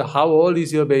you asked her, how old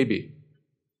is your baby?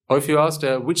 Or if you asked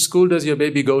her, which school does your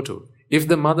baby go to? If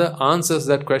the mother answers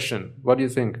that question, what do you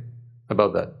think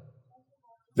about that?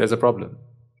 There's a problem.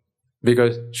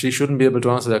 Because she shouldn't be able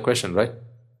to answer that question, right?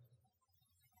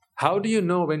 How do you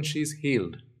know when she's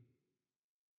healed?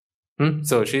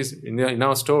 So she's in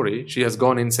our story, she has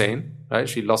gone insane, right?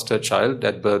 She lost her child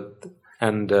at birth,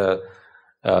 and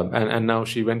now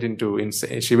she went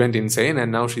insane,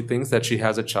 and now she thinks that she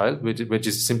has a child, which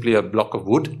is simply a block of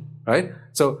wood, right?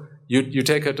 So you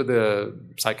take her to the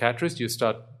psychiatrist, you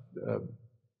start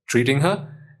treating her,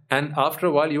 and after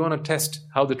a while you want to test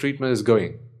how the treatment is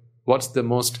going. What's the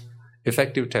most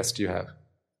effective test you have?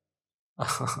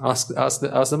 Ask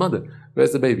the mother,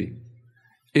 where's the baby?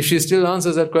 If she still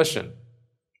answers that question,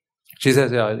 she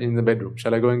says, yeah, in the bedroom.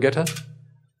 Shall I go and get her?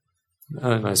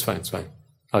 No, it's fine.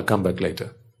 I'll come back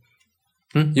later.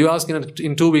 You ask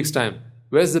in 2 weeks' time,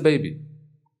 where's the baby?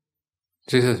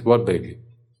 She says, what baby?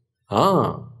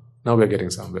 Now we're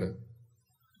getting somewhere.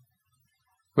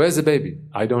 Where's the baby?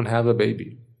 I don't have a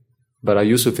baby. But I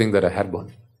used to think that I had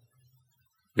one.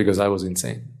 Because I was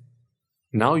insane.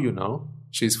 Now you know,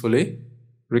 she's fully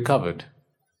recovered.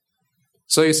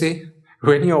 So you see,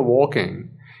 when you're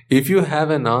walking, if you have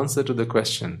an answer to the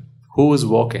question, who is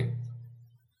walking?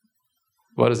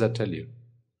 What does that tell you?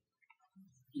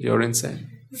 You're insane.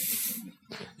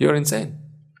 You're insane.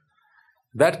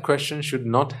 That question should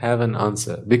not have an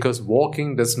answer, because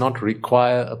walking does not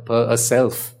require a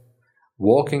self.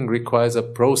 Walking requires a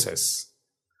process.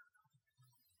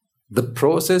 The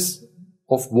process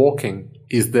of walking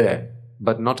is there,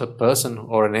 but not a person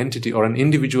or an entity or an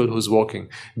individual who's walking.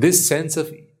 This sense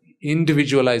of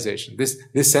individualization,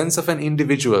 this sense of an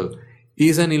individual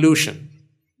is an illusion.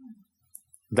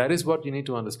 That is what you need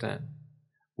to understand.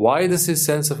 Why does this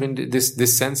sense of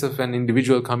this sense of an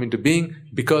individual come into being?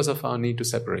 Because of our need to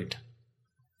separate.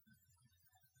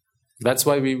 That's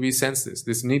why we sense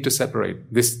this need to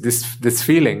separate, this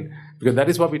feeling, because that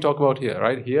is what we talk about here,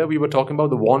 right? Here we were talking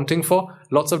about the wanting for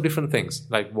lots of different things,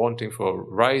 like wanting for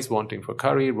rice, wanting for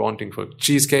curry, wanting for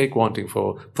cheesecake, wanting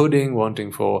for pudding,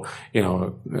 wanting for,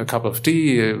 a cup of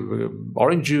tea,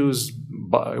 orange juice,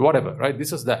 whatever, right?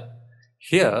 This is that.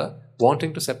 Here,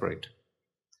 wanting to separate.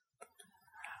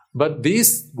 But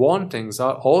these wantings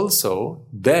are also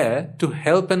there to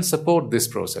help and support this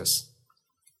process.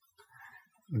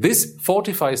 This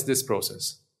fortifies this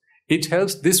process.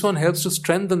 This one helps to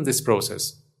strengthen this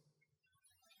process.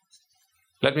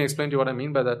 Let me explain to you what I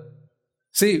mean by that.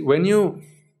 See, when you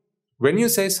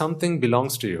say something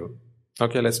belongs to you,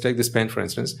 okay, let's take this pen for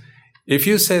instance. If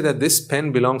you say that this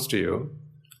pen belongs to you,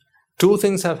 2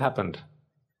 things have happened.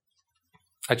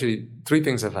 Actually, 3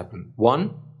 things have happened.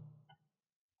 1,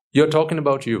 you're talking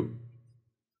about you,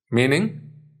 meaning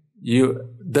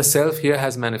the self here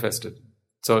has manifested.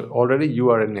 So already you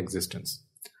are in existence.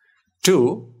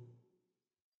 2,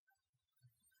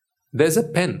 there's a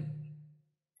pen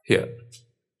here.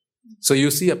 So you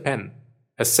see a pen,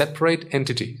 a separate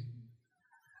entity.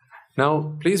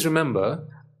 Now, please remember,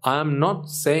 I am not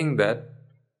saying that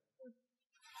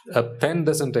a pen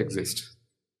doesn't exist.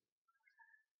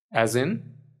 As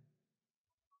in,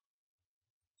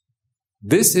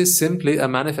 This is simply a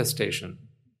manifestation.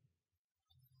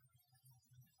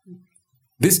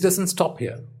 This doesn't stop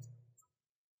here.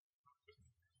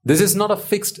 This is not a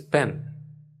fixed pen.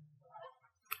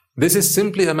 This is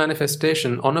simply a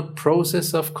manifestation on a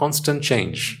process of constant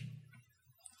change.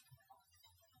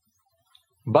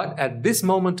 But at this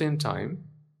moment in time,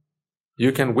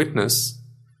 you can witness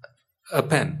a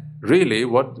pen. Really,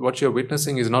 what you're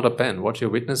witnessing is not a pen. What you're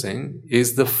witnessing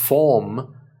is the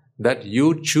form that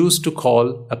you choose to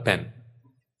call a pen.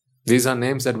 These are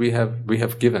names that we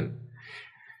have given.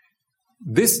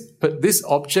 This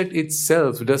object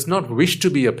itself does not wish to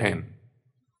be a pen.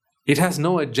 It has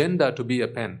no agenda to be a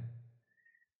pen.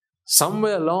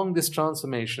 Somewhere along this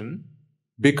transformation,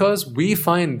 because we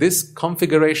find this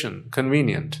configuration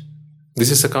convenient,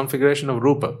 this is a configuration of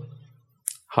rupa,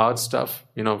 hard stuff,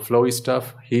 flowy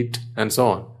stuff, heat, and so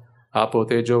on. Apo,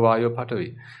 tejo, vayo,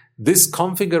 patavi. This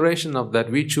configuration of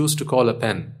that we choose to call a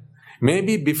pen.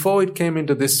 Maybe before it came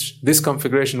into this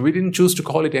configuration, we didn't choose to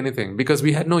call it anything because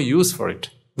we had no use for it.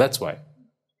 That's why.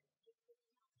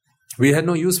 We had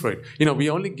no use for it. We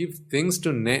only give things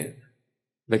to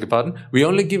we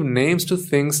only give names to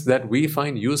things that we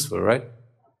find useful, right?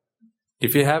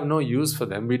 If we have no use for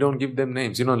them, we don't give them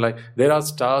names. Like there are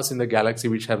stars in the galaxy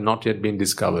which have not yet been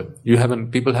discovered.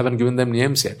 People haven't given them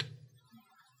names yet.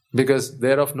 Because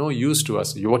they're of no use to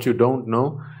us. What you don't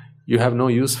know, you have no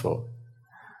use for.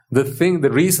 The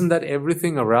reason that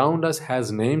everything around us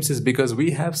has names is because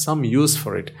we have some use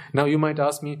for it. Now you might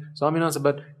ask me, Swaminatha,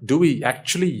 but do we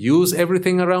actually use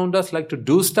everything around us, like to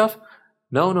do stuff?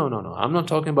 No. I'm not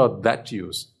talking about that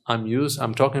use.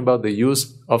 I'm talking about the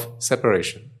use of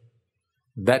separation.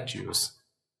 That use.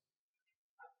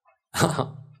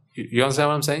 You understand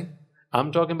what I'm saying?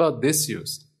 I'm talking about this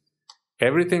use.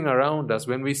 Everything around us,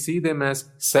 when we see them as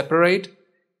separate,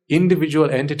 individual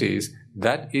entities,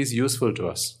 that is useful to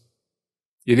us.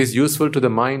 It is useful to the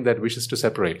mind that wishes to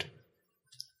separate.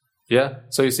 Yeah?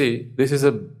 So you see, this is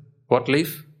a what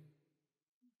leaf?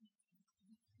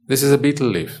 This is a beetle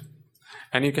leaf.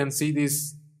 And you can see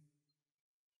these,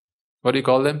 what do you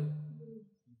call them?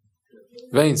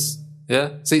 Veins.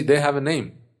 Yeah? See, they have a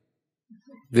name.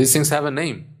 These things have a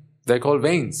name. They're called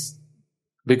veins.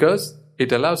 Because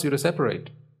it allows you to separate.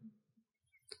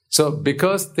 So,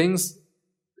 because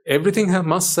everything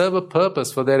must serve a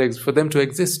purpose for them to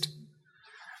exist.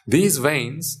 These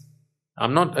veins,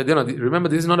 remember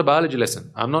this is not a biology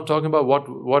lesson. I'm not talking about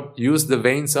what use the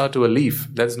veins are to a leaf.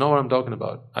 That's not what I'm talking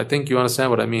about. I think you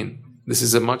understand what I mean. This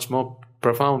is a much more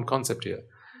profound concept here.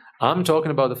 I'm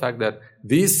talking about the fact that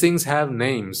these things have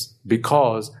names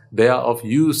because they are of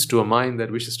use to a mind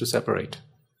that wishes to separate.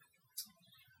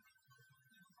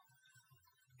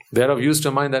 They are of use to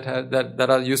a mind that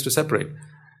are used to separate.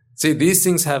 See, these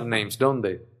things have names, don't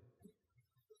they?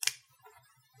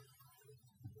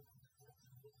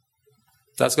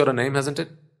 That's got a name, hasn't it?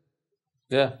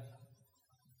 Yeah.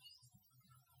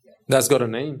 That's got a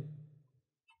name.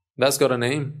 That's got a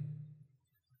name.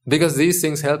 Because these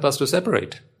things help us to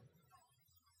separate.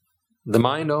 The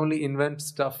mind only invents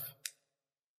stuff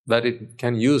that it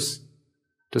can use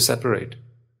to separate.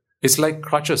 It's like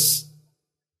crutches.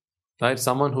 Right?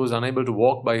 Someone who is unable to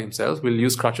walk by himself will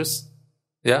use crutches.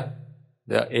 Yeah?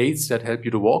 There are aids that help you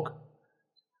to walk.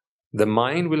 The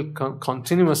mind will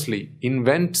continuously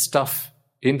invent stuff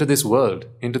into this world,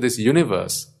 into this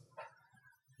universe,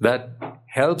 that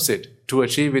helps it to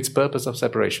achieve its purpose of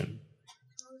separation.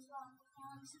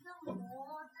 The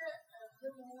more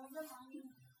the mind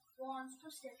wants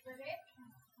to separate,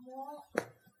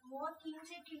 more things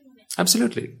it invents.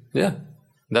 Absolutely. Yeah.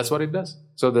 That's what it does.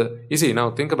 So you see, now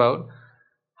think about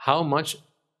how much,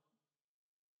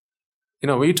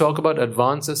 we talk about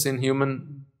advances in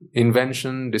human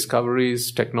invention,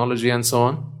 discoveries, technology, and so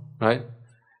on, right?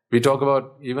 We talk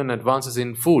about even advances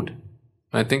in food.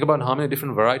 Right? Think about how many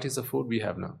different varieties of food we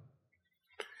have now.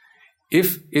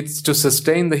 If it's to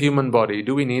sustain the human body,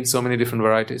 do we need so many different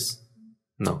varieties?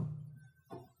 No.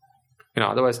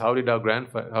 Otherwise, how did our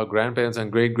grandparents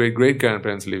and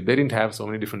great-great-great-grandparents live? They didn't have so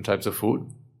many different types of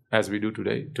food as we do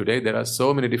today. Today, there are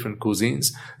so many different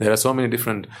cuisines. There are so many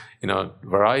different,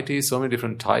 varieties, so many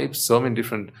different types, so many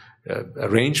different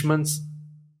arrangements.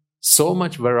 So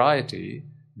much variety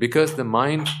because the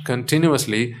mind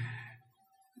continuously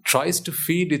tries to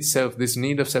feed itself this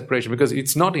need of separation, because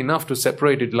it's not enough to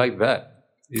separate it like that.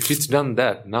 If it's done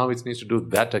that, now it needs to do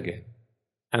that again.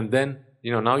 And then,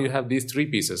 now you have these three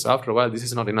pieces. After a while, this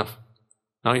is not enough.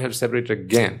 Now you have to separate it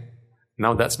again.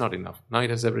 Now that's not enough. Now it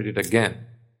has separated again.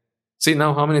 See,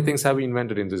 now how many things have we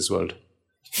invented in this world?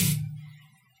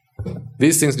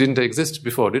 These things didn't exist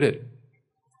before, did it?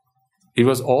 It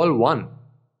was all one.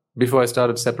 before I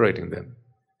started separating them.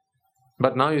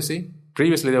 But now you see,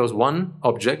 previously there was one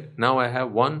object, now I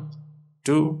have 1,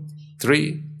 2,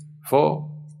 3,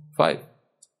 4, 5.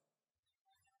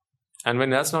 And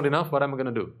when that's not enough, what am I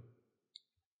going to do?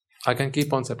 I can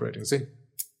keep on separating, see?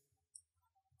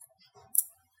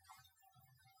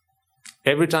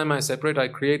 Every time I separate, I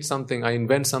create something, I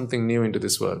invent something new into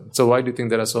this world. So why do you think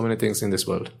there are so many things in this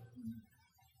world?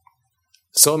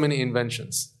 So many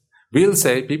inventions. People will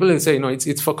say,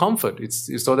 it's for comfort.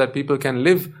 It's so that people can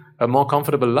live a more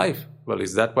comfortable life. Well,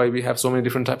 is that why we have so many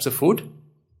different types of food?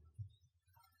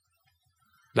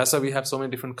 That's why we have so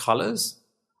many different colors?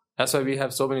 That's why we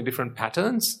have so many different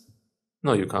patterns?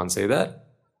 No, you can't say that.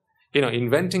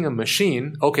 Inventing a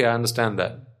machine, okay, I understand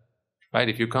that. Right?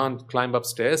 If you can't climb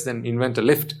upstairs, then invent a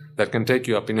lift that can take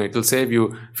you up. It will save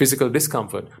you physical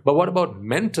discomfort. But what about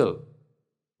mental?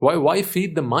 Why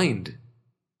feed the mind?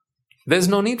 There's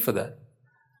no need for that.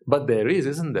 But there is,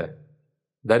 isn't there?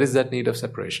 That is that need of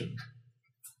separation.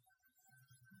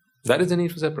 That is the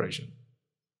need for separation.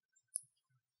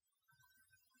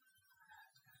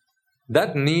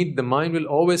 That need, the mind will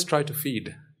always try to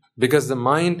feed, because the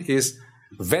mind is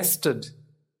vested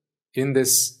in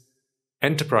this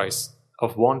enterprise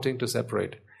of wanting to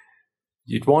separate.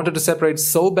 It wanted to separate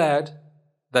so bad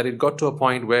that it got to a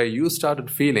point where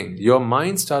your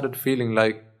mind started feeling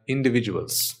like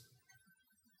individuals.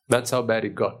 That's how bad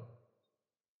it got.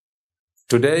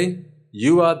 Today,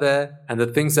 you are there, and the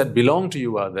things that belong to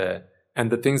you are there,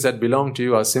 and the things that belong to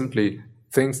you are simply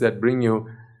things that bring you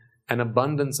an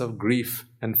abundance of grief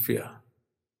and fear.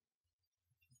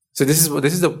 So this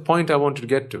is the point I want to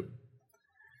get to.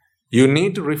 You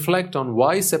need to reflect on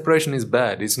why separation is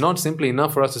bad. It's not simply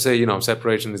enough for us to say,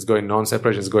 separation is going on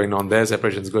there,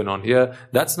 separation is going on here.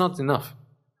 That's not enough.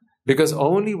 Because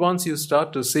only once you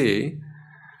start to see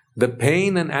the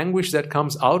pain and anguish that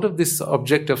comes out of this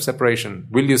object of separation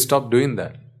will you stop doing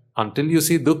that. Until you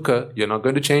see dukkha, you're not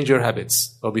going to change your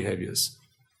habits or behaviors.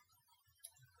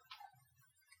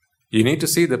 You need to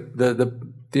see the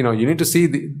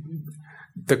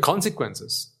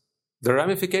consequences, the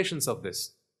ramifications of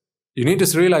this. You need to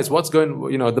realize what's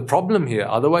the problem here.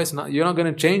 Otherwise, you're not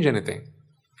going to change anything.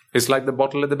 It's like the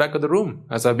bottle at the back of the room,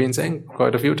 as I've been saying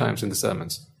quite a few times in the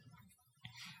sermons.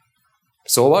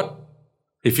 So what?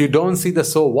 If you don't see the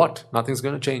so what, nothing's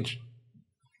going to change.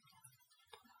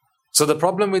 So the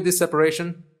problem with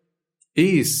separation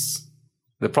is,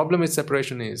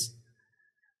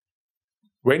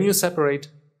 when you separate,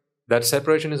 that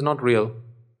separation is not real.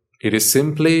 It is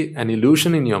simply an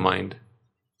illusion in your mind.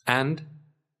 And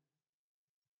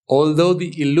although the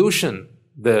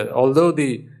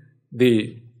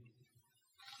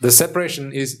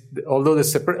separation is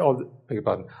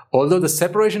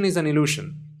an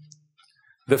illusion,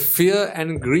 the fear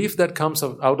and grief that comes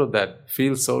out of that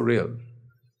feels so real.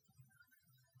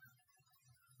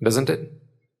 Doesn't it?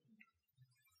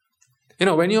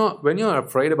 When you're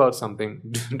afraid about something,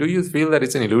 do you feel that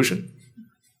it's an illusion?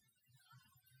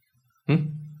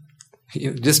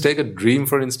 Just take a dream,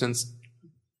 for instance.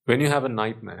 When you have a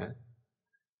nightmare,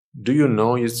 do you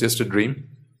know it's just a dream?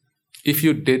 If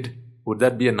you did, would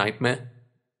that be a nightmare?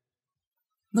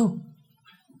 No.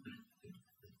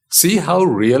 See how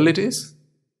real it is?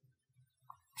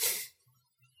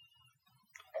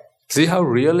 See how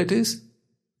real it is?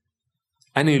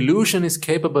 An illusion is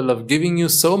capable of giving you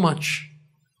so much.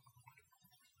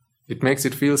 It makes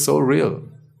it feel so real.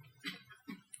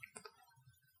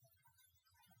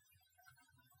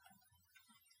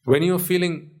 When you're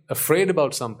feeling afraid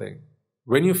about something,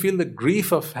 when you feel the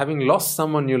grief of having lost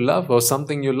someone you love or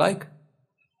something you like,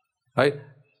 right?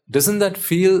 Doesn't that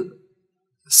feel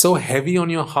so heavy on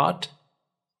your heart?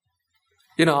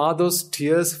 Are those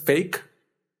tears fake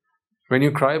when you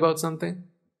cry about something?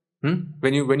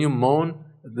 When you mourn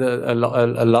a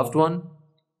loved one,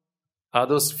 are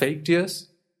those fake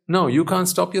tears? No, you can't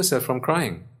stop yourself from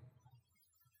crying.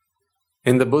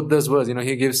 In the Buddha's words,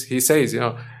 he says,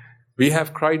 we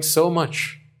have cried so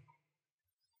much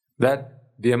that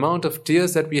the amount of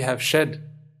tears that we have shed,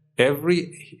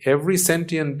 every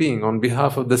sentient being on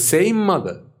behalf of the same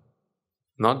mother,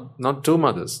 not two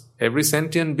mothers, every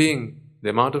sentient being, the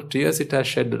amount of tears it has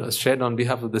shed on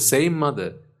behalf of the same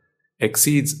mother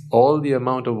exceeds all the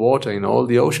amount of water in all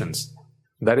the oceans.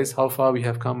 That is how far we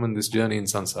have come on this journey in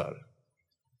samsara.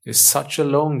 It's such a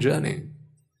long journey.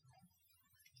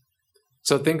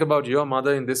 So think about your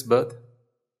mother in this birth,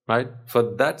 right? For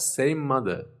that same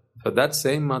mother, let's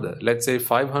say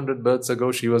 500 births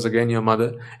ago she was again your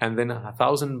mother, and then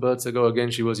 1,000 births ago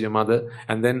again she was your mother,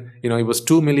 and then it was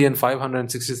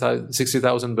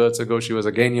 2,560,000 births ago she was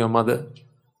again your mother.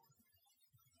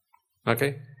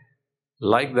 Okay?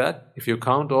 Like that, if you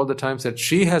count all the times that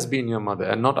she has been your mother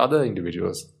and not other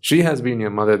individuals, she has been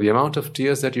your mother, the amount of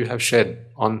tears that you have shed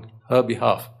on her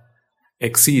behalf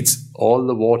exceeds all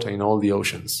the water in all the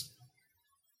oceans.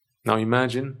 Now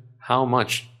imagine how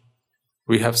much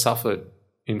we have suffered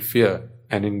in fear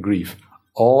and in grief,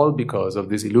 all because of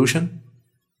this illusion,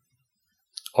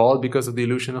 all because of the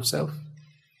illusion of self.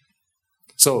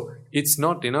 So it's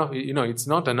not enough, it's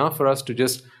not enough for us to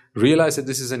just realize that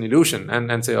this is an illusion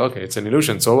and say, okay, it's an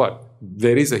illusion, so what?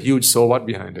 There is a huge so what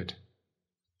behind it.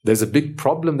 There's a big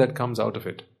problem that comes out of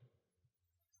it.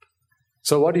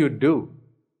 So what do?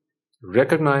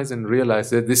 Recognize and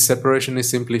realize that this separation is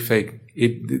simply fake.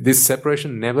 This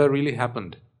separation never really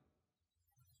happened.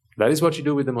 That is what you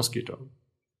do with the mosquito.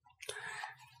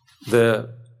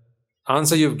 The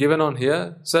answer you've given on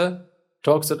here, sir,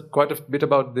 talks quite a bit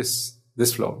about this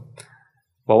flow.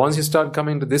 But once you start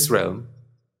coming to this realm,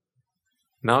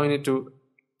 now you need to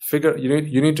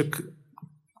you need to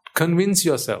convince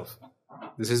yourself.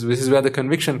 This is where the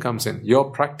conviction comes in. Your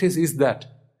practice is that.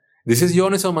 This is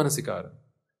yoniso manasikara.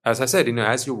 As I said,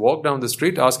 as you walk down the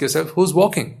street, ask yourself, who's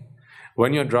walking?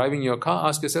 When you're driving your car,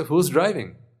 ask yourself, who's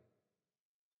driving?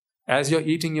 As you're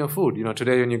eating your food,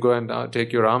 today when you go and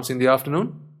take your alms in the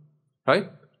afternoon, right?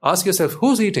 Ask yourself,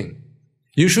 who's eating?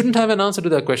 You shouldn't have an answer to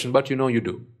that question, but you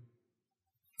do.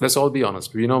 Let's all be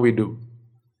honest. We know we do.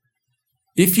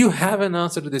 If you have an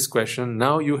answer to this question,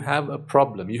 now you have a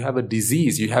problem, you have a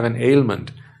disease, you have an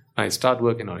ailment. Now start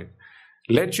working on it.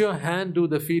 Let your hand do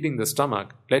the feeding the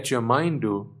stomach. Let your mind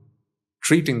do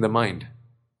treating the mind.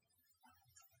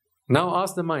 Now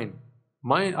ask the mind,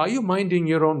 are you minding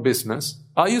your own business?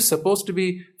 Are you supposed to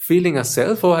be feeling a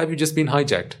self, or have you just been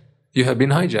hijacked? You have been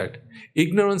hijacked.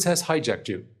 Ignorance has hijacked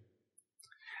you.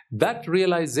 That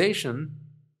realization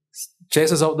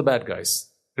chases out the bad guys.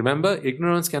 Remember,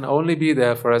 ignorance can only be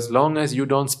there for as long as you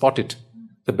don't spot it.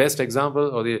 The best example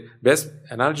or the best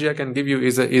analogy I can give you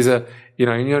is you're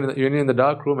in the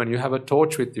dark room and you have a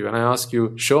torch with you, and I ask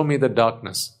you, show me the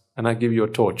darkness, and I give you a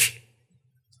torch.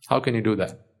 How can you do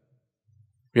that?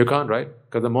 You can't, right?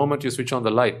 Because the moment you switch on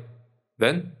the light,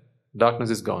 then darkness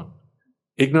is gone.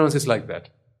 Ignorance is like that.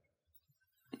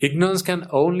 Ignorance can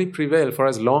only prevail for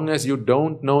as long as you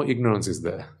don't know ignorance is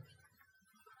there.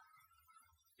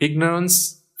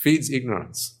 Ignorance feeds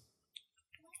ignorance.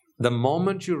 The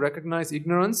moment you recognize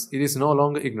ignorance, it is no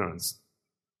longer ignorance.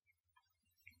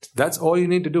 That's all you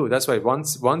need to do. That's why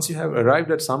once you have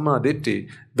arrived at Samma Ditti,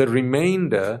 the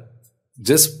remainder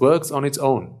just works on its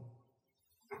own.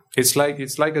 It's like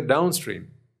a downstream.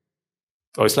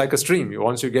 Or it's like a stream.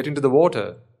 Once you get into the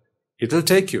water, it'll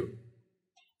take you.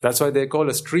 That's why they call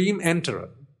a stream enterer.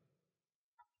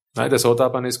 Right? The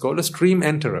Sotapanna is called a stream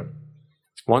enterer.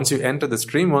 Once you enter the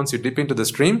stream, once you dip into the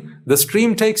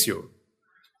stream takes you.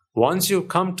 Once you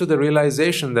come to the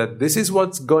realization that this is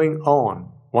what's going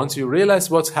on, once you realize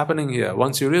what's happening here,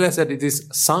 once you realize that it is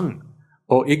sang,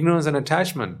 or ignorance and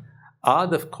attachment, are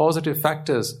the causative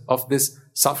factors of this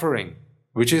suffering,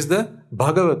 which is the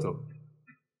Bhagavato.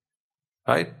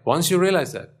 Right? Once you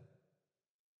realize that,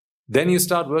 then you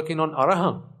start working on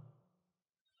Araham.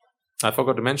 I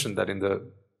forgot to mention that in the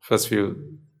first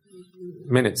few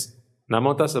minutes.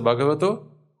 Namo tassa Bhagavato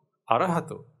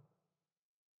Arahato.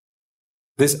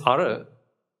 This Ara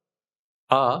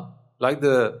are like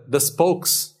the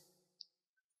spokes.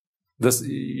 This,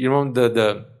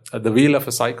 the wheel of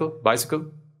a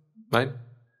bicycle, right?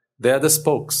 They are the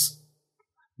spokes.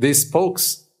 These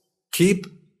spokes keep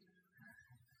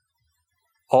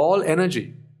all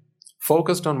energy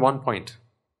focused on one point,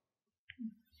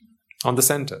 on the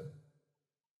center,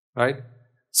 right?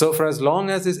 So for as long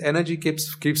as this energy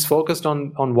keeps focused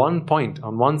on one point,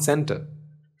 on one center,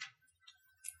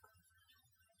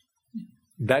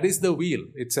 that is the wheel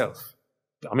itself.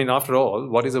 I mean, after all,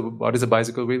 what is a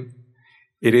bicycle wheel?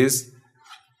 It's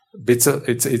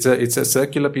a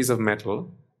circular piece of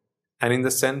metal, and in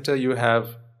the center you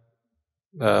have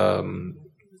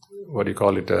what do you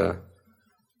call it?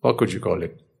 What could you call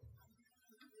it?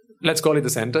 Let's call it the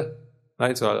center,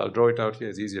 right? So I'll draw it out here.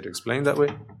 It's easier to explain that way,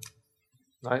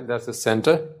 right? That's the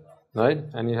center, right?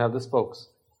 And you have the spokes.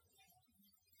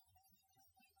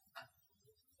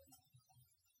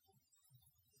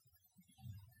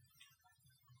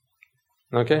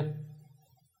 Okay?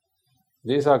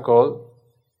 These are called,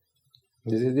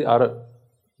 this is the Ara.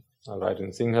 I'll write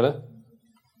in Sinhala.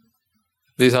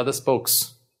 These are the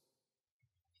spokes.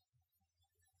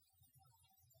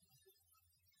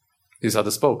 These are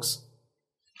the spokes.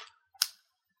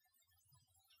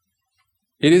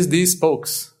 It is these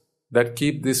spokes that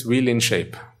keep this wheel in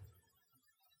shape.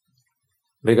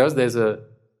 Because there's a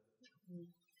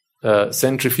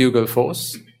centrifugal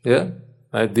force, yeah?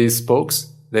 right? These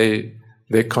spokes, they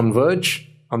converge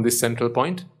on this central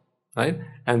point, right?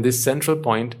 And this central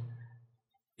point,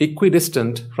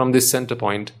 equidistant from this center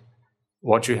point,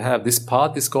 what you have, this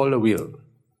path is called a wheel,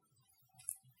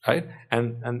 right?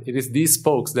 And it is these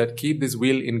spokes that keep this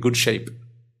wheel in good shape.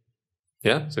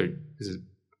 Yeah? So this is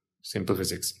simple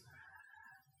physics.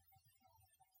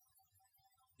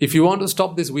 If you want to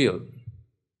stop this wheel,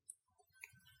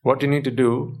 what you need to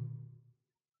do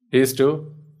is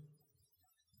to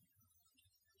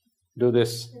do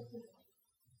this.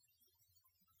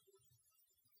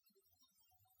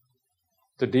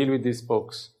 To deal with these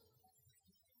spokes.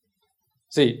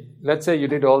 See, let's say you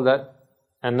did all that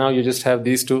and now you just have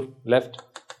these two left.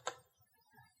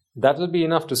 That will be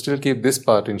enough to still keep this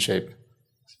part in shape.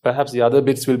 Perhaps the other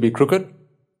bits will be crooked,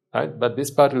 right? But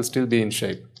this part will still be in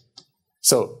shape.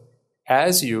 So,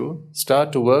 as you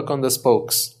start to work on the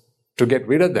spokes to get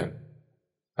rid of them,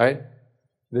 right?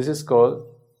 This is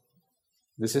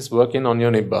working on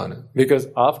your Nibbana. Because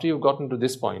after you've gotten to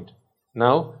this point,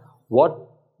 now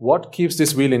what keeps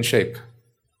this wheel in shape?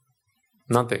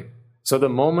 Nothing. So the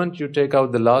moment you take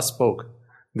out the last spoke,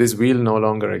 this wheel no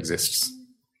longer exists.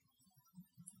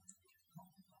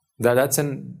 That's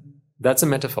a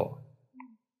metaphor.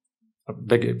 I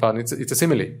beg your pardon, it's a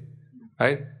simile,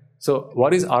 right? So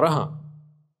what is araha?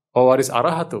 Or what is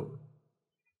arahatu?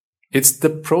 It's the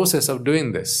process of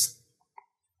doing this.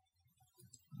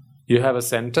 You have a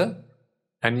center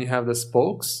and you have the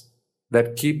spokes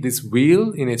that keep this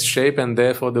wheel in its shape and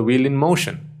therefore the wheel in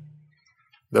motion.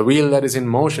 The wheel that is in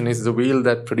motion is the wheel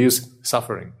that produces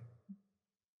suffering.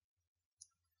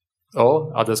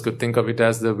 Or others could think of it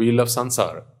as the wheel of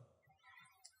samsara.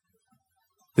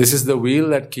 This is the wheel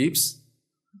that keeps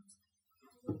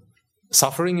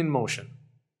suffering in motion.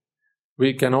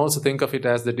 We can also think of it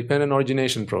as the dependent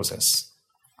origination process.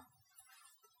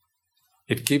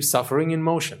 It keeps suffering in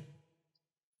motion.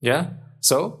 Yeah?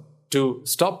 So, to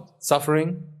stop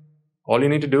suffering, all you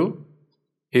need to do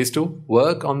is to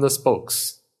work on the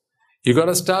spokes. You got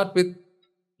to start with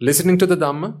listening to the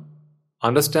Dhamma,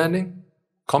 understanding,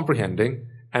 comprehending,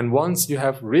 and once you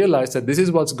have realized that this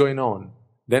is what's going on,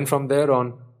 then from there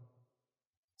on,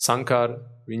 Sankara,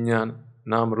 Vijnana,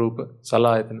 Nama Rupa,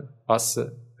 Salayatana,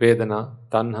 Passa, Vedana,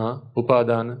 Tanha,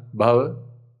 Upadana, Bhava,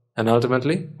 and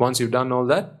ultimately, once you've done all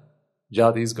that,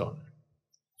 Jati is gone.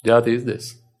 Jati is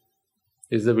this.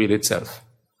 Is the wheel itself.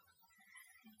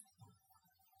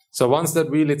 So once that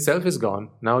wheel itself is gone,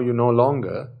 now you no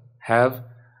longer have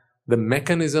the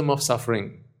mechanism of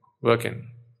suffering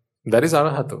working. That is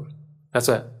arahatu. That's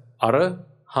why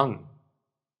arahang.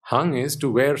 Hang is to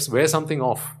wear something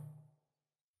off.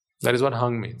 That is what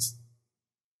hang means.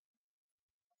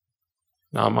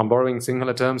 Now I'm borrowing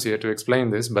Sinhala terms here to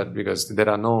explain this, but because there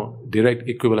are no direct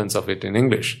equivalents of it in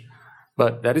English.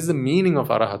 But that is the meaning of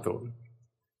arahatu.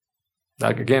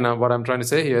 Like again, what I'm trying to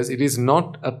say here is it is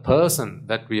not a person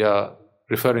that we are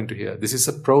referring to here. This is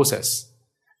a process.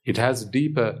 It has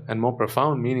deeper and more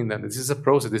profound meaning than this is a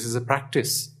process. This is a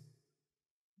practice.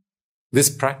 This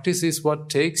practice is what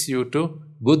takes you to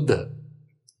Buddha.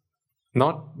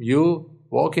 Not you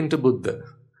walk into Buddha.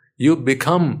 You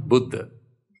become Buddha.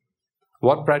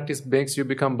 What practice makes you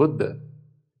become Buddha?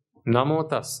 Namo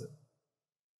tassa,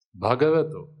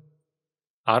 bhagavato,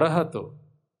 arahato,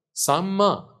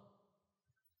 samma.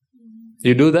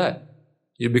 You do that,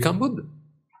 you become Buddha.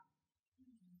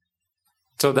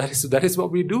 So that is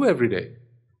what we do every day.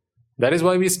 That is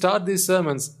why we start these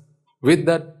sermons with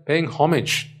that paying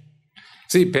homage.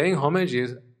 See, paying homage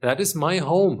is, that is my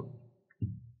home.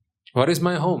 What is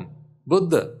my home?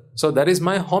 Buddha. So that is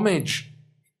my homage.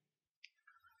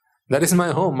 That is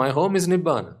my home. My home is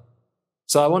Nibbana.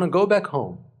 So I want to go back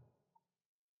home.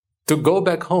 To go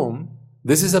back home,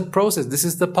 this is a process, this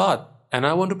is the path, and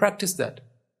I want to practice that.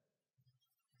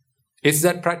 It's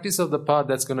that practice of the path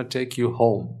that's going to take you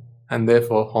home, and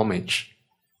therefore homage.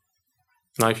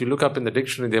 Now if you look up in the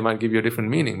dictionary, they might give you a different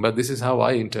meaning, but this is how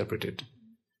I interpret it.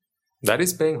 That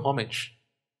is paying homage.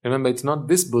 Remember, it's not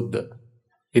this Buddha.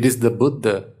 It is the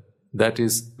Buddha that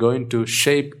is going to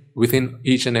shape within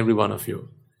each and every one of you.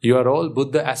 You are all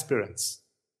Buddha aspirants.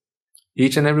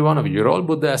 Each and every one of you, you're all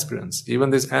Buddha aspirants. Even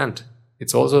this ant,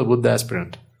 it's also a Buddha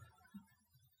aspirant.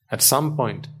 At some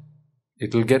point,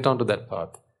 it will get onto that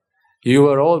path. You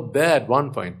were all there at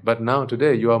one point, but now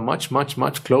today you are much, much,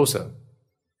 much closer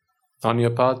on your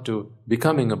path to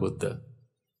becoming a Buddha.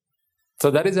 So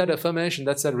that is that affirmation,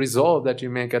 that's that resolve that you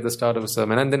make at the start of a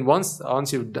sermon. And then once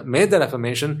you've made that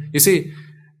affirmation, you see,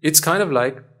 it's kind of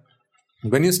like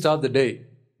when you start the day,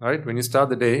 right? When you start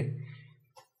the day,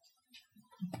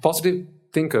 positive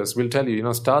thinkers will tell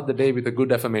you, start the day with a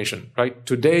good affirmation, right?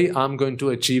 Today I'm going to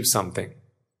achieve something.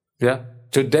 Yeah?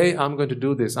 Today I'm going to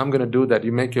do this, I'm going to do that.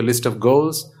 You make your list of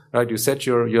goals, right? You set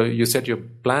your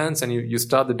plans, and you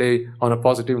start the day on a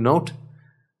positive note.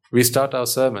 We start our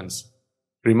sermons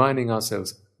reminding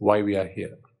ourselves why we are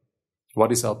here.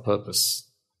 What is our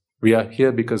purpose? We are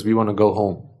here because we want to go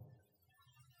home.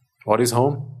 What is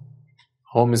home?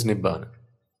 Home is Nibbana.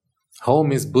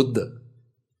 Home is Buddha.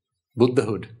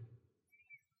 Buddhahood.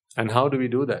 And how do we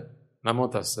do that?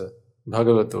 Namo tassa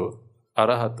bhagavato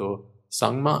arahato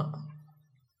samma.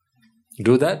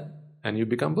 Do that and you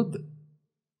become Buddha.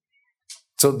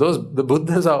 So the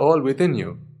Buddhas are all within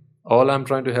you. All I'm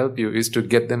trying to help you is to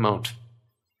get them out.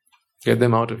 Get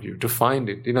them out of you, to find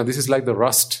it. This is like the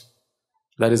rust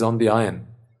that is on the iron.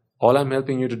 All I'm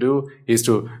helping you to do is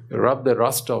to rub the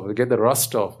rust off, get the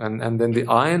rust off, and then the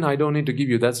iron I don't need to give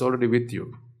you, that's already with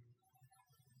you.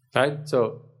 Right?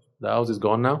 So the house is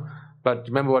gone now. But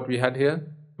remember what we had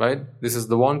here, right? This is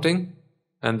the wanting,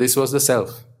 and this was the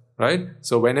self, right?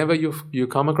 So whenever you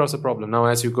come across a problem, now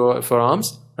as you go for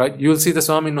alms, right, you'll see the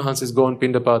Swamin Wahanses go on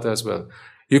Pindapata as well.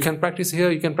 You can practice here,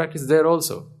 you can practice there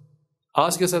also.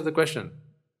 Ask yourself the question,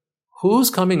 who's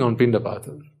coming on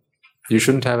Pindapata? You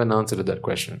shouldn't have an answer to that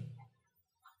question.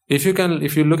 If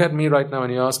you look at me right now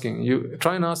and you're asking, you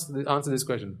try and answer this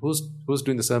question, who's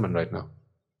doing the sermon right now?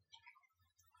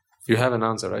 You have an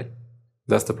answer, right?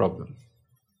 That's the problem.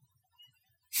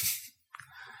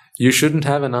 You shouldn't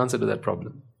have an answer to that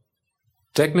problem.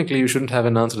 Technically, you shouldn't have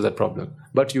an answer to that problem,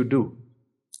 but you do.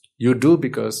 You do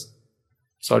because,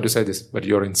 sorry to say this, but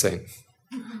you're insane.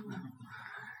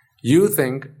 You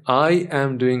think, I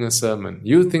am doing a sermon.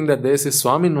 You think that there's a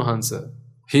Swamin Wahansa.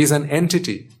 He's an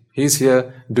entity. He's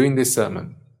here doing this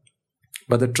sermon.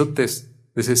 But the truth is,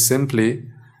 this is simply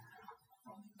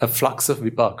a flux of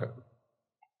vipaka.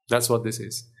 That's what this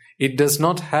is. It does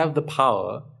not have the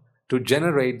power to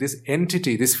generate this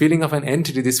entity, this feeling of an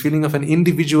entity, this feeling of an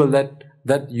individual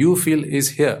that you feel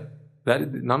is here.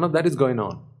 None of that is going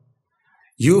on.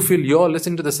 You feel you're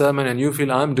listening to the sermon and you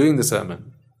feel I'm doing the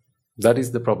sermon. That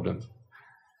is the problem.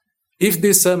 If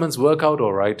these sermons work out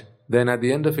all right, then at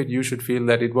the end of it you should feel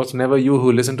that it was never you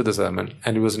who listened to the sermon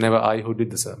and it was never I who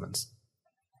did the sermons.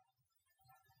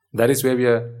 That is where we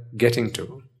are getting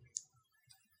to.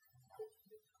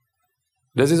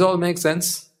 Does this all make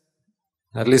sense?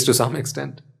 At least to some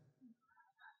extent.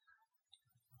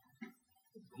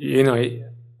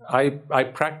 I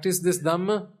practice this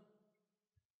Dhamma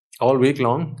all week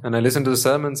long, and I listen to the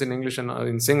sermons in English and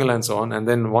in Sinhala and so on, and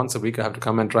then once a week I have to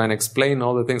come and try and explain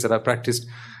all the things that I practiced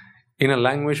in a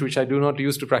language which I do not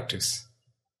use to practice.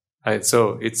 Right?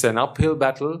 So it's an uphill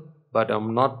battle, but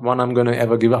not one I'm going to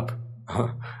ever give up.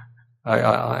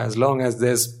 As long as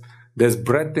there's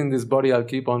breath in this body, I'll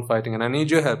keep on fighting, and I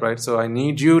need your help, right? So I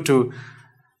need you to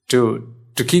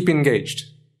keep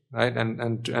engaged, right?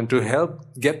 And to help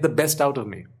get the best out of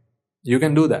me. You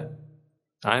can do that.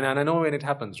 And I know when it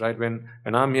happens, right? When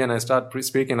I'm here and I start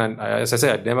speaking, and as I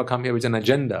say, I'd never come here with an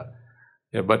agenda.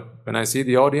 Yeah, but when I see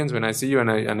the audience, when I see you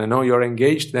and I know you're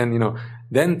engaged,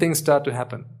 then things start to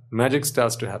happen. Magic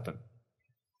starts to happen.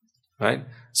 Right?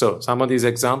 So some of these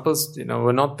examples,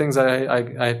 were not things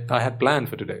I had planned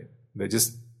for today. They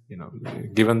just,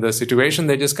 given the situation,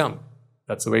 they just come.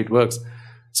 That's the way it works.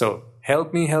 So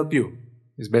help me help you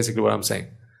is basically what I'm saying.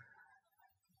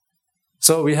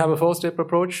 So we have a 4-step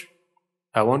approach.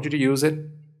 I want you to use it.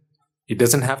 It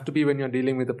doesn't have to be when you're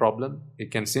dealing with a problem.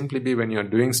 It can simply be when you're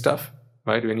doing stuff,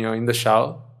 right? When you're in the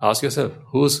shower, ask yourself,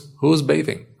 who's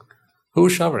bathing?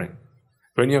 Who's showering?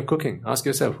 When you're cooking, ask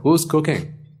yourself, who's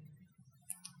cooking?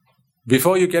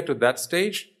 Before you get to that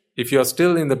stage, if you're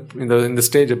still in the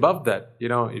stage above that,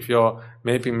 if you're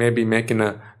maybe making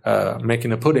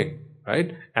a pudding,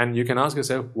 right? And you can ask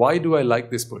yourself, why do I like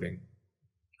this pudding?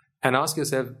 And ask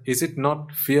yourself, is it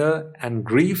not fear and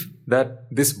grief that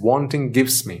this wanting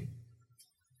gives me?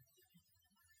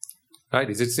 Right?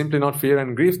 Is it simply not fear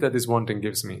and grief that this wanting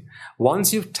gives me?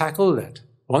 Once you've tackled that,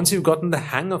 once you've gotten the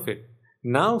hang of it,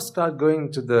 now start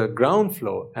going to the ground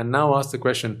floor and now ask the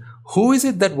question, who is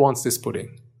it that wants this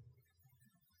pudding?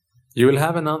 You will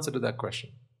have an answer to that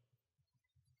question.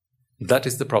 That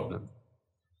is the problem.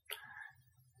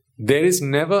 There is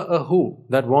never a who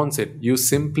that wants it. You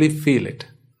simply feel it.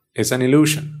 It's an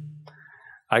illusion.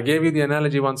 I gave you the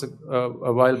analogy once a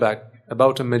while back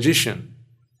about a magician.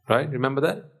 Right? Remember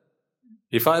that?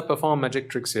 If I perform magic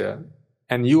tricks here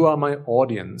and you are my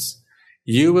audience,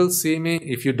 you will see me.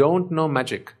 If you don't know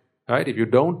magic, right? If you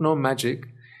don't know magic,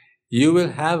 you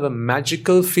will have a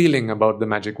magical feeling about the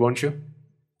magic, won't you?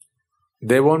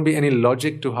 There won't be any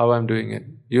logic to how I'm doing it.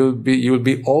 You'll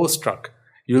be awestruck.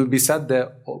 You'll be sat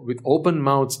there with open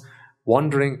mouths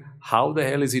wondering, how the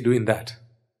hell is he doing that?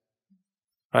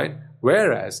 Right?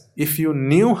 Whereas, if you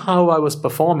knew how I was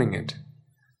performing it,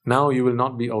 now you will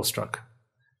not be awestruck.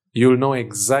 You will know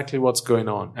exactly what's going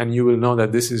on, and you will know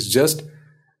that this is just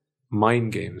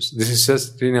mind games. This is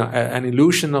just, an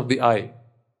illusion of the eye.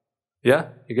 Yeah?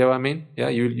 You get what I mean? Yeah,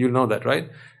 you know that, right?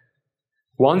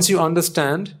 Once you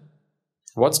understand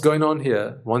what's going on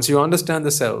here, once you understand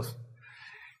the self,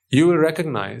 you will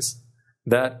recognize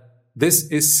that this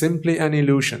is simply an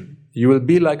illusion. You will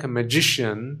be like a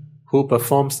magician who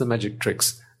performs the magic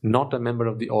tricks, not a member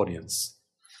of the audience.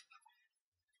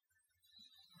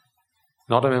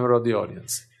 Not a member of the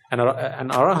audience. An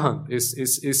arahant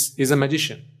is a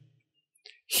magician.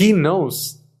 He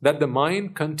knows that the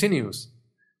mind continues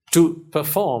to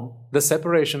perform the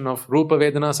separation of Rupa,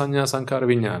 Vedana, Sanya, Sankhara,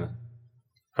 Vijnana.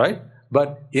 Right?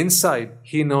 But inside,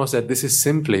 he knows that this is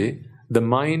simply the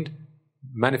mind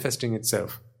manifesting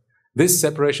itself. This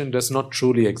separation does not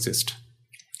truly exist.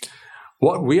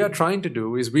 What we are trying to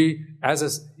do is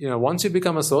once you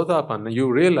become a Sotapanna, you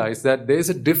realize that there's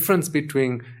a difference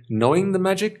between knowing the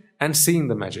magic and seeing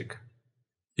the magic.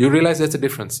 You realize there's a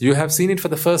difference. You have seen it for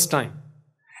the first time.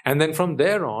 And then from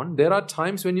there on, there are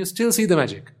times when you still see the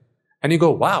magic. And you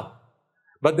go, wow.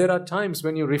 But there are times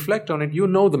when you reflect on it, you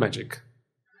know the magic.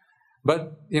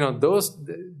 But,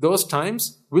 those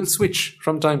times will switch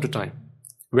from time to time.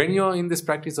 When you're in this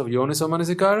practice of Yoniso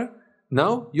Manasikara,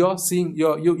 now you're seeing,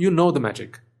 you know the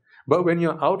magic. But when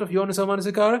you're out of Yoniso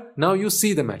Manasikara, now you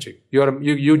see the magic.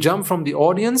 You jump from the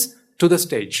audience to the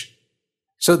stage.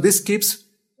 So this keeps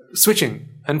switching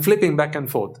and flipping back and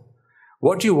forth.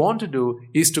 What you want to do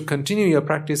is to continue your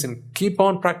practice and keep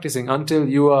on practicing until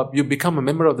you become a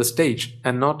member of the stage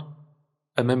and not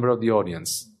a member of the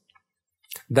audience.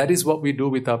 That is what we do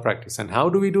with our practice. And how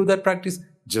do we do that practice?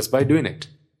 Just by doing it.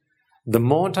 The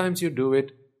more times you do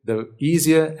it, the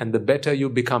easier and the better you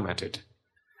become at it.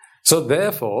 So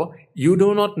therefore, you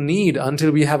do not need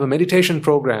until we have a meditation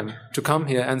program to come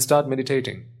here and start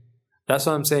meditating. That's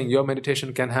why I'm saying your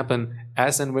meditation can happen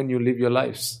as and when you live your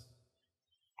lives.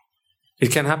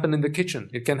 It can happen in the kitchen.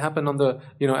 It can happen on the,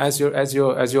 as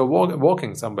you're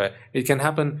walking somewhere. It can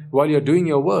happen while you're doing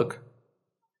your work.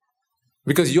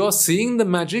 Because you're seeing the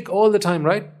magic all the time,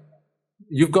 right?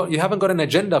 You haven't got an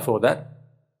agenda for that.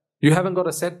 You haven't got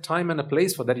a set time and a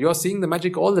place for that. You're seeing the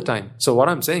magic all the time. So what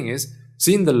I'm saying is,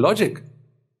 seeing the logic,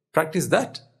 practice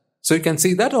that. So you can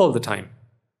see that all the time.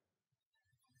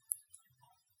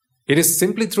 It is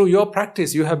simply through your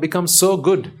practice you have become so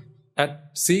good at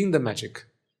seeing the magic.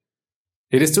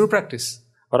 It is through practice.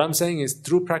 What I'm saying is,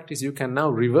 through practice you can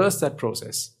now reverse that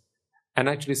process and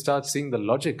actually start seeing the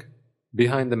logic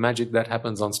behind the magic that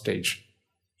happens on stage.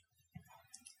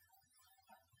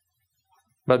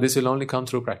 But this will only come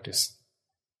through practice.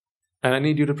 And I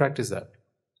need you to practice that.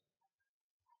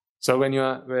 So when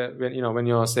you're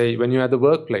at the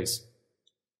workplace,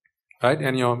 right,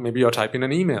 and maybe you're typing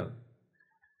an email.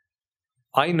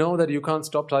 I know that you can't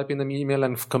stop typing the email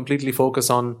and completely focus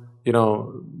on,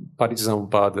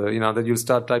 Paticcasamuppada, that you'll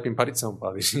start typing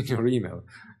Paticcasamuppada in your email,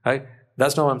 right?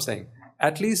 That's not what I'm saying.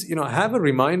 At least, have a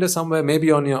reminder somewhere,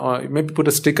 maybe on your, maybe put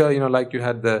a sticker, like you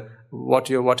had the, what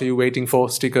are you waiting for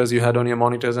stickers you had on your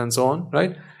monitors and so on,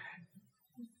 right?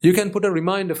 You can put a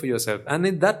reminder for yourself. And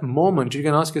in that moment, you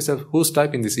can ask yourself, who's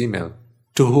typing this email?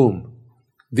 To whom?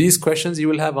 These questions you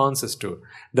will have answers to.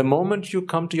 The moment you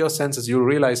come to your senses, you'll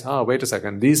realize, wait a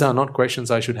second, these are not questions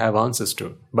I should have answers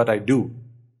to, but I do.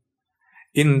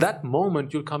 In that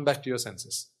moment, you'll come back to your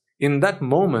senses. In that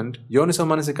moment, Yoniso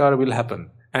Manasikara will happen.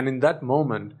 And in that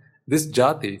moment, this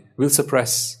jati will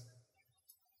suppress.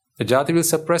 The jati will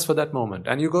suppress for that moment.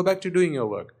 And you go back to doing your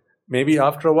work. Maybe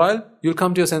after a while, you'll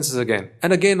come to your senses again.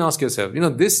 And again ask yourself,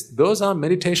 those are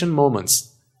meditation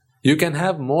moments. You can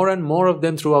have more and more of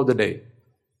them throughout the day.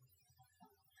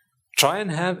 Try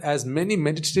and have as many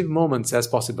meditative moments as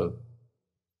possible.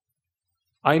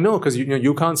 I know, because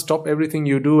you can't stop everything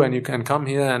you do and you can come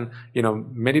here and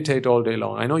meditate all day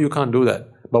long. I know you can't do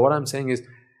that. But what I'm saying is,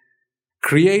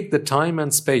 create the time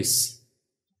and space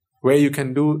where you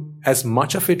can do as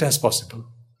much of it as possible.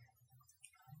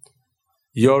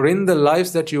 You're in the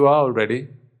lives that you are already.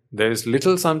 There is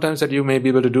little sometimes that you may be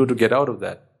able to do to get out of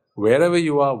that. Wherever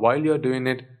you are, while you're doing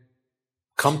it,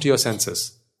 come to your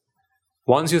senses.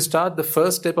 Once you start the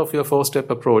first step of your 4-step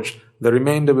approach, the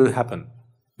remainder will happen.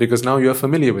 Because now you're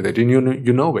familiar with it and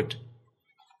you know it.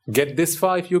 Get this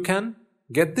far if you can.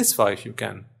 Get this far if you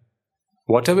can.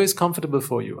 Whatever is comfortable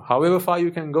for you. However far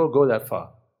you can go that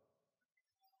far.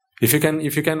 If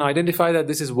you can identify that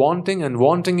this is wanting, and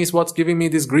wanting is what's giving me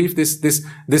this grief, this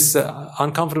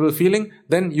uncomfortable feeling,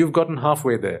 then you've gotten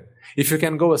halfway there. If you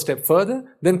can go a step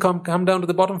further, then come down to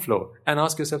the bottom floor and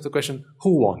ask yourself the question,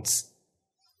 who wants?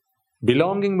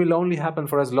 Belonging will only happen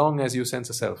for as long as you sense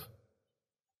a self.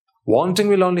 Wanting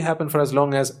will only happen for as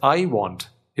long as I want.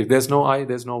 If there's no I,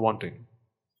 there's no wanting.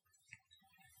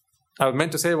 I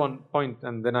meant to say one point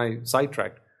and then I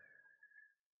sidetracked.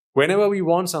 Whenever we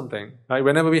want something, right,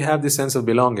 whenever we have this sense of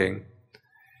belonging,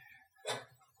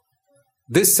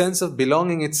 this sense of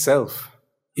belonging itself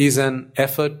is an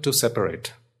effort to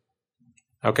separate.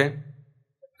 Okay?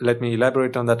 Let me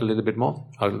elaborate on that a little bit more,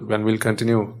 and we'll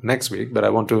continue next week, but I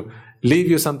want to leave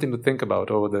you something to think about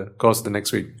over the course of the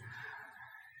next week.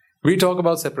 We talk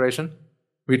about separation.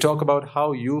 We talk about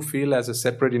how you feel as a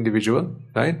separate individual,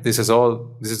 right? This is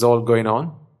all going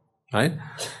on, right?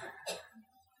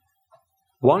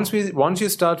 Once you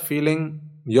start feeling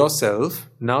yourself,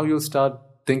 now you'll start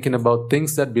thinking about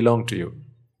things that belong to you.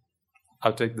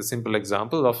 I'll take the simple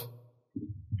example of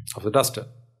the duster.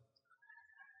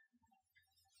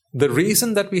 The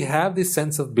reason that we have this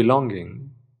sense of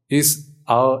belonging is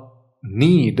our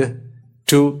need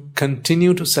to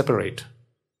continue to separate.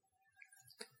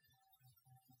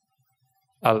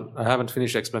 I haven't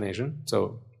finished explanation,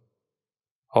 so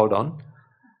hold on.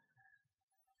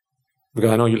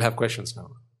 Because I know you'll have questions now.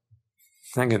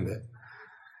 Hang in there.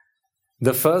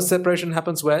 The first separation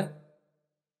happens where?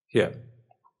 Here.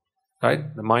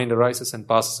 Right? The mind arises and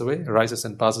passes away, arises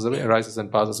and passes away, arises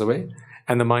and passes away.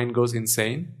 And the mind goes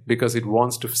insane because it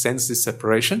wants to sense this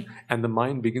separation, and the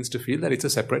mind begins to feel that it's a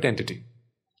separate entity.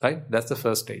 Right? That's the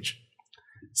first stage.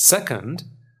 Second,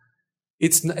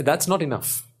 that's not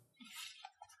enough.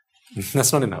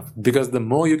 That's not enough. Because the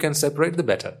more you can separate, the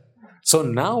better. So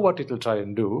now what it will try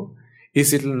and do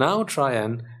is it will now try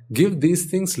and give these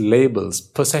things labels,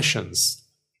 possessions.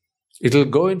 It will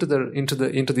go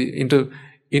into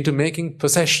making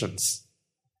possessions.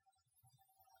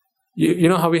 You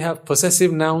know how we have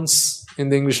possessive nouns in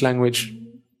the English language?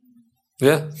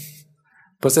 Yeah?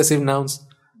 Possessive nouns.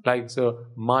 Like, so,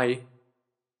 my.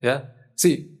 Yeah?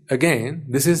 See, again,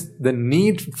 this is the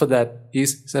need for that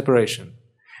is separation.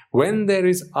 When there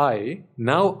is I,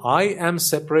 now I am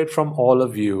separate from all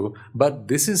of you, but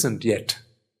this isn't yet.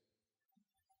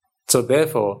 So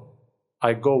therefore,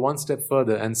 I go one step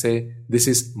further and say, this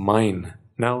is mine.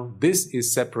 Now, this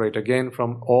is separate again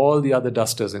from all the other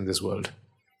dusters in this world.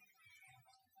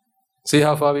 See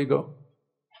how far we go?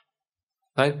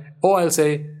 Right? Or I'll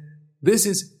say, this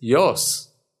is yours.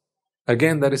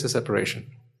 Again, that is a separation.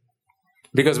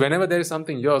 Because whenever there is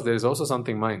something yours, there is also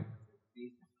something mine.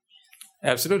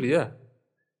 Absolutely, yeah.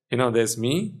 You know, there's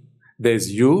me,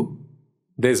 there's you,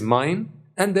 there's mine,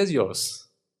 and there's yours.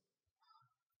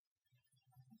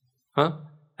 Huh?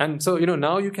 And so,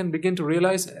 now you can begin to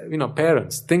realize,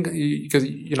 parents, think, because,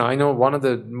 I know one of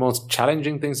the most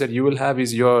challenging things that you will have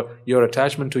is your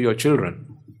attachment to your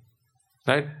children.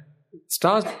 Right?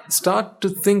 Start to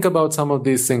think about some of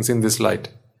these things in this light.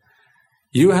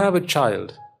 You have a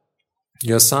child,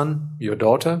 your son, your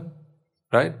daughter,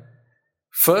 right?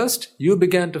 First, you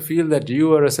began to feel that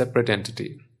you are a separate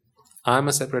entity. I'm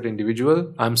a separate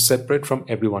individual. I'm separate from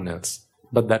everyone else.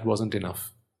 But that wasn't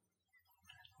enough.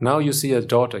 Now you see a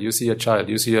daughter, you see a child,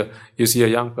 you see a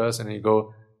young person, and you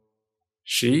go,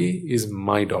 she is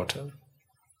my daughter.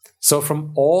 So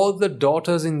from all the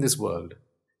daughters in this world,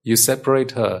 you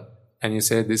separate her and you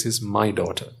say, this is my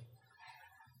daughter.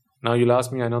 Now you'll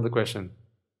ask me another question.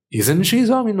 Isn't she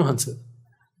Swami Nuhansa?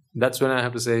 That's when I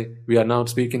have to say, we are now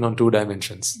speaking on 2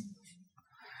 dimensions.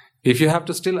 If you have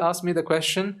to still ask me the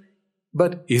question,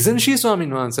 but isn't she Swami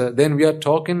Nuhansa? Then we are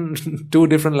talking 2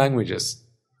 different languages.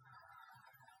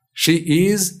 She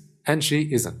is and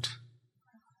she isn't.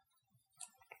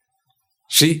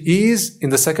 She is in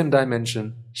the 2nd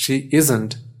dimension. She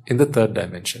isn't in the 3rd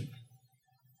dimension.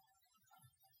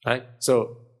 Right?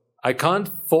 So, I can't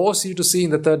force you to see in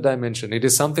the 3rd dimension. It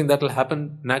is something that will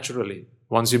happen naturally.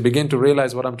 Once you begin to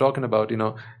realize what I'm talking about,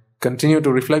 continue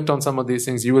to reflect on some of these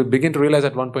things, you will begin to realize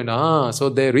at one point, so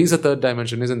there is a 3rd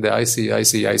dimension, isn't there? I see.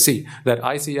 That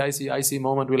I see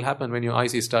moment will happen when your I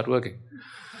see start working.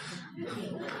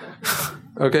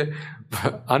 Okay?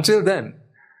 Until then,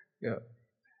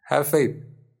 have faith.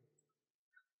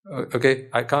 Okay?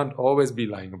 I can't always be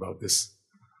lying about this.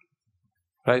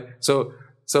 Right? So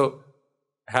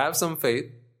have some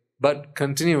faith, but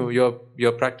continue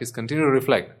your practice, continue to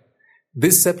reflect.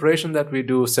 This separation that we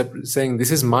do, saying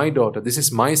this is my daughter, this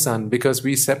is my son, because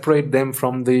we separate them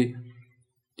from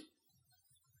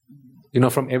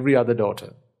from every other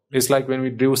daughter. It's like when we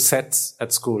do sets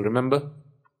at school, remember?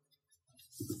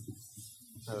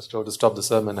 I was told to stop the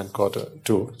sermon at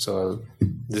 1:45, so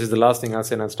this is the last thing I'll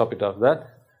say and I'll stop it after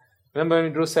that. Remember when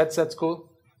we drew sets at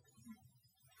school?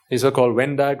 These were called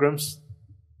Venn diagrams.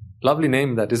 Lovely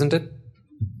name that, isn't it?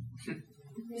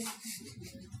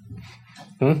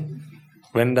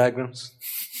 Venn diagrams?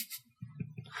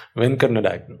 Venn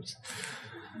diagrams.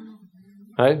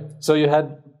 Right? So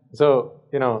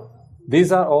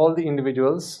these are all the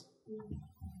individuals,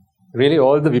 really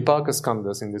all the vipaka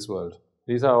skandhas in this world.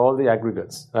 These are all the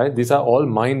aggregates, right? These are all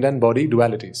mind and body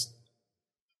dualities.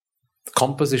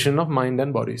 Composition of mind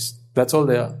and bodies. That's all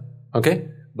they are. Okay?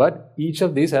 But each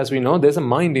of these, as we know, there's a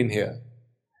mind in here.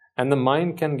 And the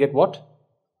mind can get what?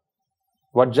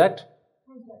 What jacked?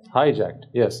 Hijacked.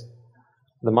 Yes.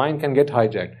 The mind can get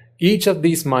hijacked. Each of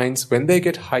these minds, when they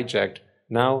get hijacked,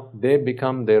 now they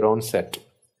become their own set.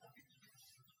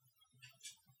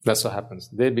 That's what happens.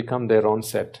 They become their own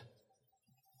set.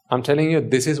 I'm telling you,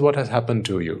 this is what has happened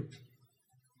to you.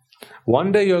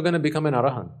 One day you're going to become an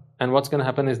arahant. And what's going to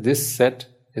happen is this set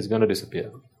is going to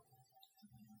disappear.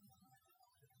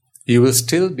 You will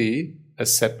still be a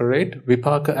separate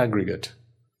vipaka aggregate.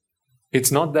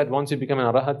 It's not that once you become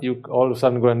an arahant, you all of a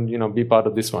sudden go and be part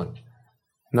of this one.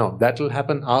 No, that will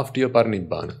happen after your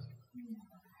parinibbana.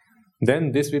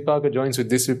 Then this vipaka joins with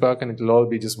this vipaka and it will all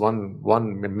be just one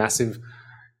massive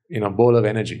bowl of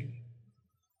energy.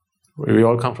 We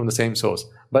all come from the same source.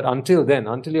 But until then,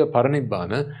 until your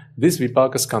parinibbana, this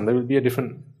vipaka skandha will be a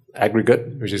different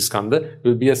aggregate, which is skandha,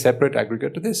 will be a separate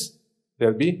aggregate to this. There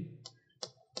will be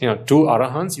two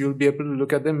arahants, you'll be able to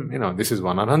look at them, this is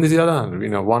one arahant, this is the other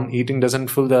arahant. One eating doesn't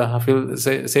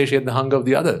satiate the hunger of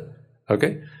the other.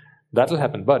 Okay? That'll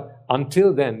happen. But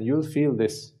until then, you'll feel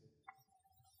this.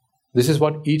 This is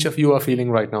what each of you are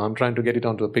feeling right now. I'm trying to get it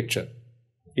onto a picture.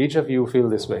 Each of you feel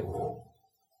this way.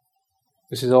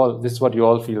 This is what you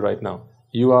all feel right now.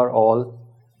 You are all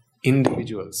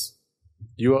individuals.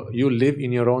 You live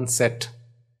in your own set.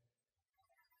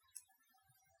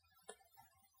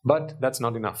 But that's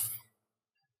not enough.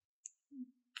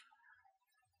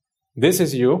 This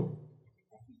is you.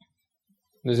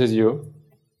 This is you.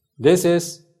 This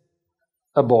is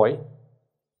a boy.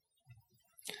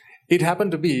 It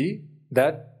happened to be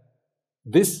that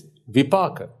this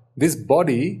vipaka, this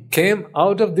body, came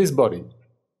out of this body.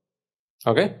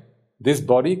 Okay? This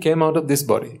body came out of this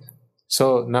body.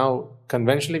 So now,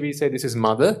 conventionally we say this is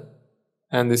mother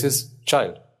and this is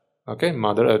child. Okay?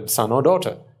 Mother, son or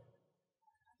daughter.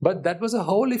 But that was a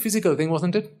wholly physical thing,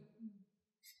 wasn't it?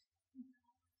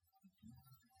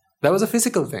 That was a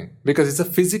physical thing. Because it's a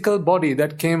physical body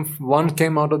that one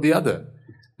came out of the other.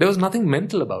 There was nothing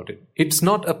mental about it. It's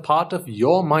not a part of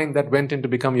your mind that went in to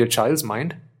become your child's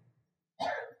mind.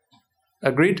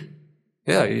 Agreed?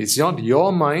 Yeah, it's not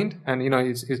your mind. And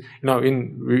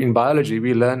in biology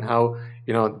we learn how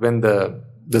when the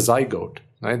zygote,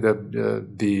 right,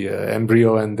 the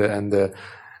embryo and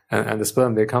the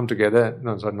sperm, they come together.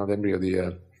 No, sorry, not the embryo.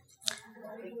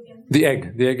 The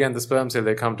egg and the sperm cell,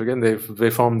 they come together.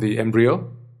 They form the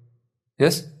embryo.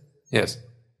 Yes.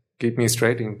 Keep me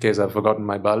straight in case I've forgotten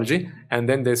my biology. And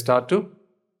then they start to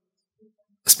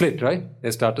split, right?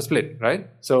 They start to split, right?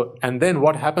 So, and then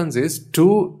what happens is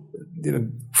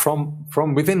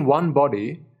from within one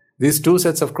body, these two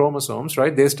sets of chromosomes,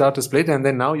 right? They start to split, and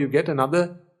then now you get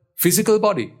another physical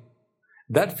body.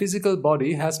 That physical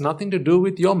body has nothing to do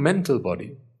with your mental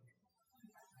body.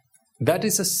 That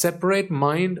is a separate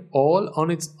mind all on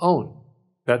its own.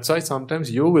 That's why sometimes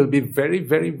you will be very,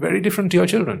 very, very different to your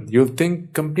children. You'll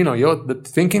think, the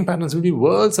thinking patterns will be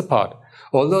worlds apart.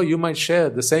 Although you might share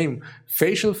the same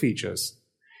facial features,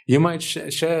 you might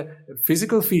share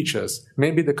physical features,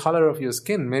 maybe the color of your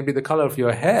skin, maybe the color of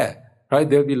your hair, right?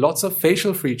 There'll be lots of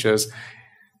facial features.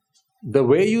 The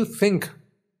way you think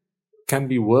can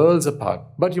be worlds apart.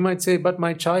 But you might say, but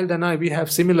my child and I, we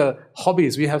have similar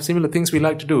hobbies, we have similar things we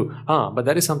like to do. But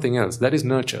that is something else. That is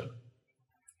nurture.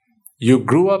 You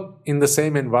grew up in the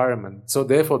same environment, so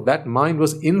therefore that mind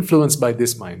was influenced by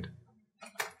this mind.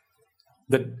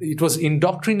 That it was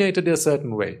indoctrinated a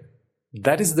certain way.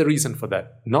 That is the reason for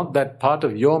that. Not that part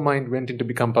of your mind went in to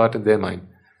become part of their mind.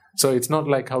 So it's not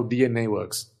like how DNA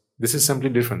works. This is simply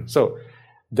different. So,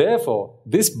 therefore,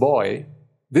 this boy,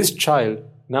 this child,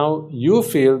 now you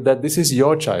feel that this is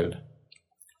your child.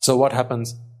 So what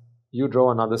happens? You draw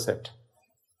another set.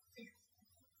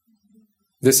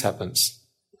 This happens.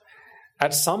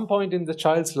 At some point in the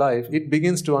child's life, it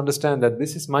begins to understand that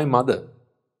this is my mother.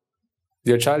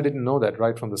 Your child didn't know that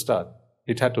right from the start.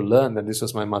 It had to learn that this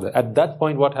was my mother. At that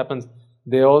point, what happens?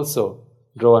 They also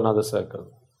draw another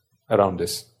circle around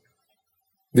this.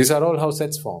 These are all how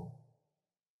sets form.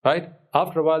 Right?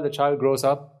 After a while, the child grows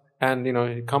up and,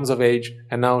 it comes of age,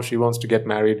 and now she wants to get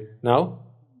married. Now,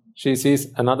 she sees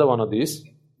another one of these.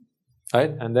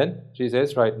 Right? And then she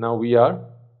says, right, now we are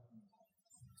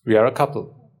a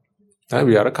couple. Right?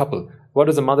 We are a couple. What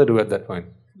does the mother do at that point?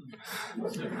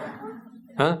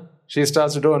 She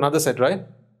starts to draw another set, right?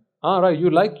 All right, you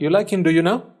like him, do you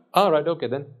now? All right, okay,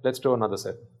 then let's draw another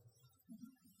set.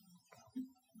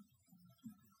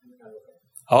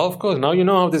 Oh, of course, now you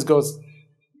know how this goes,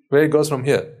 where it goes from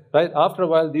here, right? After a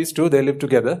while, these two, they live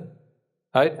together,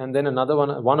 right? And then another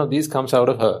one of these comes out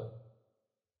of her,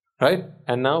 right?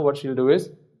 And now what she'll do is,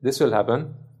 this will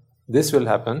happen,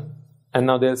 and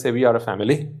now they'll say, we are a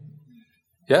family.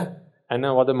 Yeah? And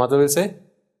now what the mother will say?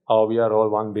 Oh, we are all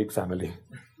one big family.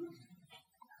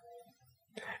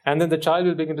 And then the child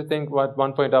will begin to think at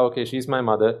one point, oh, okay, she's my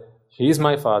mother, he's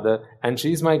my father, and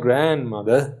she's my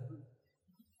grandmother.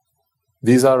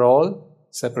 These are all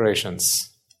separations.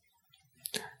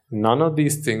 None of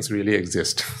these things really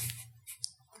exist.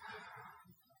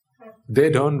 They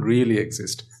don't really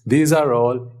exist. These are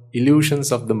all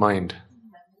illusions of the mind.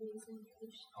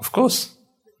 Of course.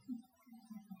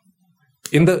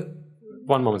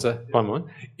 One moment, sir. One moment.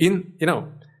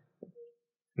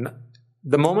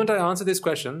 The moment I answer this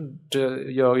question,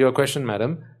 your question,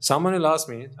 madam, someone will ask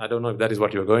me, I don't know if that is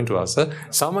what you're going to ask, sir.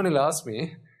 Someone will ask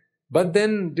me, but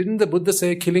then didn't the Buddha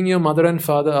say killing your mother and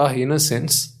father are heinous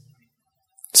sins?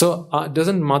 So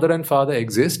doesn't mother and father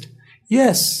exist?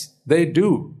 Yes, they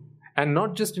do. And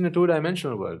not just in a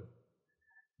two-dimensional world.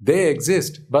 They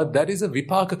exist, but that is a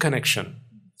vipaka connection.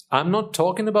 I'm not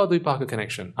talking about the vipaka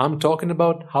connection. I'm talking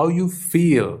about how you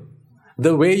feel,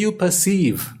 the way you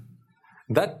perceive.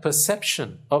 That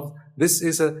perception of this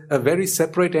is a very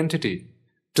separate entity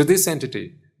to this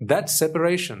entity. That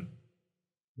separation,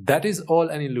 that is all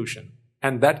an illusion.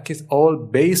 And that is all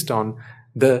based on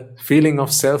the feeling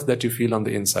of self that you feel on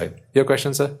the inside. Your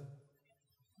question, sir?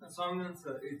 Swaminan,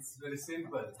 sir, it's very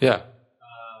simple. Yeah.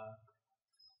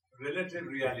 Relative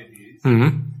realities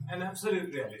Mm-hmm. and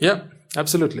absolute reality. Yeah,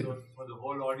 absolutely. So for the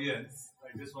whole audience,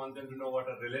 I just want them to know what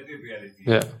a relative reality is.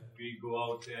 Yeah. We go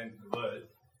out there in the world,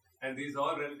 and these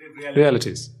are relative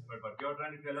Realities. But what you're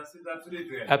trying to tell us is absolute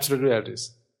reality. Absolute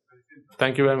realities.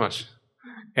 Thank you very much.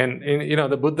 And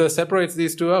the Buddha separates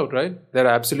these two out, right? There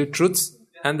are absolute truths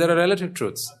and there are relative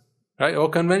truths, right? Or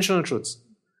conventional truths.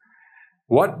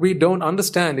 What we don't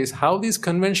understand is how these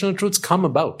conventional truths come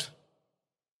about.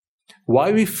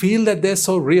 Why we feel that they're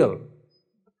so real.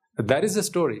 That is the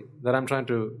story that I'm trying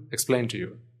to explain to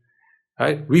you.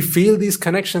 Right? We feel these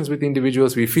connections with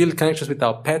individuals, we feel connections with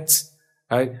our pets,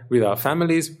 right? With our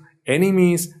families,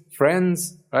 enemies,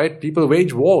 friends, right? People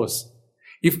wage wars.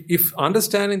 If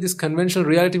understanding this conventional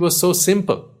reality was so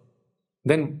simple,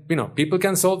 then people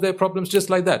can solve their problems just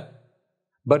like that.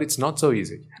 But it's not so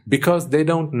easy because they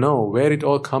don't know where it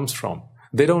all comes from.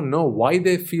 They don't know why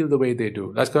they feel the way they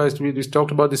do. That's why we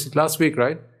talked about this last week,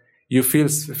 right? You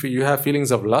have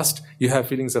feelings of lust, you have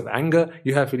feelings of anger,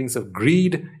 you have feelings of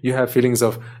greed, you have feelings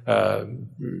of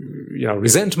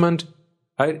resentment,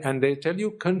 right? And they tell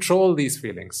you control these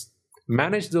feelings,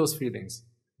 manage those feelings,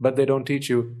 but they don't teach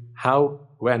you how,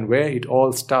 when, where it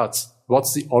all starts.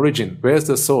 What's the origin? Where's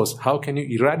the source? How can you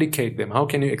eradicate them? How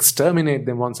can you exterminate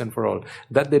them once and for all?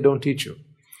 That they don't teach you.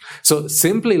 So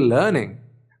simply learning,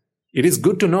 it is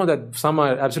good to know that some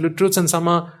are absolute truths and some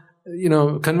are,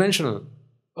 conventional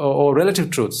or relative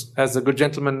truths, as the good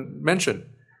gentleman mentioned.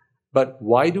 But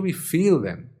why do we feel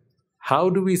them? How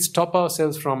do we stop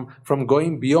ourselves from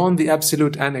going beyond the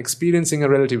absolute and experiencing a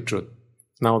relative truth?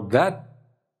 Now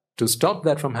to stop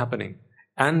that from happening,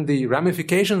 and the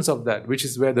ramifications of that, which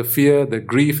is where the fear, the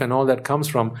grief and all that comes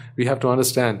from, we have to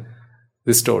understand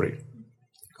this story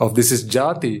of this is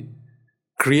jati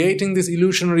creating this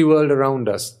illusionary world around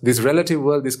us, this relative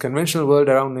world, this conventional world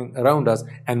around us,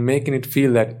 and making it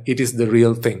feel that it is the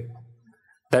real thing.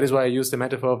 That is why I use the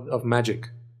metaphor of magic.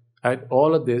 Right?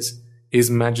 All of this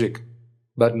is magic,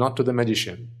 but not to the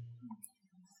magician.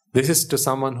 This is to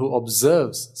someone who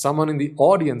observes. Someone in the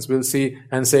audience will see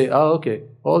and say, oh, okay,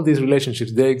 all these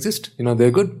relationships, they exist.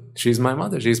 They're good. She's my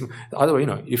mother.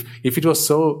 Otherwise, if it was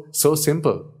so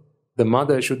simple, the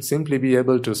mother should simply be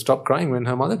able to stop crying when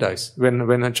her mother dies, when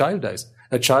her child dies.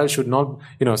 A child should not,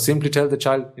 simply tell the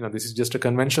child, this is just a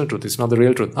conventional truth. It's not the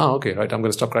real truth. Oh, okay, right, I'm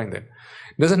going to stop crying then.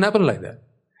 It doesn't happen like that.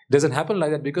 It doesn't happen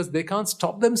like that because they can't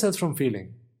stop themselves from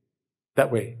feeling that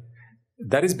way.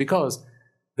 That is because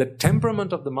the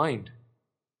temperament of the mind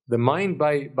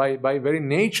by very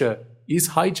nature is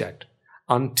hijacked.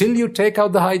 Until you take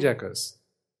out the hijackers,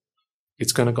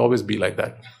 it's going to always be like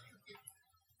that.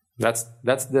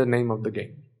 That's the name of the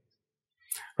game.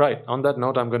 Right, on that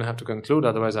note, I'm going to have to conclude,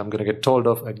 otherwise I'm going to get told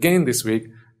off again this week,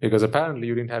 because apparently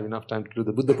you didn't have enough time to do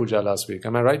the Buddha Puja last week.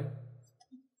 Am I right?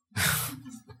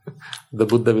 The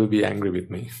Buddha will be angry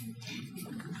with me.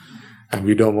 And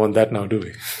we don't want that now, do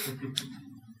we?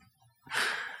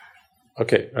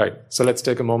 Okay, right. So let's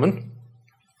take a moment.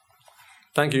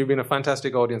 Thank you. You've been a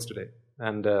fantastic audience today.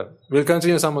 And we'll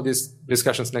continue some of these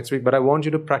discussions next week, but I want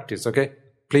you to practice, okay?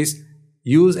 Please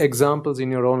use examples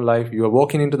in your own life. You are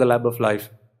walking into the lab of life,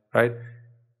 right?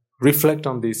 Reflect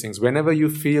on these things. Whenever you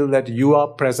feel that you are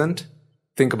present,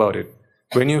 think about it.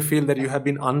 When you feel that you have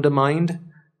been undermined,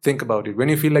 think about it. When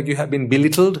you feel like you have been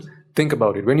belittled, think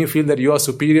about it. When you feel that you are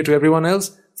superior to everyone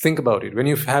else, think about it. When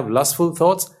you have lustful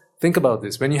thoughts, think about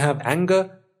this. When you have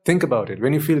anger, think about it.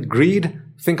 When you feel greed,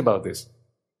 think about this.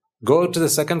 Go to the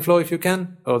second floor if you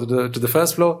can, or to the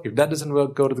first floor. If that doesn't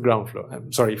work, go to the ground floor.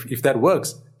 I'm sorry, if that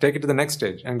works, take it to the next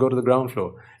stage and go to the ground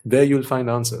floor. There you'll find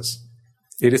answers.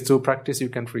 It is through practice you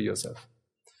can free yourself.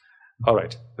 All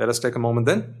right, let us take a moment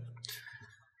then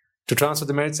to transfer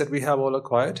the merits that we have all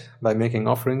acquired by making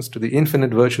offerings to the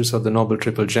infinite virtues of the Noble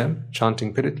Triple Gem,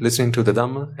 chanting Pirit, listening to the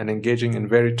Dhamma, and engaging in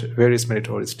various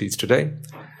meritorious deeds today.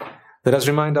 Let us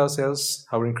remind ourselves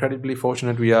how incredibly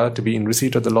fortunate we are to be in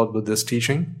receipt of the Lord Buddha's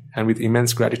teaching, and with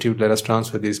immense gratitude let us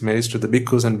transfer these merits to the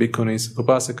bhikkhus and bhikkhunis,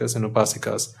 upasakas and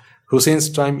upasikas, who since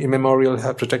time immemorial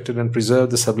have protected and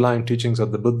preserved the sublime teachings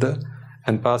of the Buddha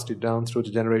and passed it down through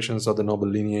the generations of the noble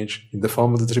lineage in the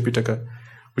form of the Tripitaka,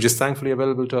 which is thankfully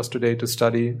available to us today to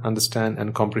study, understand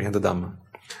and comprehend the Dhamma.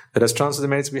 Let us transfer the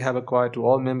merits we have acquired to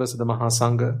all members of the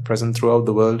Mahasangha present throughout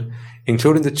the world,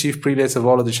 including the chief prelates of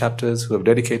all of the chapters who have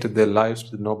dedicated their lives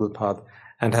to the noble path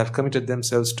and have committed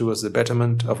themselves towards the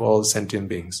betterment of all sentient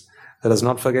beings. Let us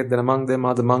not forget that among them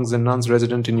are the monks and nuns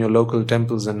resident in your local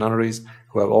temples and nunneries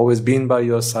who have always been by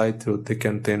your side through thick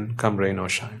and thin, come rain or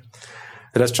shine.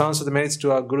 Let us transfer the merits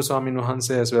to our Guru Swami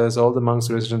Nuhanse as well as all the monks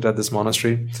resident at this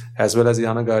monastery, as well as the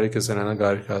Anagarikas and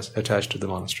Anagarikas attached to the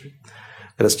monastery.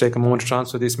 Let us take a moment to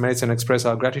transfer these merits and express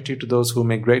our gratitude to those who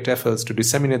make great efforts to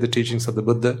disseminate the teachings of the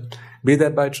Buddha, be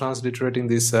that by transliterating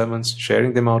these sermons,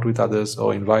 sharing them out with others,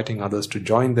 or inviting others to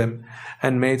join them.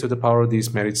 And may, through the power of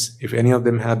these merits, if any of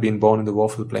them have been born in the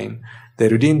woeful plane, they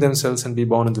redeem themselves and be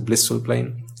born in the blissful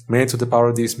plane. May, through the power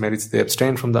of these merits, they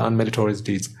abstain from the unmeritorious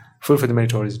deeds, fulfill the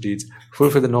meritorious deeds,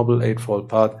 fulfill the noble eightfold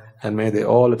path, and may they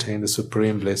all attain the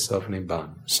supreme bliss of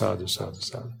Nibbana. Sadhu, sadhu,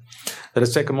 sadhu. Let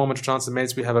us take a moment to transfer the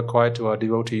merits we have acquired to our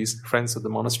devotees, friends of the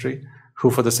monastery, who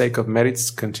for the sake of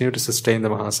merits continue to sustain the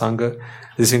Mahasangha.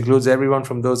 This includes everyone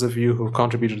from those of you who have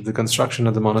contributed to the construction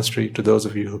of the monastery to those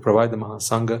of you who provide the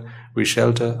Mahasangha with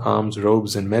shelter, alms,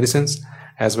 robes and medicines,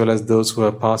 as well as those who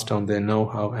have passed on their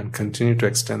know-how and continue to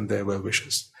extend their well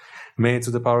wishes. May,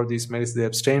 through the power of these merits, they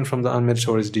abstain from the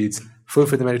unmeritorious deeds,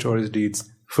 fulfill the meritorious deeds,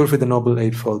 fulfill the noble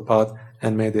eightfold path,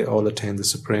 and may they all attain the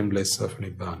supreme bliss of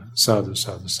Nibbana. Sadhu,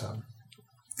 sadhu, sadhu.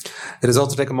 Let us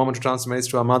also take a moment to transfer merits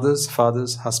to our mothers,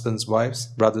 fathers, husbands, wives,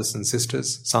 brothers and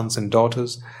sisters, sons and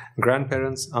daughters,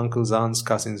 grandparents, uncles, aunts,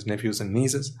 cousins, nephews and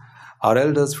nieces, our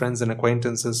elders, friends and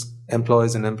acquaintances,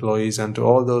 employees and employees, and to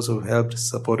all those who have helped,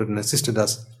 supported and assisted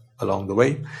us along the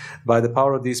way. By the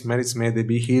power of these merits, may they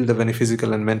be healed of any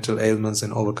physical and mental ailments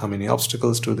and overcome any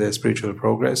obstacles to their spiritual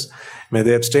progress. May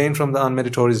they abstain from the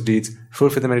unmeritorious deeds,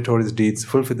 fulfill the meritorious deeds,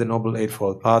 fulfill the noble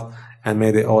eightfold path, and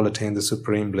may they all attain the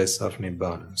supreme bliss of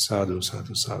Nibbana. Sadhu,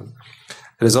 sadhu, sadhu.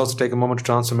 Let us also take a moment to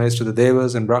transfer merits to the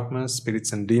Devas and Brahmas,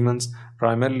 spirits and demons,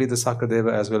 primarily the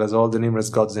Sakadeva, as well as all the numerous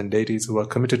gods and deities who are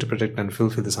committed to protect and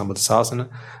fulfill the Sambuddha Sasana.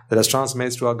 Let us transfer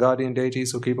merits to our guardian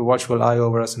deities who keep a watchful eye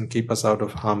over us and keep us out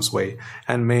of harm's way.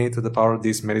 And may, through the power of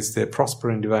these merits, they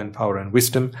prosper in divine power and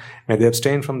wisdom. May they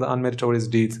abstain from the unmeritorious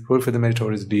deeds, fulfill the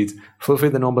meritorious deeds, fulfill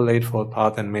the noble eightfold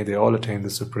path, and may they all attain the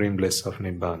supreme bliss of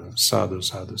Nibbana. Sadhu,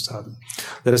 sadhu, sadhu.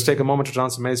 Let us take a moment to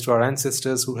transfer merits to our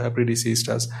ancestors who have predeceased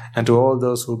us, and to all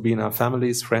those who have been our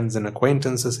families, friends, and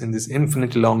acquaintances in this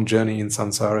infinitely long journey in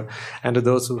samsara, and to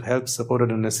those who helped,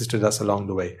 supported, and assisted us along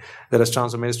the way. Let us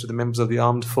transfer merits to the members of the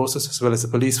armed forces as well as the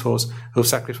police force who have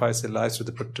sacrificed their lives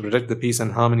to protect the peace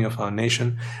and harmony of our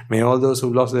nation. May all those who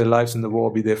have lost their lives in the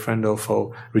war, be their friend or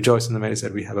foe, rejoice in the merits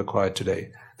that we have acquired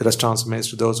today. Let us transfer merits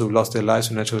to those who have lost their lives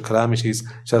in natural calamities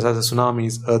such as the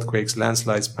tsunamis, earthquakes,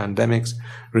 landslides, pandemics,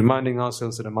 reminding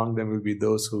ourselves that among them will be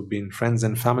those who have been friends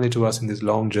and family to us in this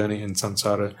long journey in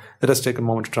samsara. Let us take a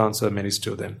moment to transfer merits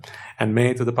to them. And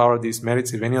may, through the power of these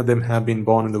merits, if any of them have been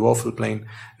born in the woeful plane,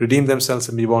 redeem themselves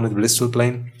and be born in the blissful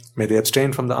plane. May they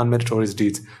abstain from the unmeritorious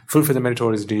deeds, fulfill the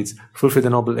meritorious deeds, fulfill the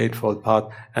noble eightfold path,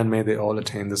 and may they all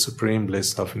attain the supreme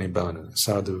bliss of Nibbana.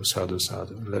 Sadhu, sadhu,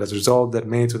 sadhu. Let us resolve that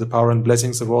may, through the power and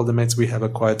blessings of all the merits we have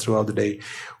acquired throughout the day,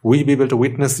 we be able to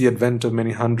witness the advent of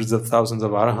many hundreds of thousands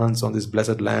of arahants on this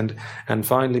blessed land, and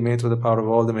finally may, through the power of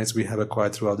all the merits we have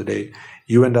acquired throughout the day,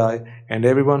 you and I, and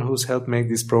everyone who's helped make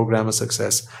this program a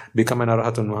success, become an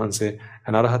Arahatun Wahanse,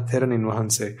 an Arahat Theranin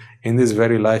Wahanse, in this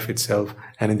very life itself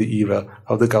and in the era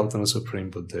of the Gautama Supreme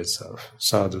Buddha itself.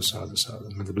 Sadhu, sadhu, sadhu.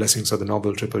 May the blessings of the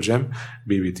Noble Triple Gem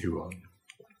be with you all.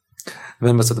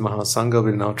 Members of the Mahasangha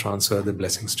will now transfer the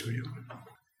blessings to you.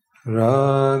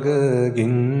 Raga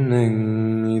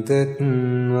ginneng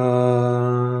idetva,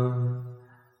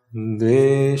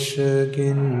 dvesha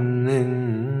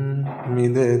ginneng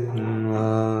midetva,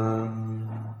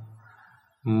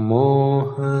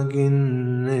 moha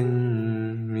ginneng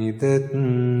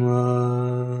midetva,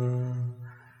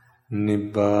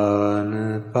 nibbana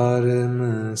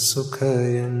parama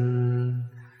sukhayan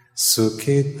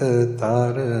Sukhita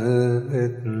tara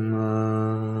etma,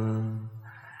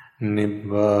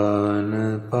 Nibbana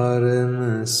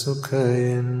parama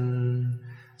sukhayan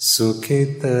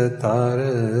Sukhita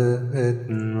tara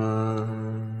etma,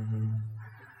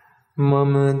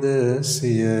 Mamada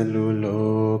siyalu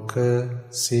loka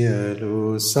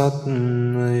siyalu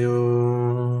satmayo,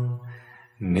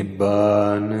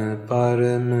 Nibbana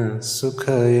parama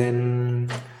sukhayan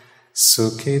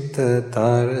Sukhita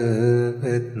tara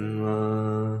etma,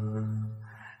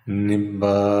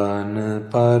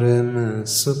 Nibbana parama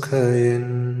sukhayan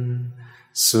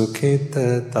Sukhita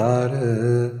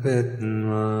tara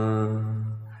etma,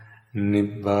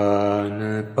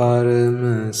 Nibbana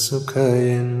parama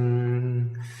sukhayan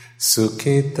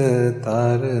Sukhita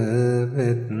tara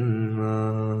etma.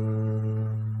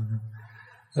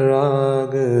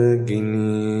 Raga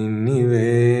gini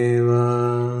niveva,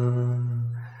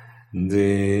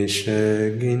 Dvesha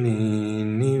gini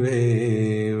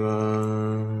niveva,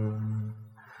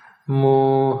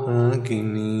 moha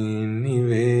gini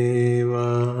niveva,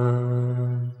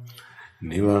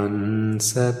 nivan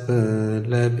sapa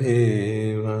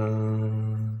labeva,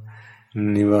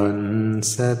 nivan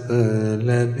sapa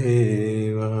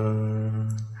labeva,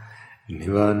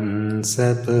 nivan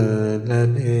sapa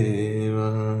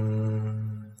labeva.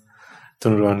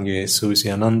 Tunurange suvisi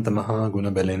ananta maha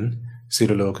guna belin,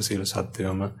 Siruloka silu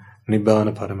satyama,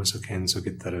 Nibbana parama sukhen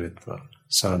sukhitara vitva.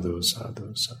 Sadhu,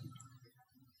 sadhu, sadhu.